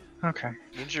 Okay.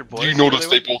 Didn't your boy You say noticed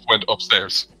they went? both went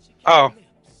upstairs. Oh.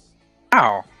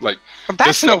 Oh. Like, Well,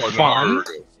 that's this no was an hour fun.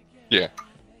 ago. Yeah.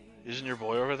 Isn't your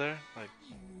boy over there? Like,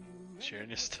 cheering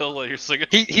you still while you're singing?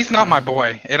 He's not my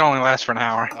boy. It only lasts for an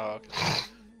hour. Oh,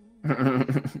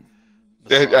 okay.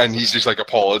 The song And is he's just amazing. like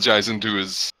apologizing to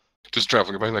his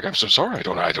traveling about, like, I'm so sorry, I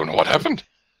don't know what happened.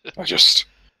 I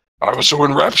was so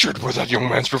enraptured with that young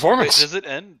man's Wait, performance. does it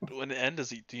end? When it end,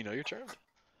 do you know you're charmed?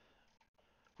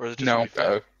 Or is it just No. when you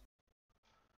fail?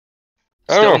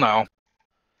 I don't Still know.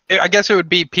 no. I guess it would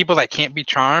be people that can't be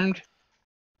charmed.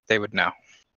 They would know.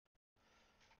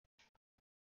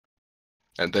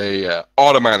 And they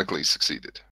automatically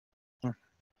succeeded.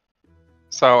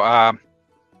 So,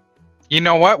 you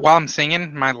know what? While I'm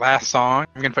singing my last song,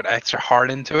 I'm gonna put extra heart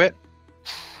into it.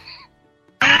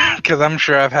 Because I'm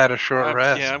sure I've had a short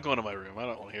rest. Yeah, I'm going to my room. I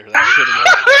don't want to hear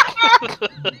that shit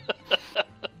again.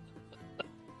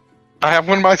 I have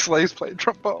one of my slaves play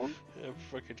trombone. Yeah,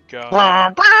 fucking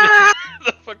god.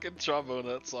 The fucking trombone in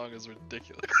that song is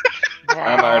ridiculous.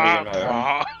 I'm already in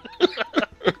my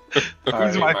room.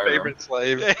 He's my favorite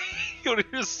slave. Yeah,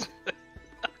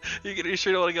 you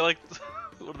sure you don't want to get like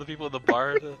one of the people in the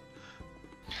bar to...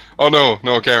 Oh no,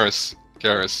 Karis.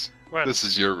 What? This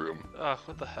is your room. Oh,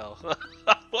 what the hell?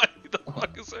 What the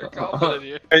fuck is there goblin in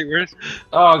here? Hey, where's...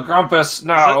 Oh, Grumpus,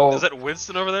 no! Is that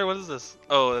Winston over there? What is this?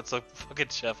 Oh, that's a fucking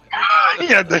chef.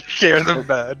 Yeah, they share the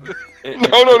bed.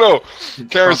 No.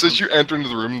 Karis, as you enter into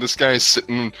the room, this guy is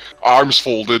sitting, arms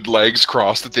folded, legs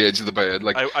crossed at the edge of the bed,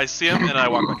 like... I see him and I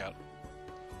walk back out.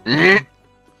 Mm.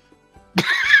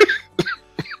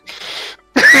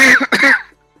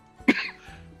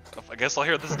 I guess I'll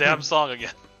hear this damn song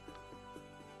again.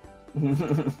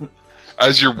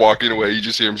 As you're walking away, you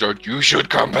just hear him shout, "You should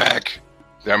come back.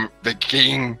 The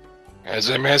king has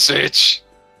a message."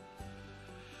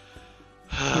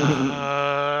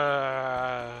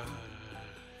 I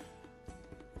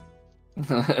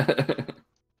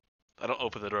don't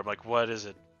open the door. I'm like, what is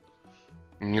it?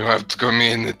 You have to come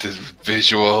in at this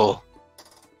visual.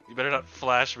 You better not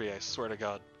flash me, I swear to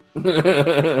God.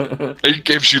 He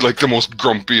gives you like the most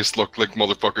grumpiest look, like,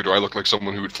 motherfucker, do I look like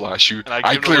someone who would flash you? And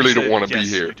I give clearly him a don't say, want to yes, be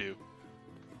here. You do.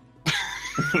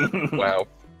 Wow.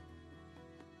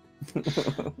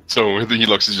 So he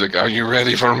looks at you like, "Are you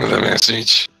ready for the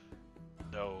message?"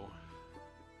 No.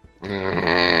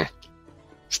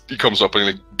 He comes up and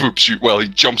he like boops you. Well, he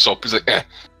jumps up. He's like,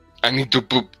 "I need to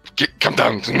boop. Come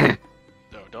down."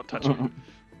 No, don't touch me.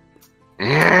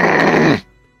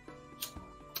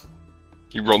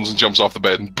 He runs and jumps off the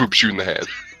bed and boops you in the head.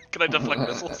 Can I deflect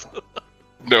missiles?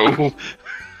 No.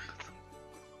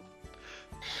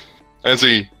 As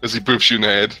he boops you in the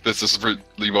head, this is for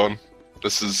Levon.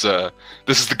 This is the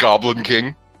Goblin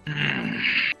King.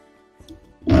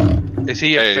 Is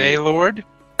he a Fey Lord?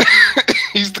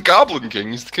 He's the Goblin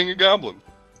King. He's the King of Goblin.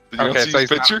 Did you not see his he's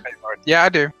not picture? a Fey Lord. Yeah, I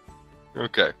do.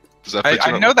 Okay. Does that picture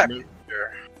I not know look that familiar?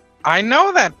 picture. I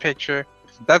know that picture.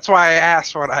 That's why I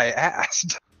asked what I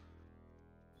asked.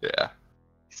 Yeah.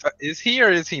 So, is he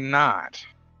or is he not?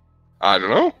 I don't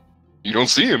know. You don't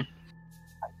see him.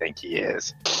 I think he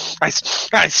is. I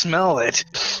smell it.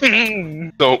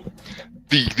 So,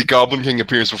 the Goblin King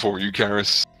appears before you,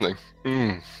 Karis. Like,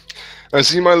 I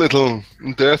see my little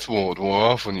death ward wore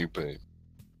off on you, babe.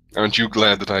 Aren't you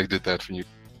glad that I did that for you?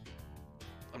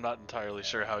 I'm not entirely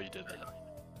sure how you did that.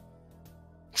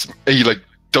 He, like,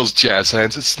 does jazz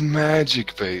hands. It's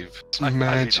magic, babe. It's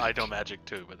magic. I know magic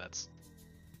too, but that's...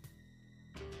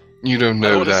 You don't I know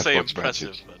don't want to that say much impressive,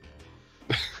 magic. but...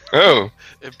 Oh,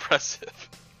 Impressive.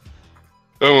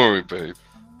 don't worry, babe.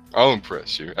 I'll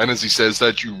impress you. And as he says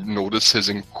that, you notice his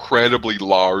incredibly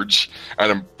large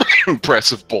and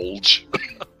impressive bulge.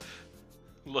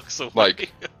 Looks away.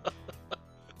 Like,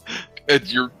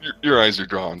 your eyes are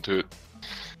drawn to it.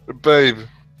 But babe,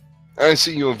 I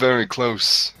see you're very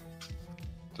close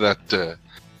to that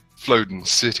floating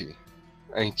city,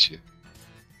 ain't you?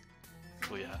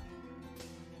 Well, yeah.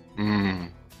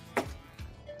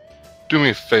 Do me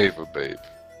a favor, babe.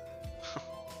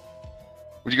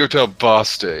 Would you go tell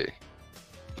Baste that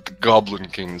the Goblin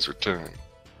King's return?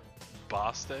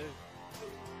 Boss day?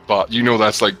 But you know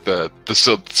that's like the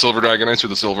Silver Dragon Knights or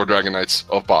the Silver Dragon Knights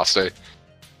of Baste.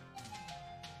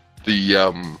 The I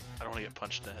don't want to get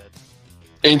punched in the head.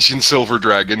 ancient Silver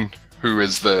Dragon, who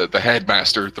is the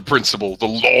headmaster, the principal, the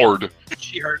lord,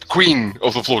 She hurts. queen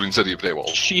of the floating city of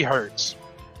Daywall. She hurts.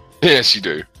 Yes, you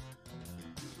do.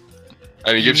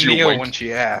 And he gives you a kneel wink. when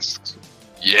she asks.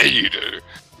 Yeah, you do.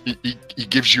 He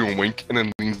gives you a wink and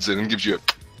then leans in and gives you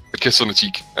a kiss on the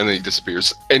cheek, and then he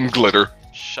disappears in glitter.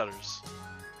 Shudders.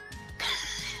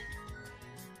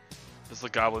 Does the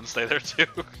goblin stay there too?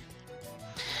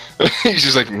 He's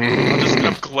just like,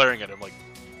 I'm glaring at him like,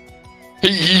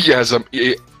 He has a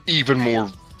even more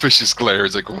vicious glare.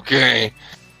 He's like, okay,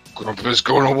 Grumpus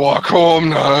gonna walk home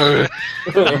now.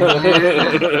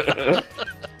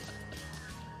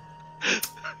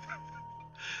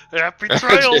 happy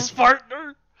trails,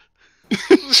 partner!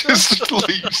 Just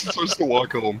leaves and starts to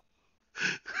walk home.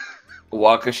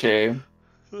 Walk of shame.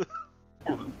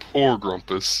 Poor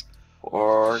Grumpus.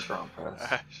 Or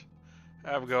Grumpus.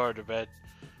 I'm going to bed.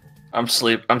 I'm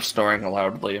snoring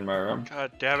loudly in my room.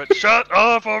 God damn it. Shut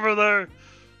up over there!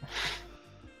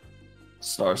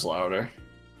 Snores louder.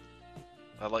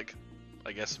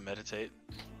 I guess, meditate.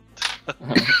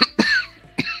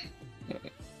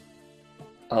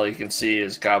 All you can see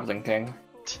is Goblin King.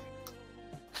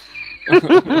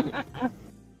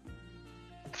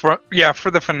 For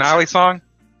the finale song.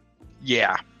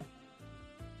 Yeah.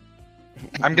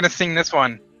 I'm gonna sing this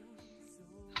one.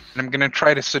 And I'm gonna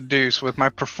try to seduce with my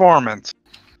performance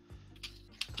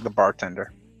the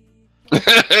bartender.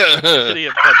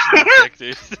 Idiot punch in the dick,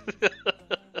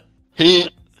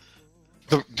 dude.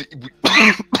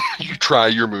 You try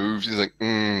your moves. He's like,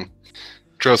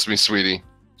 trust me, sweetie.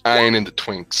 I ain't into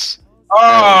twinks.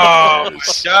 Oh my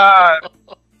god!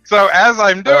 So as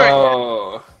I'm doing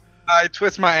Oh. I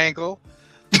twist my ankle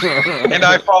and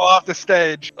I fall off the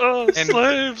stage. Oh, And-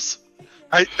 slaves!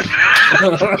 I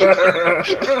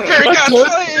Harry got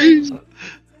slaves!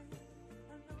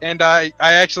 And I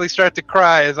actually start to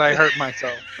cry as I hurt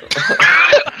myself.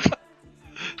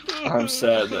 I'm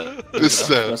sad that This,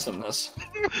 missing this.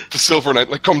 The Silver Knight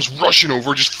like comes rushing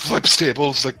over, just flips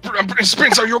tables, like,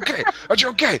 Prince, are you okay? Are you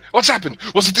okay? What's happened?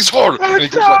 Was it this whore? And he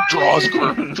goes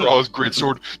like, draws great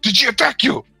sword. Did she attack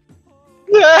you?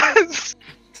 Yes!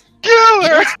 Kill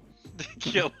her!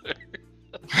 Kill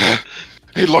her.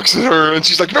 He looks at her and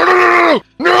she's like, no.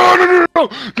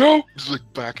 He's like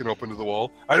backing up into the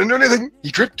wall. I didn't do anything.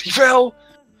 He tripped. He fell.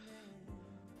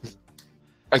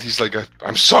 And he's like,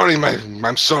 I'm sorry,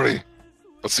 I'm sorry.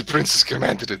 But the princess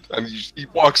commanded it. And he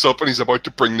walks up and he's about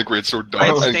to bring the great sword down.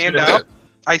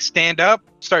 I stand up,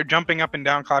 start jumping up and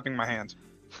down, clapping my hands.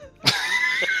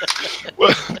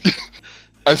 Well,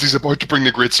 as he's about to bring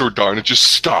the great sword down, it just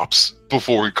stops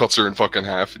before he cuts her in fucking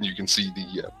half, and you can see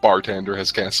the bartender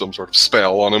has cast some sort of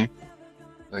spell on him.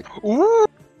 Like, Ooh!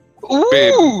 Ooh!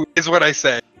 Babe. Is what I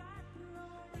say.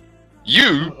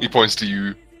 he points to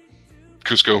you,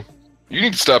 Cusco. You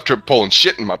need to stop pulling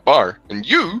shit in my bar. And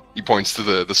he points to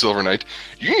the Silver Knight.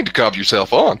 You need to cob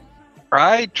yourself on.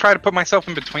 I try to put myself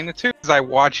in between the two as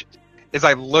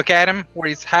I look at him where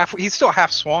he's still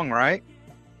half swung, right?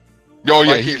 Oh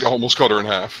yeah, he almost cut her in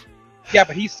half. Yeah,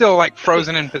 but he's still like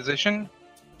frozen in position.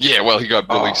 Yeah, well, he got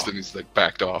released and he's like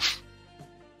backed off.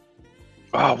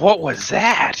 Oh, what was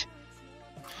that?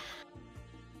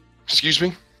 Excuse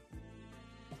me?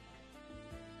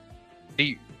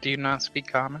 Do you not speak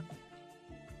common?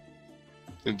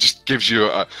 It just gives you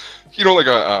like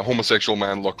a homosexual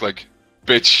man look like,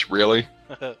 bitch, really?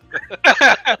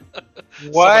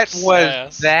 What So much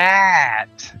was sass. that?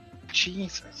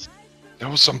 Jesus. That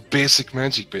was some basic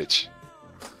magic, bitch.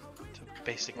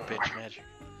 Basic bitch magic.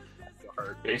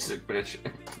 Basic bitch.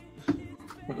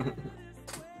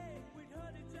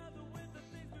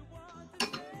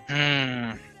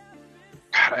 God,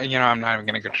 I'm not even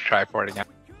gonna go try for it again.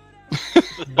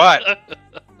 But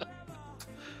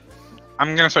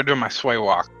I'm gonna start doing my sway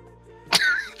walk.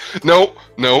 No.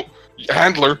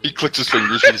 Handler, he clicks his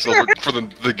fingers for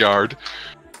the guard.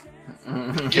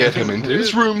 Get him into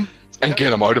his room and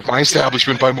get him out of my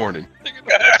establishment by morning.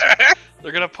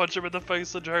 They're gonna punch him in the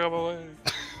face and drag him away.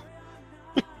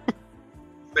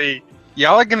 See,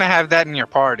 y'all are gonna have that in your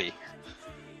party.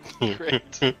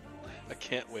 Great. I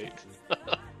can't wait.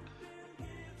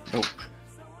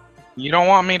 You don't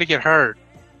want me to get hurt.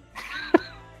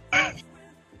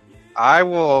 I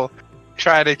will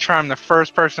try to charm the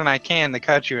first person I can to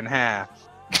cut you in half.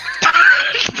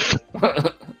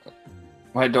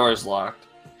 My door is locked.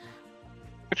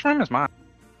 Which room is mine?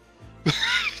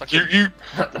 You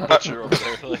Butcher over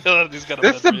there. He's got a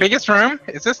This is the bedroom. biggest room?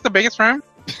 Is this the biggest room?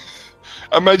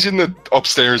 imagine that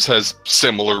upstairs has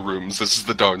similar rooms. This is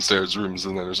the downstairs rooms,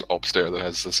 and then there's upstairs that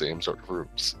has the same sort of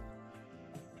rooms.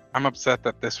 I'm upset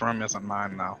that this room isn't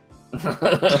mine, though.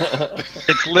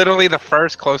 It's literally the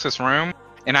first closest room,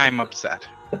 and I'm upset.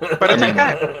 But it's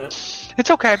okay.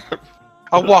 It's okay.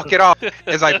 I'll walk it off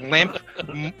as I limp,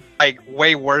 like,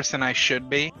 way worse than I should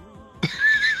be.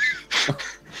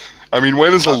 I mean,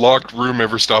 when has a locked room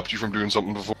ever stopped you from doing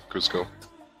something before, Cusco?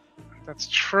 That's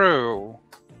true.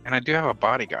 And I do have a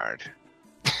bodyguard.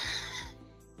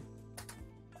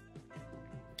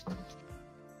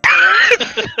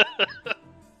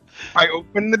 I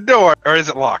open the door, or is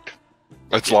it locked?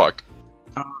 It's locked.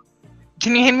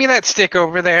 Can you hand me that stick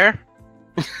over there?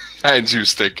 Hands you a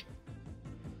stick.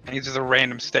 And it's just a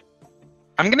random stick.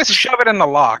 I'm gonna shove it in the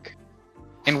lock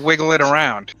and wiggle it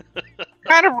around. What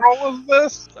kind of roll is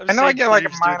this? I've I know I seen get like a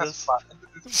thieves do minus this.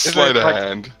 5. Sleight of like-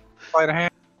 hand. Sleight of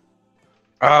hand.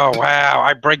 Oh wow!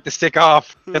 I break the stick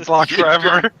off. It's locked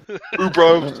forever.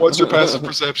 Ubrov, what's your passive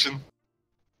perception?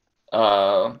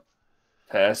 Passive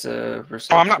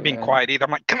perception. Oh, I'm not being quiet either.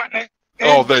 I'm like, come on.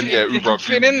 Oh, then yeah, You can Ubrov,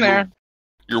 fit in there.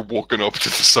 You're woken up to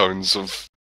the sounds of,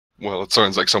 well, it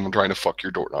sounds like someone trying to fuck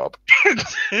your doorknob. God,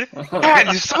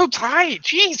 it's so tight.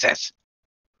 Jesus.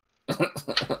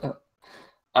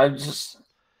 I'm just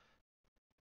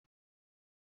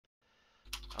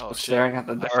Oh shit! staring at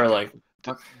the door forgot. like.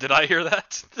 Did I hear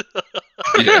that?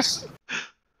 Yes.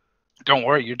 Don't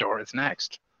worry, your door is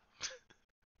next.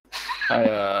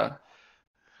 I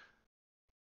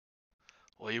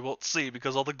Well, you won't see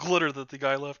because all the glitter that the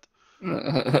guy left.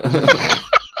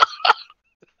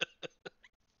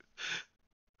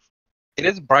 It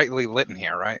is brightly lit in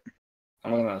here, right?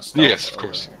 I'm gonna stealth Yes, of over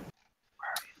course. there.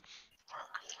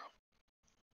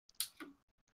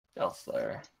 Stealth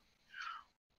there.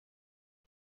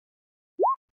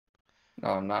 No,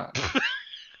 I'm not.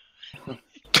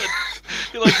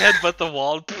 You like headbutt the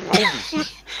wall.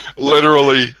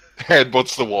 Literally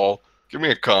headbutts the wall. Give me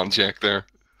a con check there.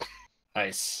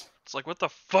 Nice. It's like, what the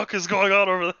fuck is going on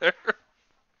over there?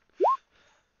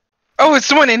 Oh, is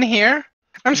someone in here?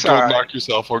 I'm You sorry. don't knock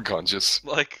yourself unconscious.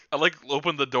 Like, I like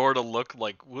open the door to look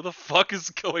like, what the fuck is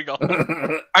going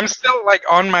on? I'm still like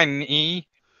on my knee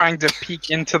trying to peek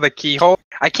into the keyhole.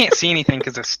 I can't see anything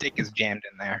because a stick is jammed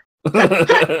in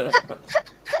there.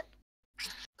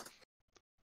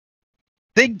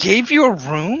 They gave you a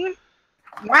room?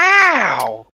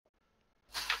 Wow.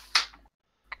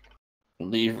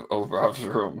 Leave Obrov's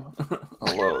room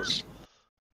alone.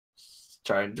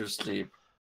 Trying to sleep.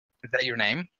 Is that your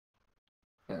name?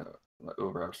 Yeah,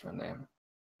 Obrov's my name.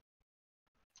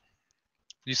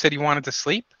 You said you wanted to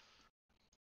sleep?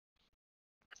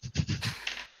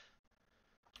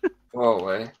 Go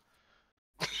away.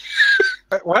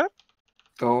 What?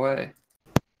 Go away.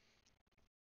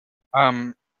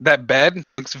 That bed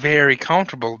looks very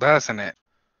comfortable, doesn't it?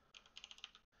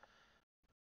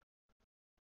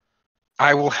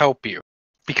 I will help you.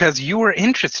 Because you are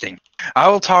interesting. I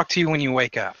will talk to you when you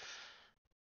wake up.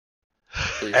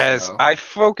 Please As no. I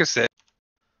focus it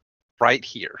right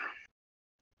here.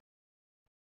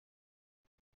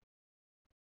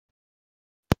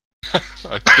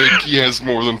 I think he has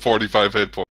more than 45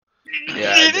 hit points.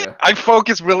 Yeah, I do. I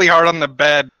focus really hard on the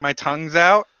bed. My tongue's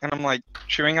out, and I'm like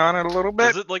chewing on it a little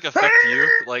bit. Does it like affect you?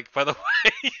 Like, by the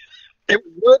way? It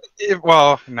would.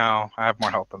 Well, no, I have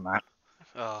more health than that.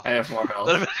 Oh, I have more health.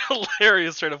 that'd have been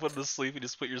hilarious trying to put him to sleep and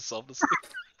just put yourself to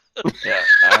sleep. Yeah,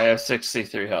 I have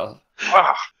 63 health.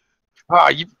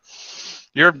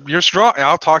 You're strong.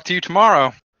 I'll talk to you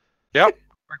tomorrow. Yep.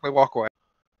 Quickly walk away.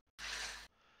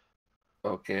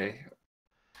 Okay.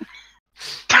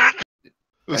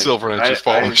 The Silver Edge is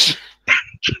polished.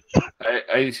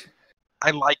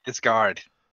 I like this guard.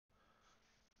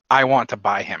 I want to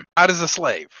buy him. Not as a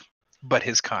slave, but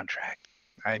his contract.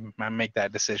 I make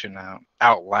that decision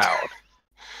out loud.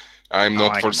 I'm I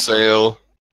not like for him. sale.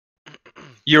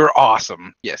 You're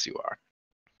awesome. Yes, you are.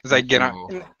 Because I get No.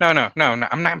 on. No.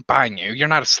 I'm not buying you. You're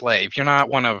not a slave. You're not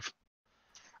one of.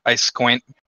 I squint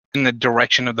in the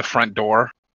direction of the front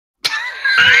door.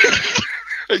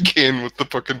 Again with the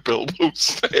fucking Bilbo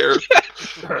stare.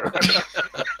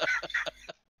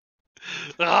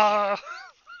 Ah!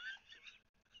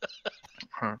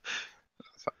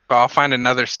 I'll find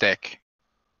another stick.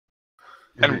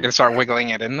 And I'm gonna start wiggling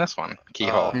it in this one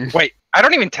keyhole. Wait, I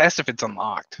don't even test if it's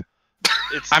unlocked.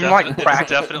 I'm like it's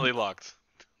practicing. definitely locked.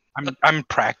 I'm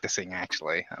practicing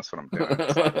actually. That's what I'm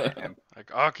doing. And-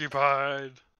 Like,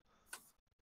 occupied.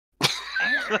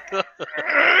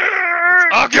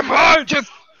 Occupied! Just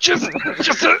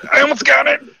I almost got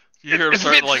it. You hear him It's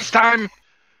start like this time.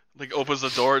 opens the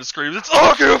door and screams, "It's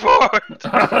occupied!"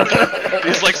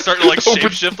 He's like starting to like Open-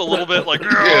 shapeshift a little bit, like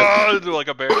Yeah. into like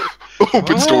a bear.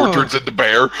 Opens door, turns into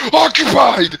bear.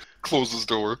 Occupied! Closes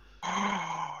door.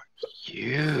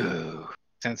 You.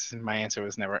 Since my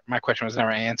question was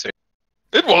never answered.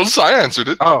 It was. I answered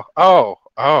it. Oh.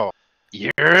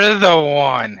 You're the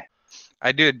one.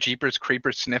 I do a Jeepers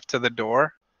Creepers sniff to the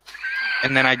door,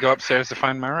 and then I go upstairs to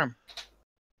find my room.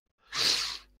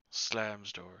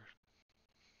 Slams door.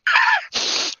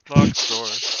 Locks door.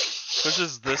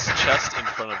 Pushes this chest in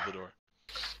front of the door.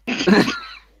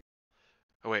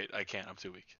 Oh wait, I can't. I'm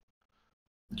too weak.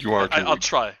 You are too I'll weak.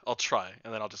 try,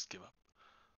 and then I'll just give up.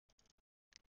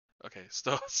 Okay,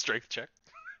 still strength check.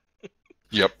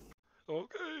 Yep.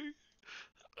 Okay.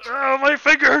 Oh, my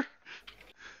finger!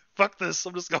 Fuck this,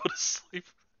 I'm just going to sleep.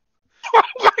 Oh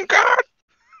my god!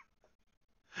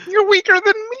 You're weaker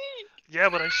than me! Yeah,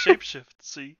 but I shapeshift,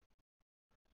 see?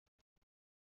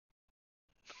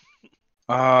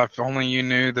 If only you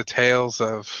knew the tales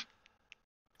of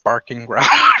Barking Ground.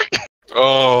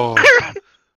 Oh.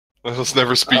 Let us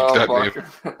never speak that name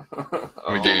name.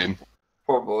 again.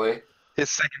 Poor boy. His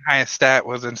second highest stat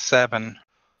was in 7.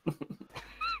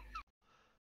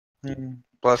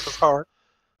 Bless his heart.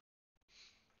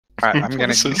 Alright, I'm gonna.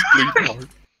 This is bleeding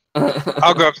hard.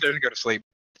 I'll go upstairs and go to sleep.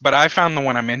 But I found the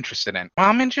one I'm interested in. Well,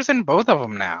 I'm interested in both of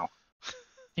them now.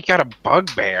 You got a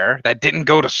bugbear that didn't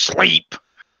go to sleep.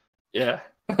 Yeah.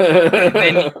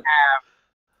 Then you have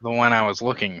the one I was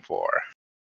looking for.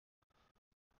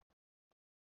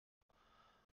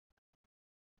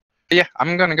 Yeah,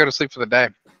 I'm gonna go to sleep for the day.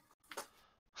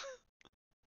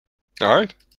 All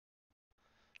right.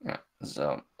 Yeah,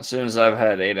 so as soon as I've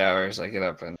had 8 hours, I get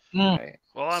up and I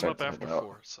Well, I'm start up to after develop.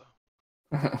 4, so.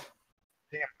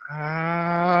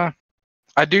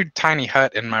 I do tiny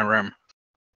hut in my room.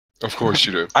 Of course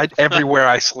you do. Everywhere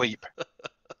I sleep.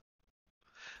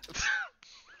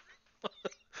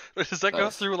 Does that go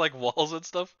Nice. through like walls and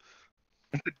stuff?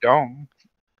 The dome.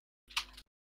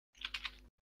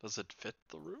 Does it fit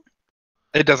the room?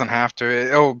 It doesn't have to.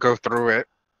 It'll go through it.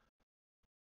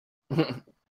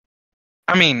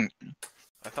 I mean,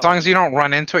 I as thought long as you don't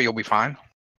run into it, you'll be fine.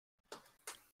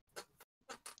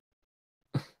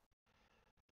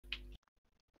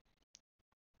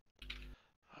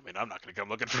 I mean, I'm not gonna come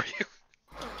looking for you.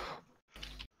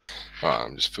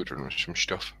 I'm just footering with some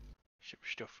stuff.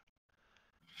 Stuff.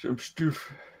 Some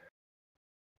stuff.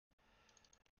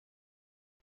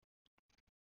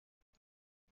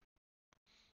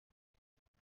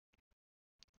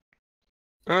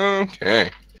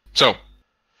 Okay. So,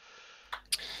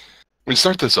 we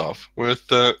start this off with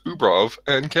Ubrov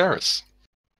and Karis.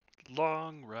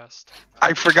 Long rest.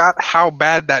 I forgot how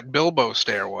bad that Bilbo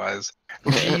stare was.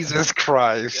 Jesus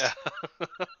Christ. Yeah.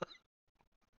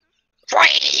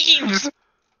 Slaves!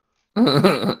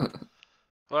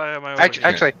 Why am I over Actually, here?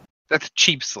 actually, that's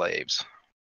cheap slaves.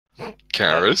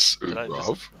 Karis, Did I just-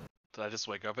 Ubrov. Did I just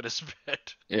wake up in his bed?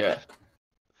 Yeah.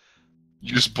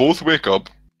 You just both wake up,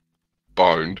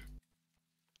 bound,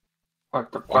 What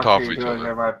the On fuck top are of you each doing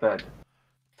other. in my bed?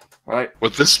 Right?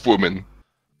 with this woman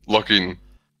looking,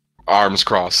 arms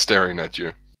crossed, staring at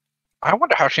you. I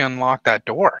wonder how she unlocked that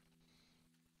door.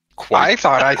 I Quite,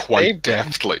 thought I quite saved it.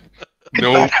 deftly. I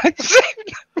No, thought I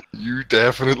saved it. you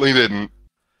definitely didn't.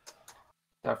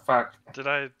 The fuck? Did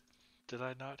I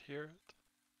not hear it?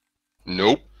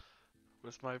 Nope.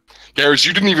 With my Karis,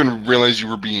 you didn't even realize you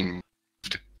were being.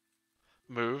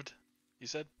 moved? You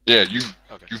said? Yeah,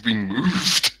 Okay. you've been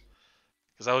moved.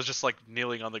 Because I was just like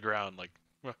kneeling on the ground, like.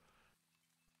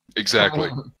 Exactly.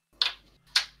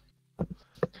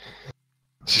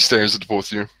 She stares at both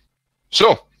of you.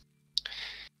 So,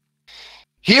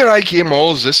 here I came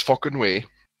all this fucking way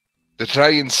to try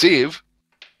and save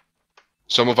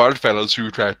some of our fellows who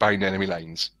are trapped behind enemy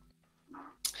lines.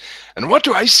 And what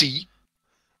do I see?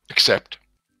 Except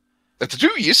that the two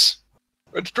of yous,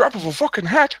 at the drop of a fucking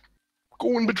hat,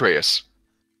 go and betray us.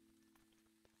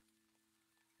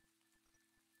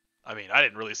 I mean, I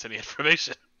didn't release any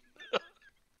information.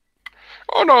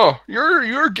 Oh no,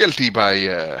 you're guilty by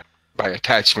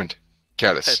attachment,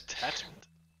 Karis. Attachment.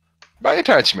 By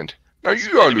attachment. Now you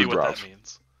Explain are to me what Ubrov. that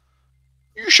means.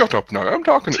 You shut up now. I'm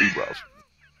talking to Ubrov.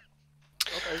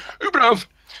 Okay. Ubrov,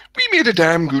 we made a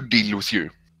damn good deal with you.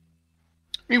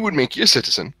 We would make you a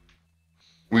citizen.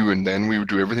 We would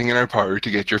do everything in our power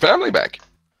to get your family back.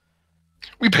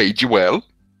 We paid you well.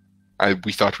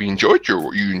 We thought you enjoyed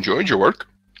your work.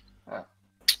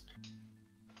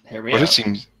 Hear me But it out.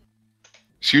 seems.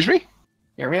 Excuse me?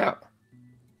 Hear me out.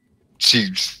 She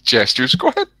gestures. Go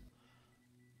ahead.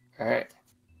 Alright.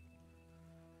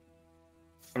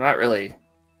 I'm not really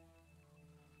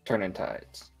turning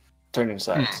sides.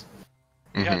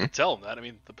 Yeah, tell him that. I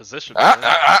mean, the position.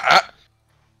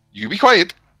 You be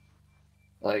quiet.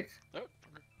 Like, Oh,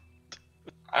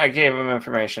 I gave him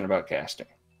information about casting,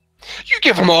 You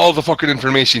give him all the fucking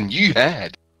information you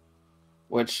had.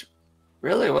 which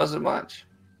really wasn't much.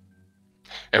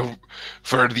 And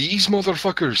for these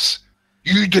motherfuckers,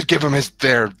 you did give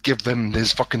them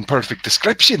his fucking perfect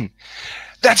description.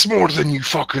 That's more than you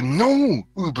fucking know,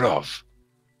 Ubrov.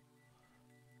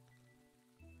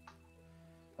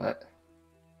 But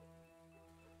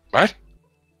What?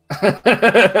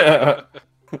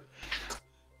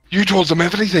 You told them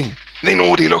everything. They know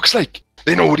what he looks like.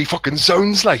 They know what he fucking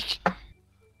sounds like. I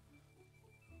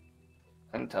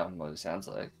didn't tell him what it sounds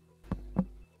like.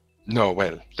 No,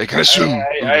 well, they can assume.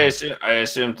 I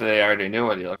assumed they already knew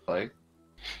what he looked like.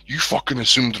 You fucking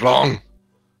assumed wrong.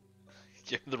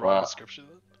 give him the wrong Wow. description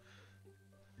then.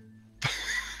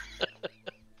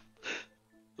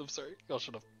 I'm sorry. I'll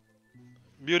shut up.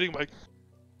 Muting my.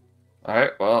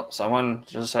 Alright, well, someone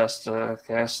just has to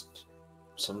cast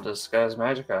some disguise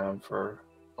magic on him for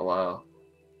a while.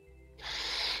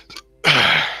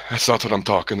 That's not what I'm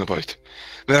talking about.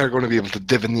 They're going to be able to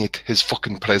divinate his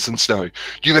fucking presence now. Do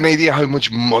you have an idea how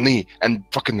much money and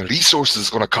fucking resources it's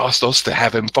going to cost us to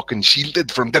have him fucking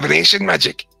shielded from divination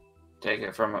magic? Take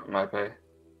it from my pay.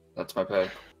 That's my pay.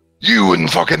 You wouldn't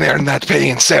fucking earn that pay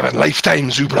in 7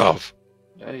 lifetimes, Zubrov.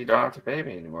 Yeah, you don't have to pay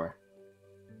me anymore.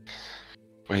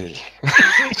 Well,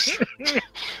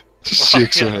 just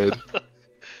shakes her head.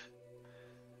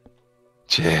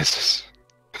 Jesus.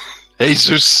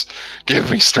 Jesus,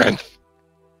 give me strength.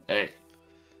 Hey.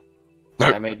 No.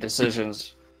 I made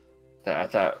decisions that I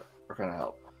thought were gonna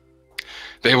help.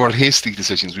 They were hasty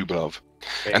decisions, Zubrov.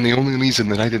 And the only reason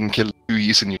that I didn't kill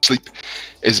you in your sleep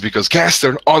is because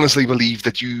Castor honestly believed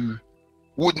that you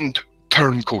wouldn't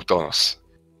turncoat on us.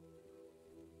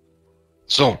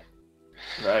 So,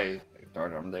 If I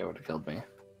ignored them, they would have killed me.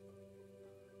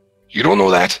 you don't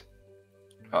know that?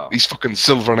 Oh. These fucking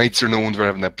Silver Knights are known for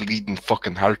having a bleeding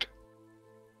fucking heart.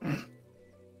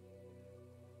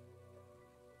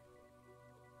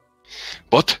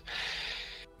 But,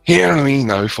 hear me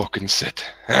now fucking sit,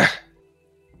 huh?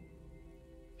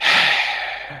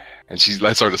 And she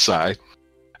lets out a sigh.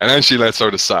 And then she lets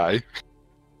out a sigh.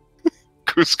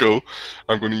 Cusco,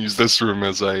 I'm going to use this room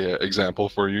as a example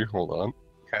for you. Hold on.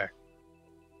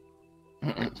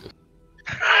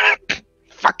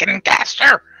 Fucking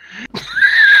Castor!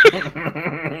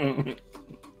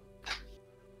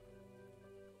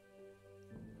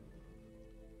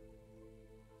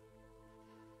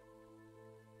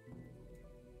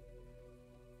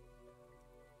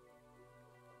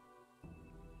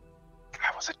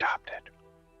 I was adopted.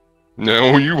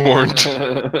 No, you weren't.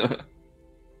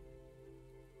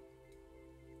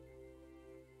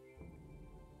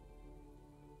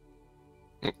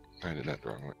 I did that the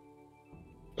wrong way.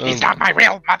 He's not my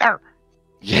real mother!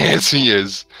 Yes, he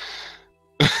is.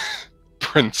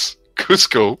 Prince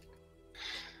Cusco,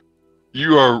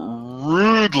 you are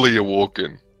rudely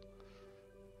awoken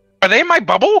Are they my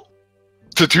bubble?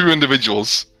 to 2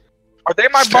 individuals Are they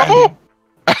my standing bubble?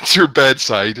 at your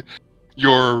bedside.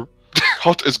 Your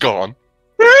hut is gone.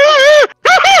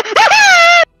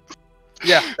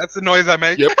 Yeah, that's the noise I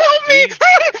make. Yep. Help me!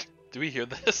 Do we hear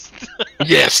this?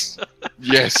 Yes.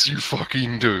 Yes, you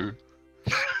fucking do.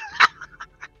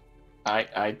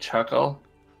 I chuckle.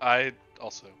 I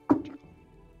also.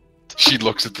 She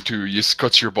looks at the 2 of you,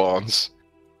 cuts your bonds.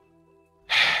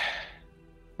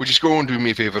 Would you just go and do me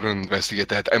a favor and investigate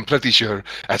that? I'm pretty sure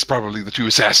that's probably the 2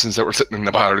 assassins that were sitting in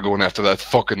the bar going after that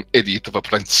fucking idiot of a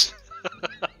prince.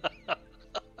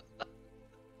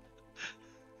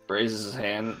 Raises his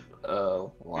hand.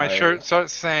 My shirt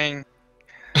starts saying,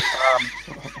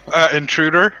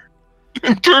 intruder.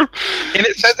 And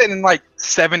it says it in like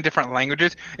 7 different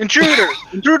languages. Intruder!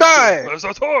 Intruder! There's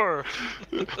a door!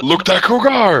 Look that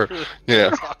Kogar!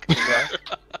 Yeah.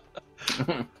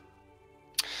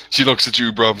 She looks at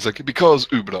you, Ubrov, and is like, because,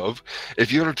 Ubrov, if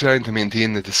you're trying to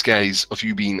maintain the disguise of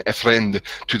you being a friend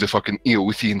to the fucking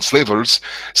Eowithian slavers,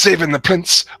 saving the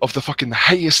prince of the fucking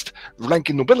highest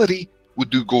ranking nobility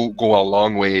would go a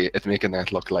long way at making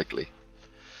that look likely.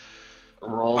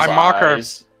 Rolls I mock her.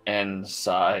 eyes and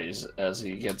sighs as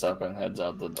he gets up and heads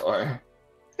out the door.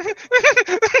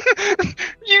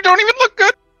 You don't even look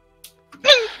good!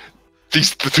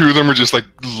 The 2 of them are just like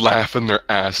laughing their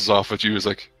asses off at you. It's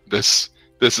like, this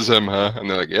is him, huh? And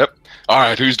they're like, yep.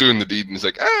 Alright, who's doing the deed? And he's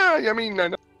like, I mean, I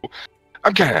know.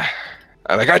 I'm kinda...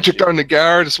 Like, I took down the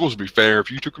guard. It's supposed to be fair.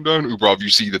 If you took him down, Ubrov, you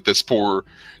see that this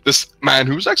man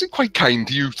who was actually quite kind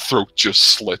to you, throat just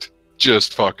slit.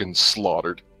 Just fucking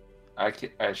slaughtered. I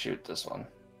shoot this one.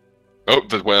 Oh,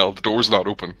 the door's not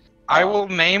open. I will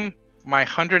name my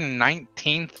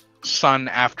 119th son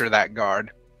after that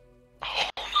guard.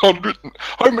 100.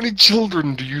 How many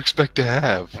children do you expect to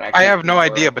have? I have no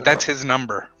idea, but that's his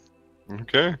number.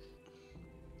 Okay.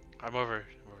 I'm over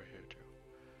here too.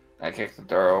 I kick the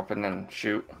door open and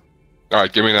shoot.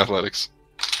 Alright, give me an athletics.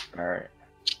 Alright.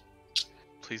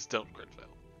 Please don't crit fail.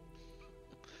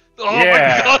 Oh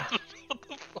Yeah. my god! What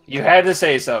the fuck? You had to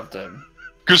say something.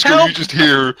 Cusco, Help! you just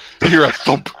hear a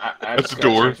thump. I'm At just the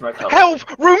gonna door. change my color.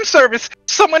 Help! Room service!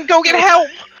 Someone go get help!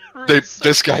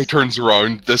 This guy turns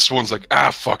around. This one's like,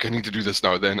 fuck, I need to do this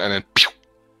now then. And then, pew,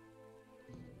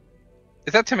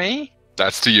 Is that to me?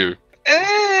 that's to you.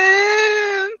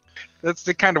 That's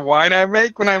the kind of whine I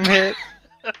make when I'm hit.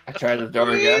 I try the door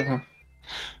again.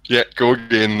 Yeah, go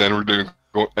again, then we're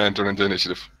go enter into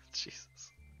initiative. Jesus.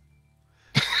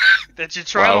 Did you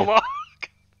try to Wow. walk?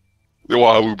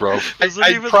 Wow, bro. Does it I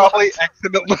even probably look-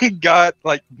 accidentally got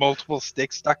like multiple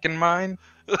sticks stuck in mine.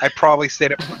 I probably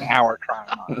stayed up for an hour trying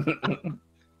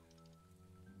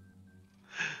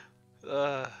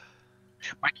on.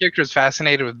 My character is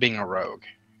fascinated with being a rogue.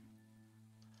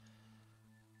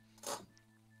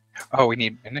 Oh, we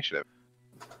need initiative.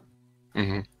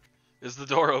 Mm-hmm. Is the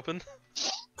door open?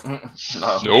 No.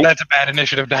 Nope. That's a bad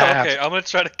initiative to have. Okay, I'm gonna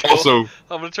try to go. Also,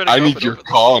 I'm gonna try to I go need up your and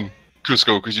open con.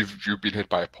 Cusco, because you've been hit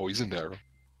by a poisoned arrow.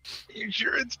 You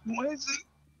sure it's poison?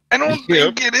 I don't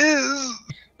Yep. think it is.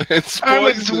 It's I'm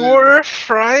a poison. dwarf,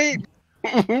 right?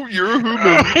 You're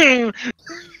a human.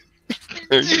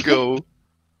 There you go.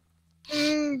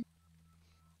 Mm.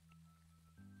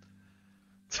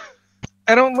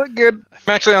 I don't look good. I'm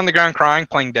actually on the ground crying,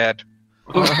 playing dead.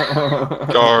 All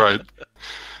right.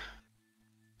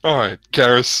 All right,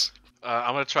 Karis.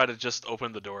 I'm gonna try to just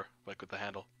open the door, like with the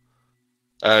handle.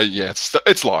 Yeah,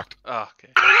 it's locked. Oh,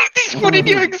 okay. What did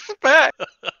you expect?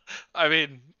 I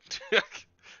mean,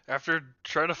 after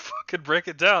trying to fucking break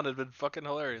it down, it'd been fucking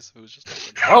hilarious. If it was just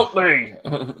open. Help me!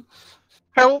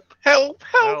 Help, help,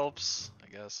 help. Helps, I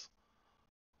guess.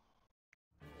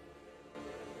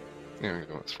 There we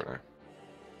go. That's for now.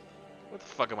 What the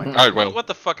fuck am I? Alright, well. What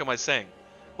the fuck am I saying?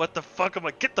 What the fuck am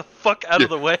I? Get the fuck out of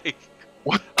the way!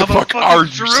 What the I'm a fuck fucking are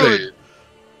you druid.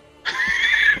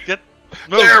 saying?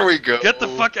 Move. There we go. Get the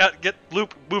fuck out!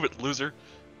 Move it, loser!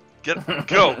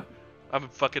 Go! I'm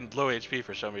fucking low HP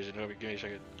for some reason. Give me a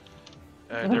second.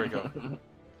 Alright, there we go.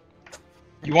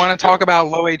 You want to talk about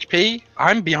low HP?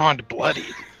 I'm beyond bloody.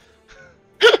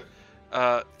 Can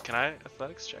I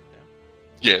athletics check now?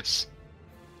 Yes.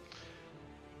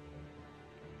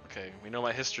 Okay, we know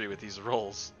my history with these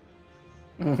rolls.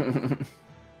 Don't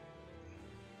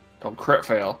crit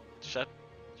fail. Shut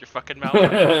your fucking mouth.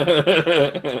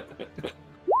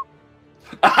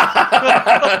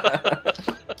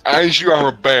 As you are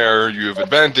a bear, you have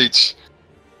advantage.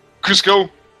 Cusco,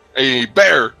 a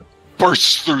bear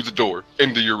bursts through the door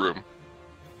into your room.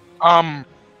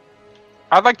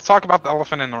 I'd like to talk about the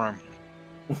elephant in the room.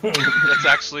 It's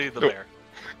actually the bear.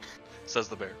 Says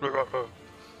the bear.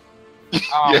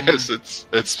 Yes,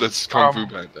 it's Kung Fu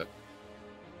Panda.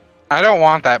 I don't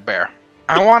want that bear.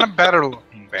 I want a better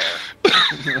looking bear.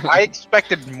 I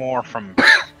expected more from bear.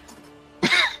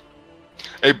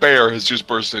 A bear has just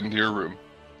burst into your room.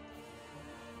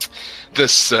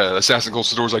 This assassin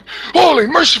closes the door. Is like, holy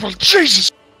merciful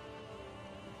Jesus!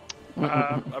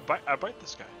 I bite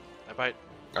this guy. I bite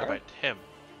him.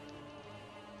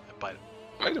 I bite him.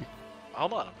 Bite him.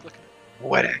 Hold on, I'm clicking it.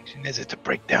 What action is it to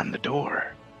break down the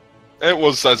door? It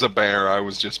was as a bear. I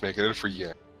was just making it for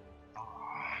you.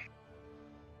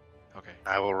 Okay.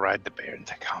 I will ride the bear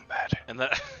into combat. And then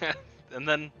and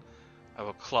then I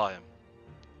will claw him.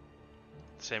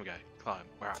 Same guy. Claw him.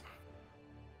 Wow.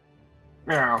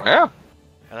 Yeah,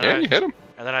 And yeah, then you hit him.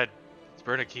 and then I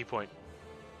burn a key point.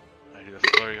 I do the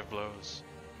flurry of blows.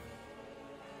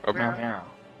 A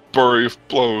flurry of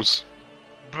blows.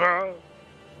 Bro.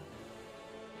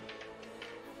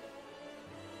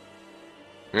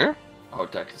 Yeah, Oh,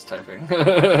 Deck is typing.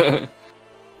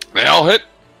 they all hit.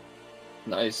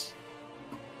 Nice.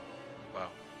 Wow.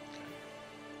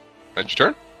 That's your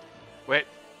turn. Wait.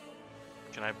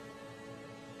 Can I?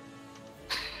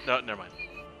 No, never mind.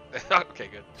 Okay,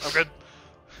 good. I'm good.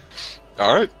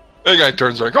 All right. The guy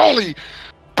turns like, holy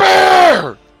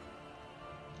bear!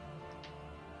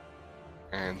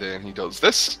 And then he does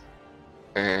this,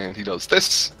 and he does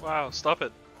this. Wow, stop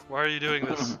it. Why are you doing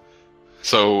this?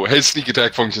 So his sneak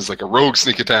attack functions like a rogue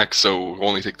sneak attack, so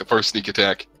only take the first sneak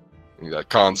attack. And you got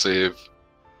con save.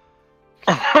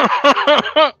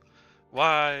 Why?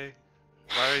 Why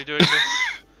are you doing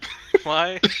this?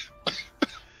 Why?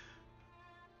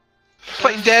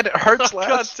 Playing dead hurts Oh, God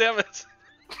less. damn it.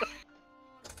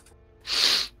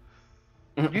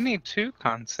 You need 2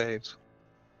 con saves.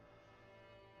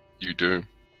 You do.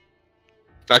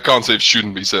 That con save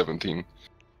shouldn't be 17.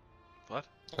 What?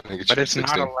 I think it should But be it's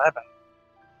 16. not 11.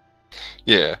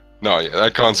 Yeah. No, yeah,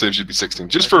 that con save should be 16.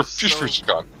 Just I for just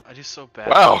con. I do so bad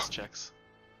Wow. at these checks.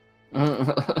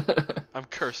 I'm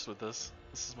cursed with this.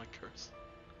 This is my curse.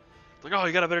 Like, oh,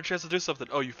 you got a better chance to do something.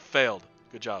 Oh, you failed.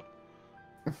 Good job.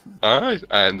 Alright,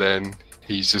 and then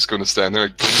he's just gonna stand there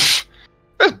like,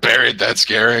 that's buried, that's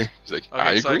scary. He's like, Okay,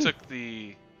 I so agree. I took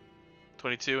the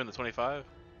 22 and the 25.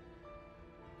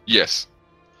 Yes.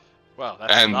 Wow,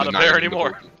 that's And not the a 9 bear and the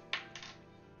anymore.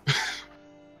 14.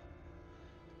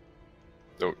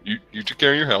 So you took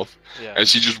care of your health, Yeah. and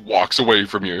she just walks away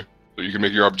from you. So you can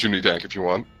make your opportunity attack if you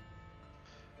want.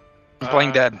 I'm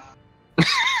playing dead.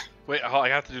 Wait, all I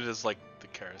have to do is like the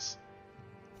Karis.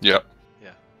 Yep. Yeah.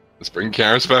 Let's bring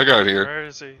Karis back out here. Where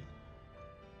is he?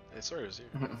 Hey, sorry, is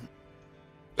here.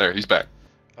 There, he's back.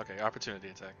 Okay, opportunity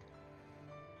attack.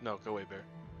 No, go away, bear.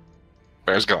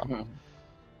 Bear's gone.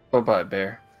 Bye-bye,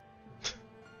 bear.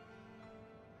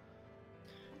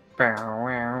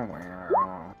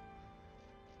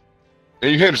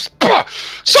 And you hit him. Bah!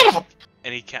 Son of a...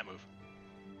 And he can't move.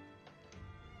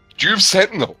 You have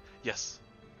Sentinel. Yes.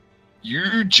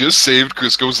 You just saved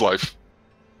Cusco's life.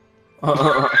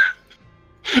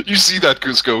 You see that,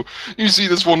 Cusco. You see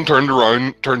this one turned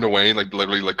around, turned away, like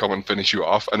literally like come and finish you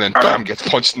off, and then bam, gets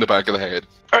punched in the back of the head.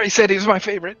 I already said he was my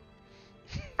favorite.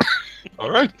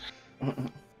 Alright.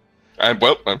 And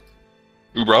well,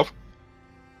 Ubrov.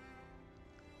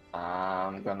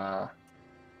 I'm gonna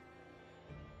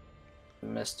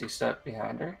Misty Step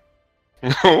behind her.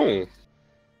 Oh.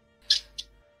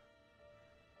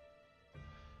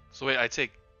 So wait, I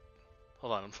take.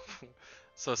 Hold on.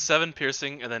 So 7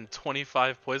 piercing and then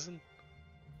 25 poison.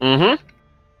 Mm-hmm.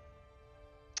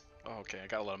 Oh, okay, I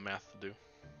got a lot of math to do.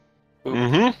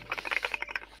 Mm-hmm.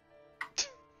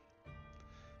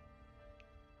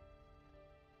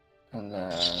 And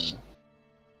then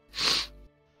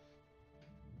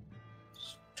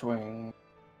swing.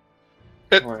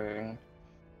 Hit. Swing.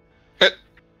 Hit.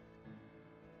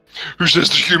 Who says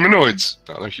they're humanoids?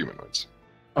 No, they're humanoids.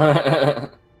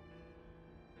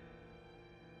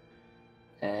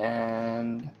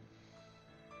 And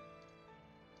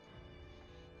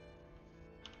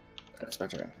that's my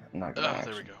turn. I'm not gonna Oh,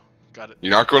 there we go. Got it.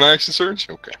 You're not going to action surge?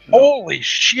 Okay. Holy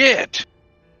shit!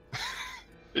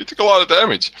 You took a lot of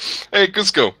damage. Hey,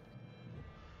 Cusco.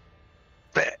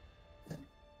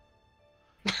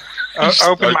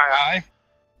 Open my eye.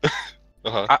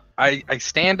 Uh-huh. I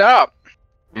stand up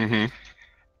Mm-hmm.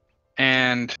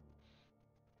 and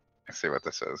let's see what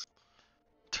this is.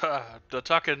 The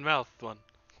talking mouth one.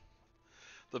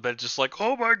 The bed just like,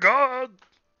 oh my god!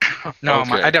 No,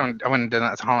 Okay. I wouldn't do that.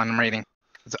 That's all I'm reading.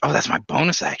 Oh, that's my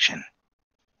bonus action.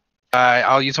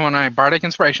 I'll use one of my bardic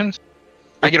inspirations.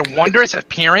 I get a wondrous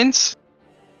appearance.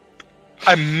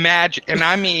 Imagine, and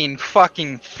I mean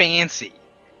fucking fancy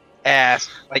ass.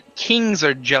 Like kings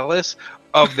are jealous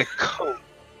of the coat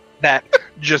that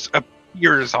just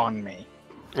appears on me.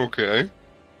 Okay.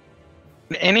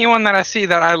 Anyone that I see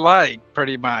that I like,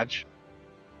 pretty much,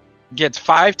 gets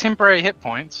 5 temporary hit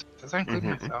points. Does that include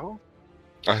Mhm. myself?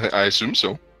 I assume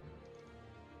so.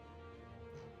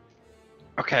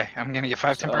 Okay, I'm gonna get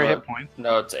 5 temporary hit points.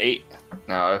 No, it's 8.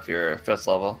 Now, if you're 5th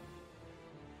level.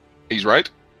 He's right.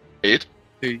 8.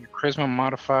 The charisma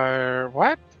modifier.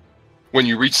 What? When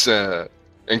you reach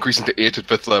increasing to 8 at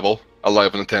 5th level,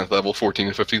 11 at 10th level, 14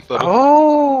 at 15th level.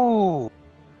 Oh.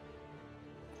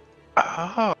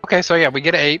 Oh. Okay, so yeah, we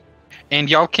get 8, and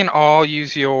y'all can all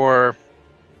use your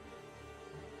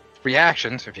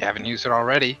reactions if you haven't used it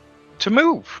already to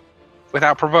move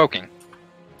without provoking.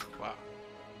 Wow.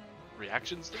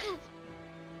 Reactions to move?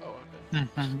 Oh, okay.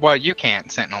 Well, you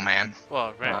can't, Sentinel Man.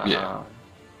 Well, right. Yeah.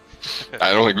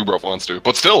 I don't think Ubrov wants to,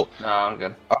 but still, No, I'm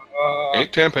good.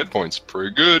 8 temp hit points,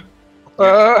 pretty good. You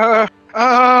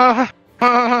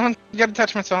gotta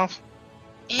touch myself.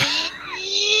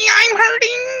 I'm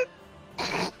hurting.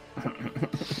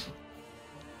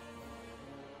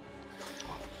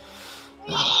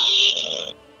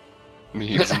 And he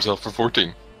heals himself for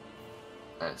 14.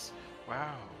 Nice.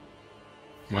 Wow.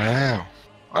 Wow.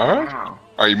 Alright. Wow.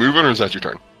 Are you moving or is that your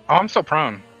turn? Oh, I'm so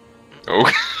prone.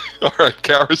 Okay. Alright,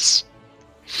 Karis.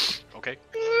 Okay.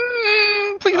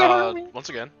 Please don't hurt me. Once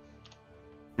again.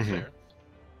 Mhm. There.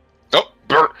 Oh,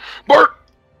 Bart! Bart!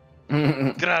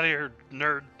 Get out of here,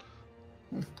 nerd.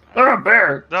 Oh, a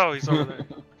bear! No, he's over there.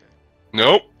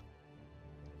 Nope.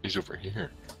 He's over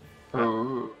here.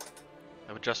 Ooh.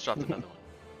 I would just dropped another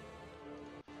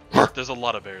one. There's a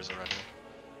lot of bears around here.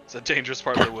 It's a dangerous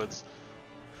part of the woods.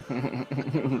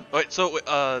 Wait, so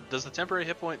does the temporary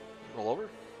hit point roll over?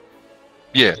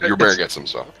 Yeah, your bear gets him,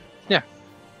 so.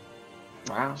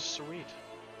 Wow. Sweet.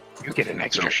 You get an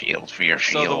extra shield for your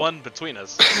So shield. the one between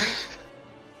us,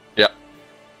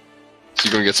 So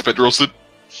you're gonna get spit roasted?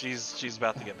 she's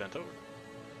about to get bent over.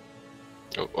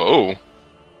 Oh.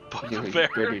 But You the bear,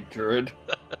 dirty druid.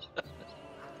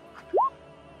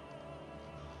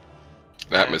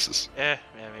 That misses. yeah,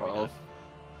 maybe not. 12.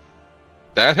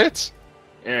 That hits.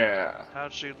 Yeah.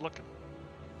 How's she looking?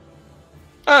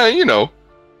 You know,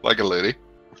 like a lady.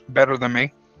 Better than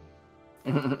me.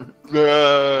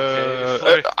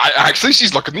 Okay. Actually,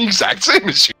 she's looking the exact same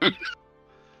as you.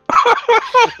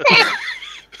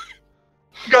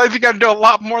 Guys, you gotta do a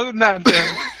lot more than that,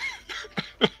 then.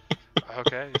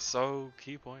 Okay, so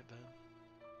key point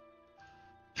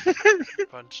then.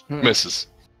 Punch. Misses.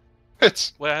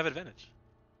 Hits. Wait, I have advantage.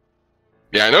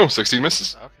 Yeah, I know. 16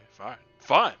 misses. Okay, fine.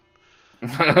 Fine.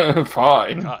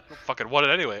 Fine. God, I fucking won it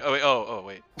anyway. Oh wait, oh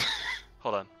wait.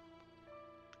 Hold on.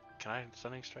 Can I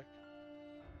stunning strike?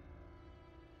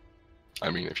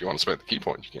 I mean, if you want to spend the key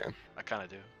point, you can. I kind of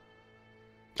do.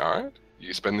 Alright.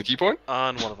 You spend the key point.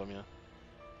 On one of them, yeah.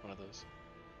 One of those.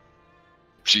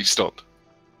 She's stunned.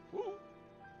 Woo.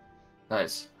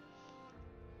 Nice.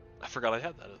 I forgot I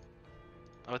had that.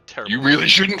 I'm a terrible. You really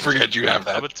shouldn't forget you have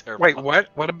I'm that. a terrible. Wait, what?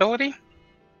 What ability?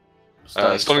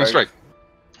 Stunning strike.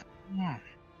 Hmm.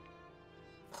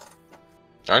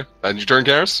 Alright, and your turn,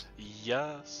 Garrus?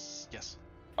 Yes. Yes.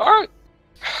 Alright.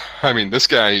 I mean, this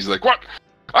guy, he's like, what?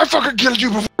 I fucking killed you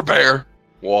before, bear!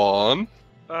 1.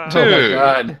 Oh Dude. my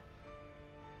god.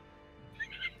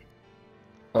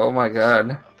 Oh my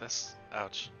god. Oh, this.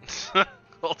 Ouch.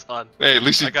 Hold on. Hey, at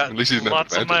least I got he didn't have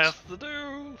lots of advantage. math to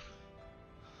do.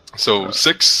 So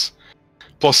 6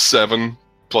 plus 7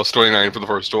 plus 29 for the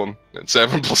first one, and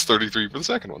 7 plus 33 for the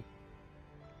second one.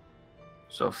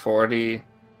 So 40.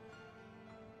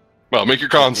 Well, make your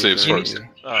con saves 33. first.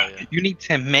 Oh yeah. You need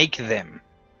to make them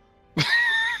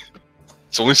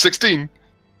It's only 16.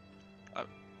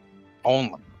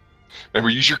 only. Remember,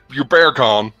 use your bear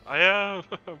con. I am.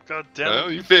 God damn it.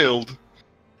 Well, you failed.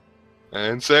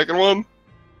 And second one.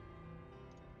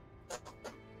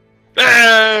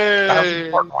 That was the Hey!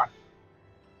 important one.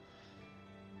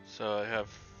 So I have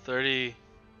 30. God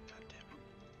damn it.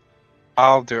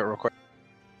 I'll do it real quick.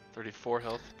 34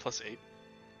 health plus 8.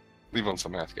 Leave on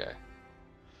some math guy.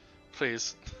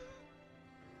 Please.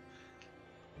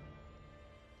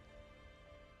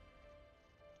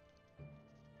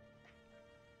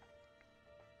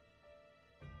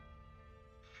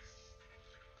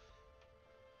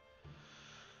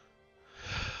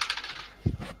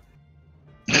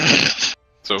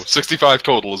 So 65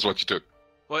 total is what you took.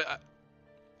 Wait.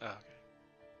 Oh,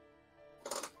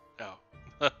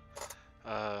 okay.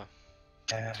 Oh.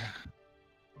 Yeah.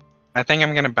 I think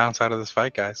I'm gonna bounce out of this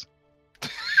fight, guys.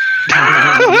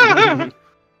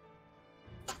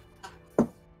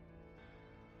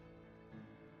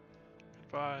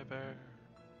 Goodbye, bear.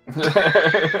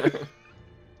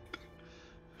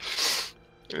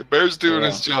 Hey, Bear's doing Yeah.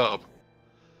 his job.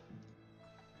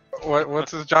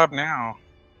 What's his job now?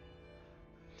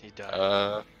 He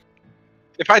died.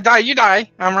 If I die, you die.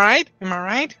 I'm right. Am I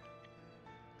right?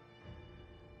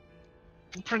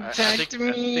 Protect I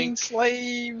me, think-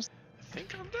 slaves. I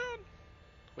think I'm done.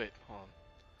 Wait, hold on.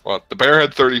 What? The bear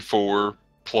had 34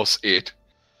 plus 8.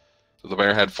 So the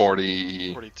bear had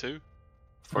 42.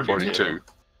 42?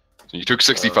 So you took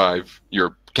 65.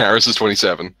 Your Karis is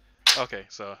 27. Okay,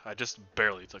 so I just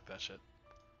barely took that shit.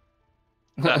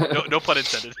 No pun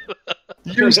intended.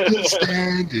 You're still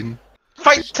standing.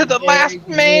 Fight to the last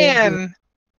man.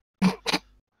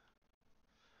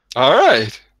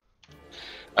 Alright.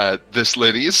 This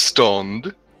lady is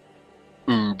stunned.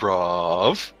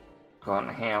 Ubrov. Going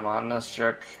ham on this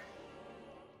chick.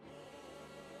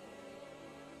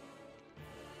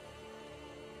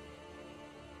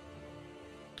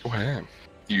 Wham.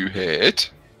 You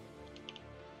hit.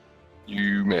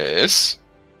 You miss.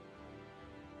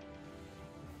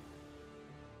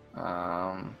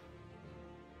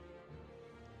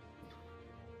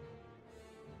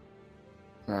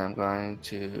 I'm going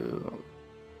to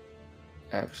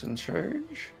action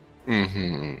charge.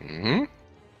 Mm-hmm.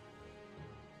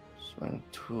 Swing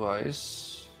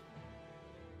twice.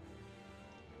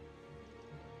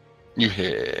 You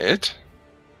hit.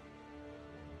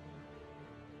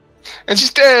 And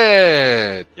she's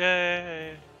dead!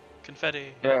 Yay!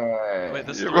 Confetti. Yeah. Wait,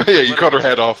 this is Yeah, the well, right- yeah, you what- cut her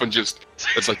head off and just...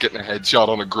 It's like getting a headshot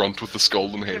on a grunt with the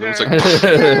skull and halo. It's like...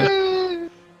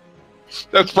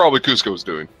 That's probably Cusco's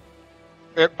doing.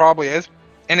 It probably is,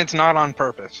 and it's not on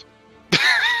purpose.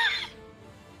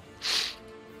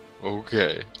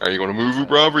 Okay. Are you going to move,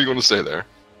 Ubrov, or are you going to stay there?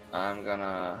 I'm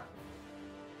gonna.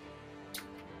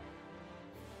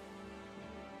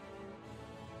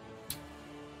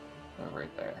 Go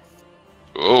right there.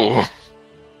 Oh.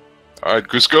 Alright,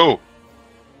 Cusco.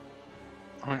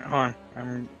 Hold on,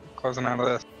 I'm closing out of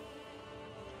this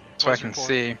so I What's can your point?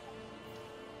 see.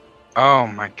 Oh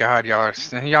my God, y'all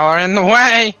are in the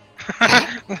way.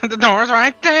 The door's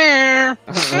right there.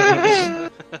 I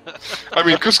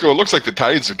mean, Cusco, it looks like the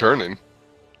tides are turning.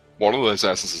 One of the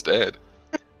assassins is dead.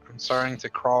 I'm starting to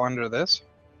crawl under this.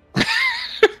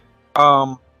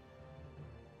 How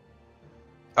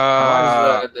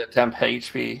long is the temp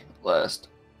HP last?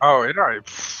 Oh, it already.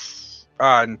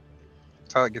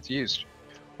 Until it gets used,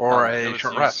 or It a was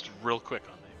short used rest. real quick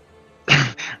on me.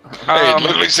 Hey, it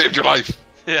literally saved your life.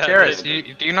 Yeah. Karis,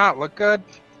 it- do you not look good?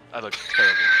 I look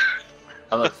terrible.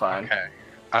 I look fine. Okay,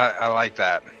 I like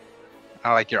that.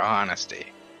 I like your honesty.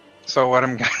 So what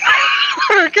I'm gonna,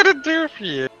 what I'm gonna do for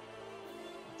you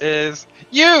is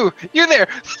you there,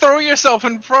 throw yourself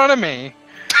in front of me.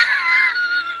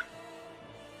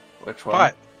 Which one?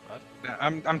 What? What?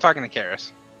 I'm talking to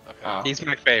Karis. Okay. Oh. He's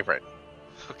my favorite.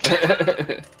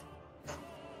 Okay.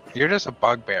 You're just a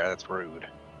bugbear. That's rude.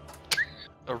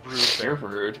 A rude You're bear.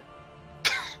 rude.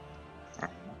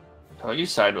 Oh, you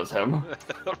side with him.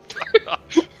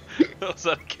 That was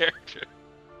that character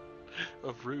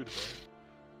of rude, man.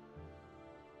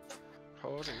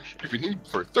 Holy shit. We need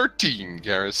for 13,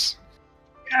 Garrus.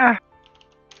 Yeah.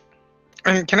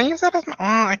 And can I use that as my...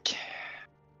 Oh, I can't.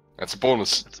 That's a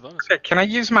bonus. It's a bonus. Okay, can I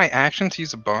use my action to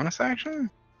use a bonus action?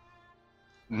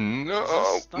 No,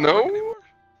 Is this not no. working anymore?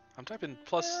 I'm typing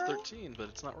plus 13, but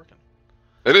it's not working.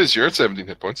 It is. You're at 17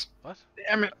 hit points. What?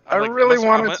 Damn it! I I'm like, really I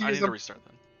wanted to need use to a... restart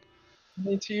then.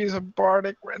 need to use a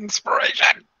bardic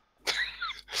inspiration.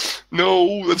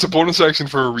 No, that's a bonus action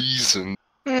for a reason.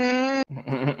 You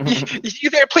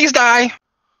there? Please die.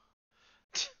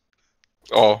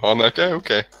 Oh, on that guy?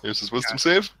 Okay. Here's his wisdom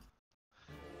save.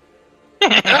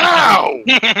 Ow!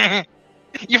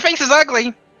 Your face is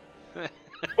ugly.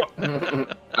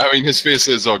 I mean, his face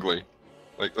is ugly.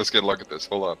 Like, let's get a look at this.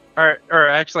 Hold on. Or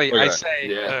actually, Look at I that. say,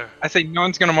 Yeah. I say, no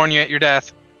one's gonna mourn you at your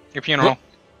death, your funeral.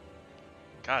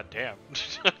 God damn.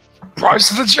 Rise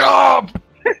to the job!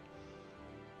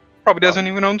 Probably doesn't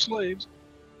even own slaves.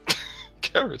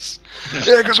 Garrus.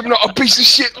 Yeah, because I'm not a piece of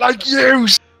shit like you!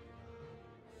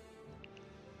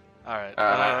 Alright.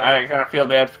 I kind of feel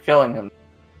bad for killing him.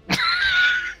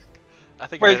 I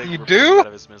think Wait, I you ripped do? him out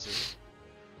of his misery.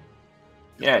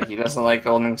 Yeah, he doesn't like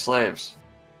owning slaves.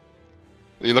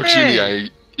 He looks you in the eye.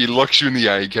 He looks you in the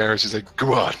eye, Garrus. He's like,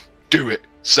 go on, do it.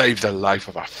 Save the life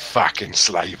of a fucking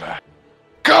slaver.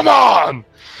 Come on!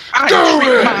 I Do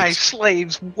treat it! my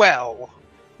slaves well.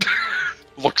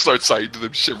 Looks outside to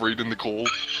them shivering in the cold.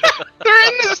 They're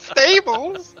in the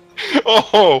stables.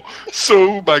 Oh,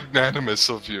 so magnanimous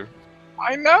of you.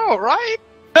 I know, right?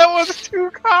 That was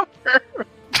 2 copper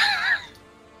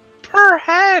per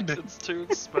head. It's too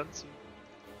expensive.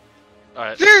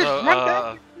 Alright, Dude, so,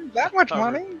 not that much cover.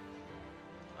 money.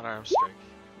 unarmed strike.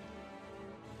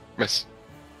 Miss.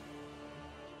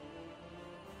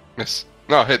 Miss.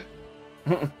 No, hit.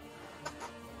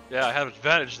 Yeah, I have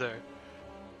advantage there.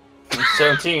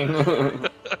 17.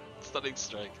 Stunning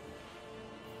strike.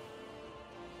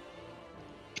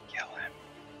 Kill him.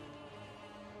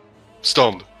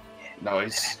 Stunned.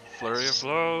 Nice. Flurry of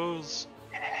blows.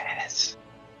 Yes.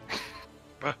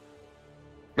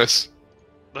 Miss.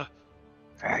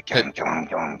 Kill him, kill him,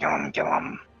 kill him, kill him, kill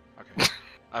him. Okay.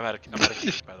 I'm at a kick,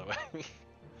 by the way.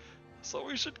 So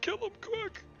we should kill him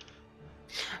quick.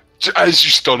 As you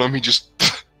stun him, he just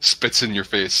spits in your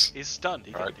face. He's stunned.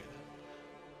 He can't Alright. do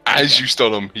that. As you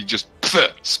stun him, he just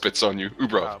spits on you.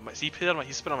 Ubra. He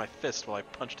spit on my fist while I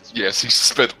punched his face. Yes, he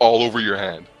spit all over your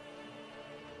hand.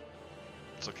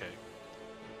 It's okay.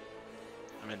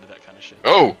 I'm into that kind of shit.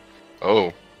 Oh!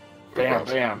 Oh. Bam, Ubrav.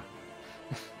 bam.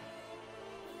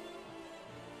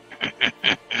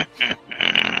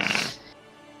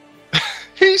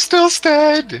 He's still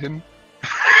standing.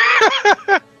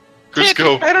 Can't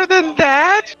Cusco, do better than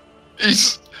that.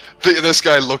 this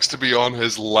guy looks to be on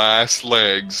his last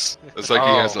legs. It's like he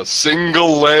has Oh. a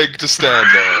single leg to stand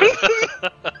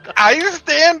on. I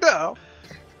stand up,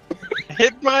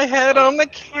 hit my head on the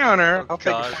counter. Oh I'll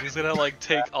take god, it. he's gonna like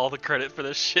take all the credit for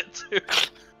this shit too.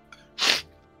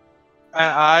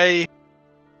 I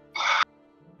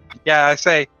yeah, I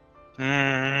say,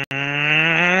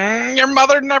 your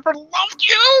mother never loved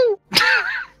you.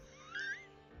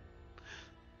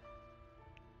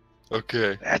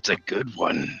 Okay. That's a good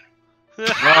one.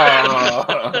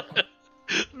 Oh.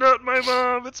 Not my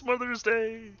mom, it's Mother's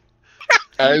Day.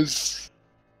 As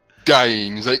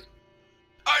dying, he's like,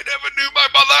 I never knew my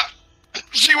mother.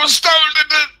 She was stolen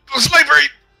into slavery.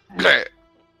 Bleh.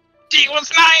 He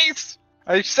was nice.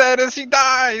 I said as he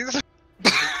dies.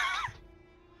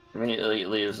 Immediately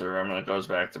leaves the room and goes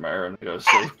back to my room to go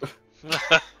sleep.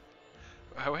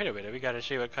 Oh, wait a minute, we gotta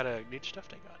show you what kind of neat stuff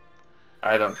they got.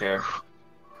 I don't care.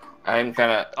 I'm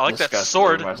kind of I like that disgusted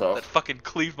sword with myself. that fucking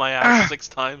cleaved my ass 6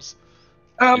 times.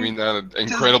 You mean that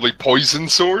incredibly poisoned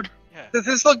sword? Yeah. Does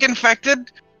this look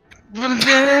infected?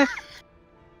 There's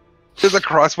a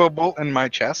crossbow bolt in my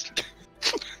chest.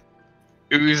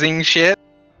 Oozing shit.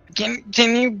 Can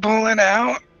you pull it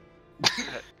out?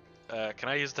 Can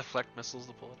I use deflect missiles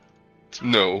to pull it?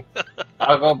 No.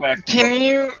 I'll go back. Can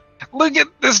you look at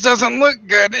this? Doesn't look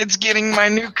good. It's getting my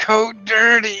new coat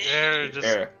dirty. Yeah, just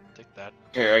Here, take that.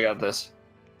 here, I got this.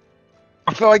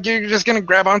 I feel like you're just gonna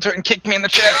grab onto it and kick me in the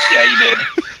chest. Yeah, you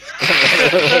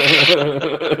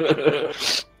did.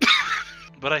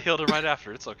 But I healed him right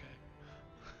after, it's okay.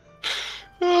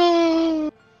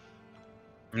 I'm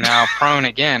now prone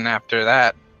again after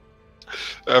that.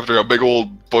 After a big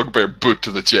old bugbear boot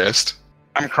to the chest.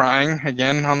 I'm crying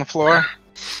again on the floor.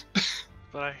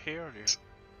 But I healed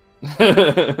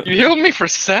you. You healed me for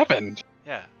 7.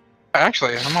 Yeah.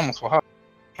 Actually, I'm almost well.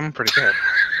 I'm pretty good.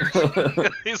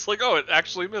 He's like, oh, it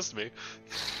actually missed me.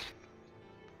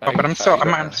 Oh, but I'm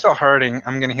still hurting.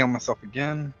 I'm gonna heal myself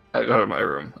again. I go to my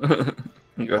room.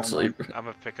 You go to sleep. I'm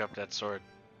gonna pick up that sword.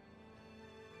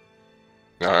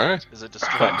 Alright. Is it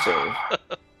destroyed? Fine, so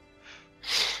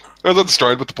Well, it's not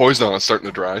destroyed, but the poison on it's starting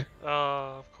to dry.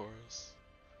 Oh, of course.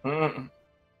 Mm.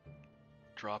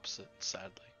 Drops it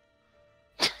sadly.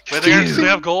 Wait, they actually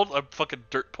have gold? I'm fucking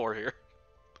dirt poor here.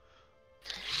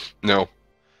 No.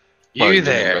 You Fine,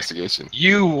 there? Investigation.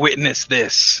 You witnessed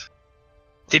this.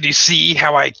 Did you see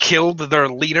how I killed their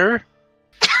leader?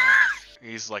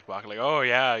 He's like walking like, oh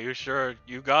yeah, you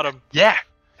got him. Yeah.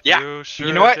 Yeah. You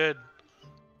sure know what? did.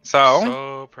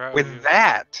 So proud of with you.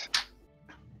 that,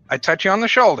 I touch you on the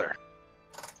shoulder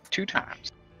 2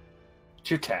 times.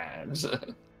 2 times.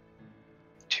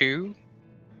 2.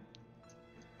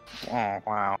 Oh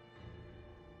wow.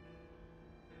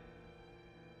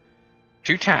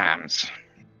 2 times.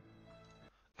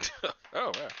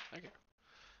 Oh, yeah. Okay.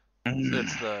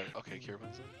 It's the okay,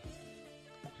 Kieran's in.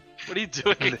 What are you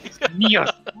doing? Neo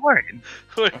sword.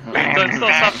 Wait,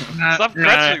 stop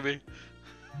scratching me.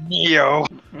 Neo.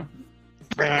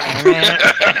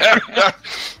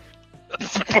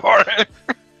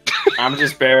 I'm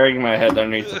just burying my head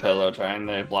underneath the pillow, trying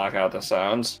to block out the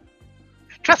sounds.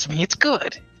 Trust me, it's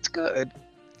good. It's good.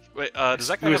 Wait, does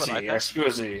that guy have an eye patch?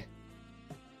 Excuse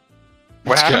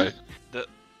What This happened? guy.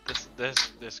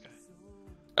 This guy.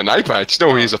 An eye patch?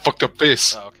 No, he has a fucked up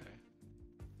face. Oh, okay.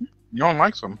 You don't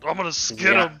like some. I'm gonna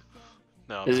skin Yeah. him.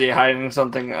 No. Is he hiding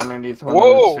something underneath one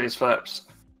Whoa! of his face flaps?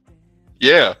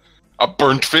 Yeah. A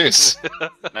burnt face.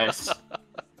 Nice.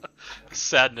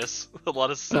 Sadness. A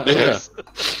lot of sadness.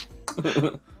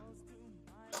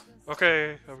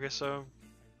 Okay, I guess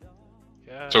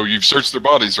yeah. So you've searched their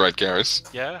bodies, right, Garrus?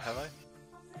 Yeah, have I?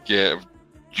 Yeah.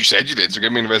 You said you did, so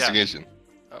give me an investigation.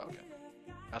 Oh, okay.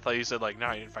 I thought you said like,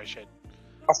 no, you didn't find shit.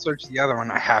 I'll search the other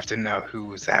one. I have to know who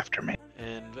was after me.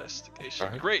 Investigation.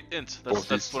 Alright. Great, int. Well,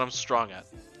 That's what I'm strong at.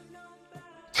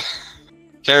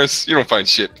 Garrus, you don't find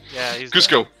shit. Yeah, he's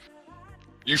Cusco,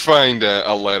 you find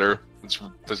a letter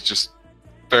that's just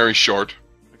very short.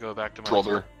 I go back to my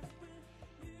Brother.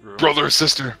 room. Brother or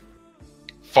sister.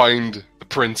 Find the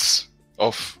prince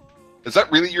of... Is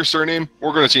that really your surname?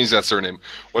 We're going to change that surname.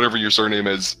 Whatever your surname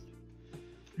is.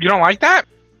 You don't like that?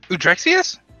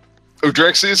 Udrexius?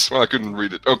 Udrexius? Well, I couldn't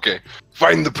read it. Okay.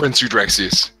 Find the Prince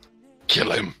Udrexius.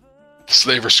 Kill him. The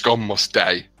slaver scum must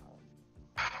die.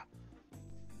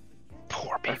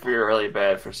 Poor I people. feel really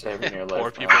bad for saving your life.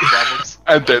 Poor people problems.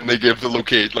 And then they give the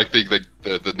locate, like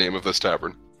the name of this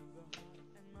tavern.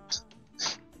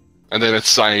 And then it's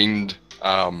signed,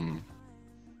 N.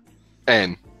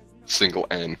 Single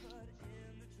N.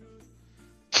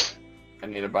 I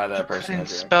need to buy that He person a couldn't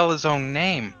drink. spell his own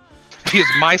name. If he was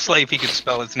my slave, he could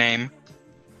spell his name.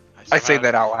 I say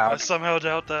that out I loud. somehow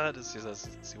doubt that as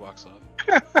he walks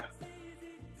off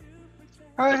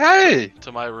Hey,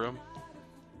 to my room,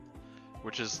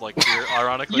 which is like here,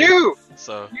 ironically. you!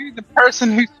 So You, the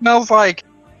person who smells like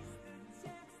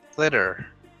glitter.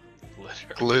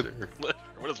 litter. Glitter. Litter.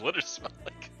 What does litter smell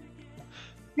like?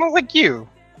 Smells like you.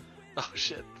 Oh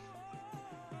shit.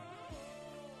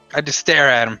 I just stare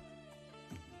at him.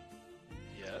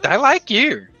 Yeah. I like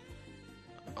you.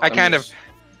 I I'm kind of. just-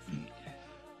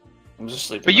 I'm just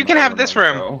sleeping. But you in can my have this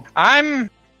like, room. I'm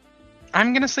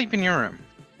gonna sleep in your room.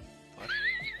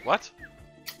 What?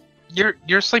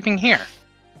 You're sleeping here.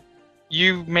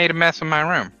 You made a mess in my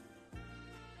room.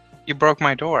 You broke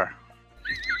my door.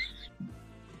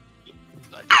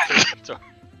 Sorry.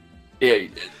 Yeah, you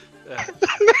did. Yeah.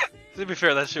 To be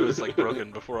fair, that shit was like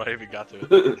broken before I even got to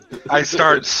it. I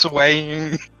start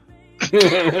swaying.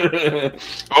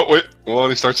 Oh, wait. Well,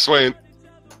 he starts swaying.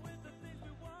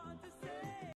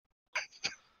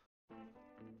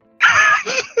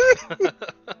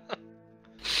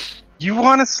 You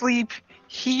want to sleep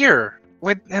here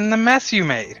in the mess you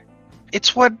made.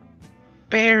 It's what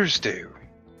bears do.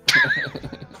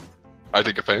 I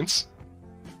take offense.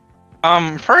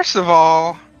 First of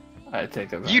all, I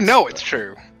take it. you know it's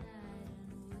true.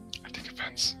 I take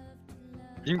offense.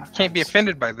 You can't be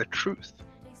offended by the truth.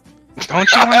 Don't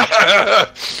you want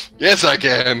Yes, I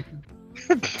can.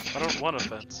 I don't want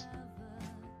offense.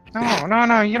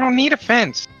 No, you don't need a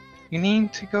fence. You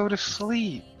need to go to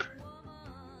sleep.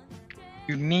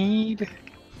 You need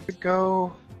to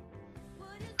go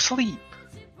sleep.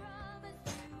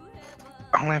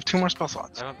 I only have 2 more spell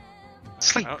slots. I don't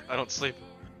Sleep. I don't sleep.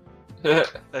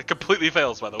 That completely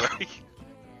fails, by the way.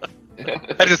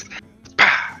 I just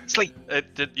sleep.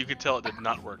 It did. You could tell it did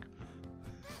not work.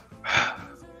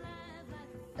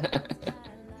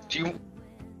 Do you?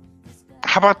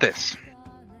 How about this?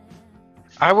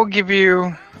 I will give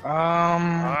you.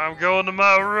 I'm going to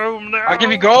my room now. I'll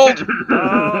give you gold.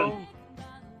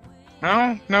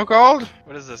 No. No gold.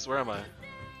 What is this? Where am I?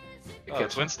 Oh,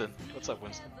 it's Winston. What's up,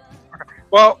 Winston?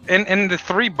 Well, in the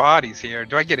 3 bodies here,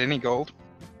 do I get any gold?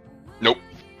 Nope.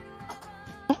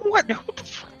 What? Who the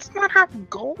fuck does not have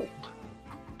gold?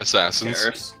 Assassins.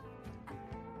 Karis.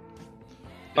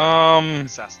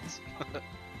 Assassins.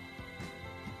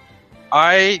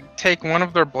 I take one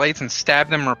of their blades and stab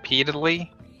them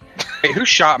repeatedly. Wait, who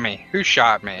shot me? Who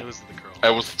shot It me? was the girl. That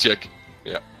was the chick.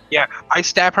 Yeah, I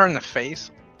stab her in the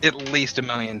face at least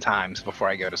 1,000,000 times before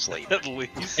I go to sleep. At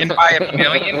least. And by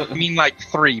 1,000,000, I mean like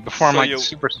 3 before I'm So like you-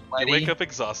 super You sweaty. wake up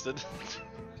exhausted.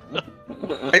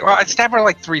 I stab her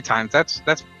like 3 times. That's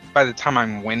by the time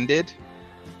I'm winded.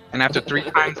 And after 3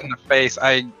 times in the face,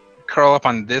 I curl up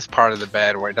on this part of the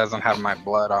bed where it doesn't have my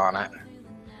blood on it.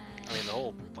 I mean, the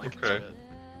whole blanket's Okay.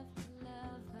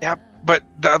 bed. But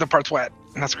the other part's wet,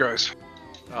 and that's gross.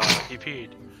 Oh, he peed.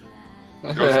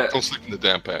 Don't sleep in the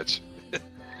damp patch.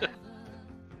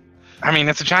 I mean,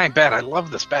 it's a giant bed. I love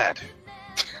this bed.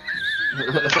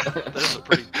 That is a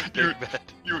pretty big bed.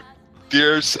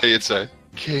 Dare say it's a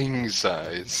king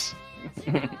size.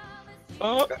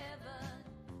 Oh,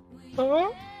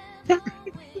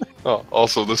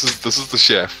 also, this is the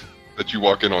chef that you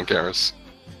walk in on, Karis.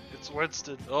 It's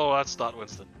Winston. Oh, that's not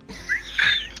Winston.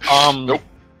 Nope.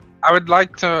 I would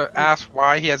like to ask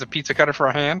why he has a pizza cutter for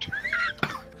a hand.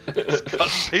 Because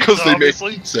they make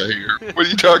obviously. pizza here. What are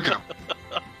you talking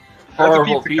about?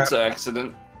 Horrible pizza pizza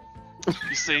accident.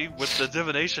 You see, with the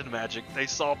divination magic, they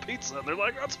saw pizza and they're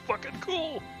like, that's fucking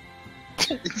cool.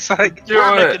 It's like,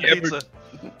 We're it. making pizza.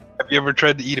 have you ever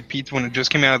tried to eat a pizza when it just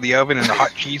came out of the oven and the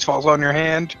hot cheese falls on your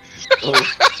hand?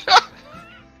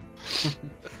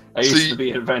 I used See- to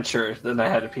be an adventurer, then I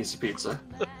had a piece of pizza.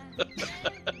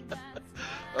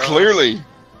 Clearly,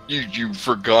 you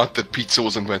forgot that pizza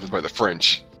was invented by the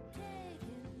French.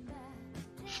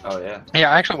 Oh yeah.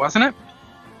 Yeah, actually, wasn't it?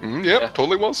 Yep, Yeah.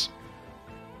 totally was.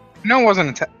 No, it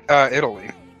wasn't Italy.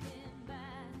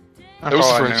 That's It was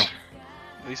all the I French.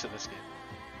 knew. At least in this game.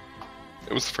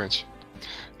 It was the French.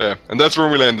 Yeah, and that's where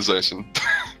we land the session.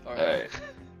 Alright.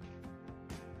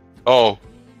 Oh,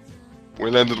 we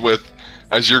landed with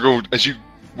as you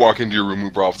walk into your room,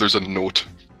 Ubrov, there's a note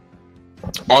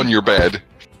on your bed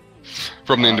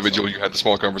from the Awesome. individual you had the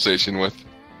small conversation with,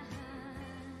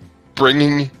 bring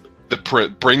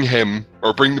him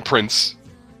or bring the prince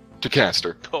to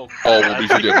Castor. Oh, All will be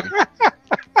forgiven.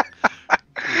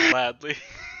 gladly.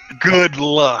 Good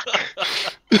luck.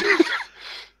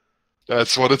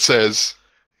 That's what it says.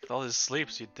 With all his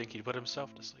sleeps, you'd think he'd put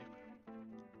himself to sleep.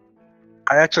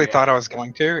 I actually thought I was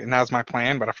going to, and that was my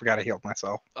plan, but I forgot I healed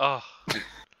myself. Oh,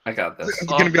 I got this. He's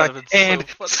gonna be like, that'd been so and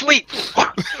funny." sleep.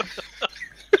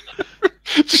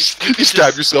 Just, You could you stab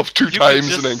just- yourself 2 you could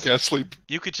times and then just- can't sleep.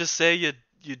 You could just say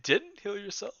you didn't heal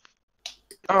yourself.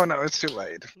 Oh no, it's too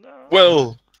late. No.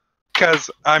 Well, Because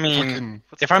I mean, fucking,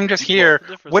 What's if I'm just what's here, the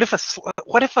difference?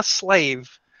 what if a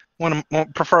slave,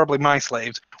 preferably my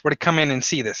slaves, were to come in and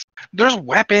see this? There's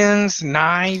weapons,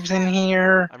 knives in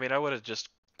here. I mean, I would have just.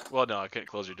 Well, no, I can't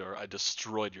close your door. I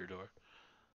destroyed your door.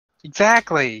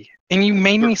 Exactly. And you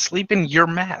made me sleep in your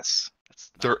mess.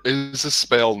 That's there is a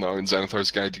spell now in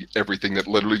Xanathar's Guide to Everything that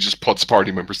literally just puts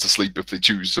party members to sleep if they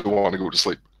choose to want to go to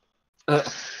sleep.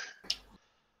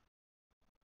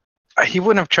 He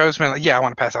wouldn't have chosen me. Like, yeah, I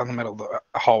want to pass out in the middle of the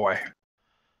hallway.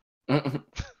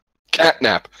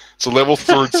 Catnap. It's a level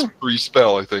 3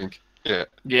 spell, I think. Yeah.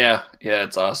 yeah,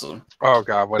 it's awesome. Oh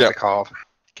god, what's Yeah. it called?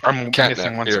 I'm Catnap,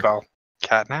 missing one here. spell.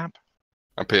 Catnap?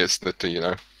 I'm pasting it to you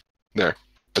now. There.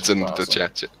 It's in That's the awesome.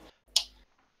 chat.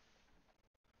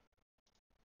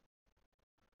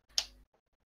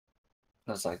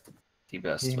 That's like the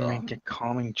best You spell. make a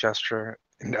calming gesture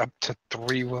and up to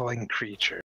 3 willing creatures.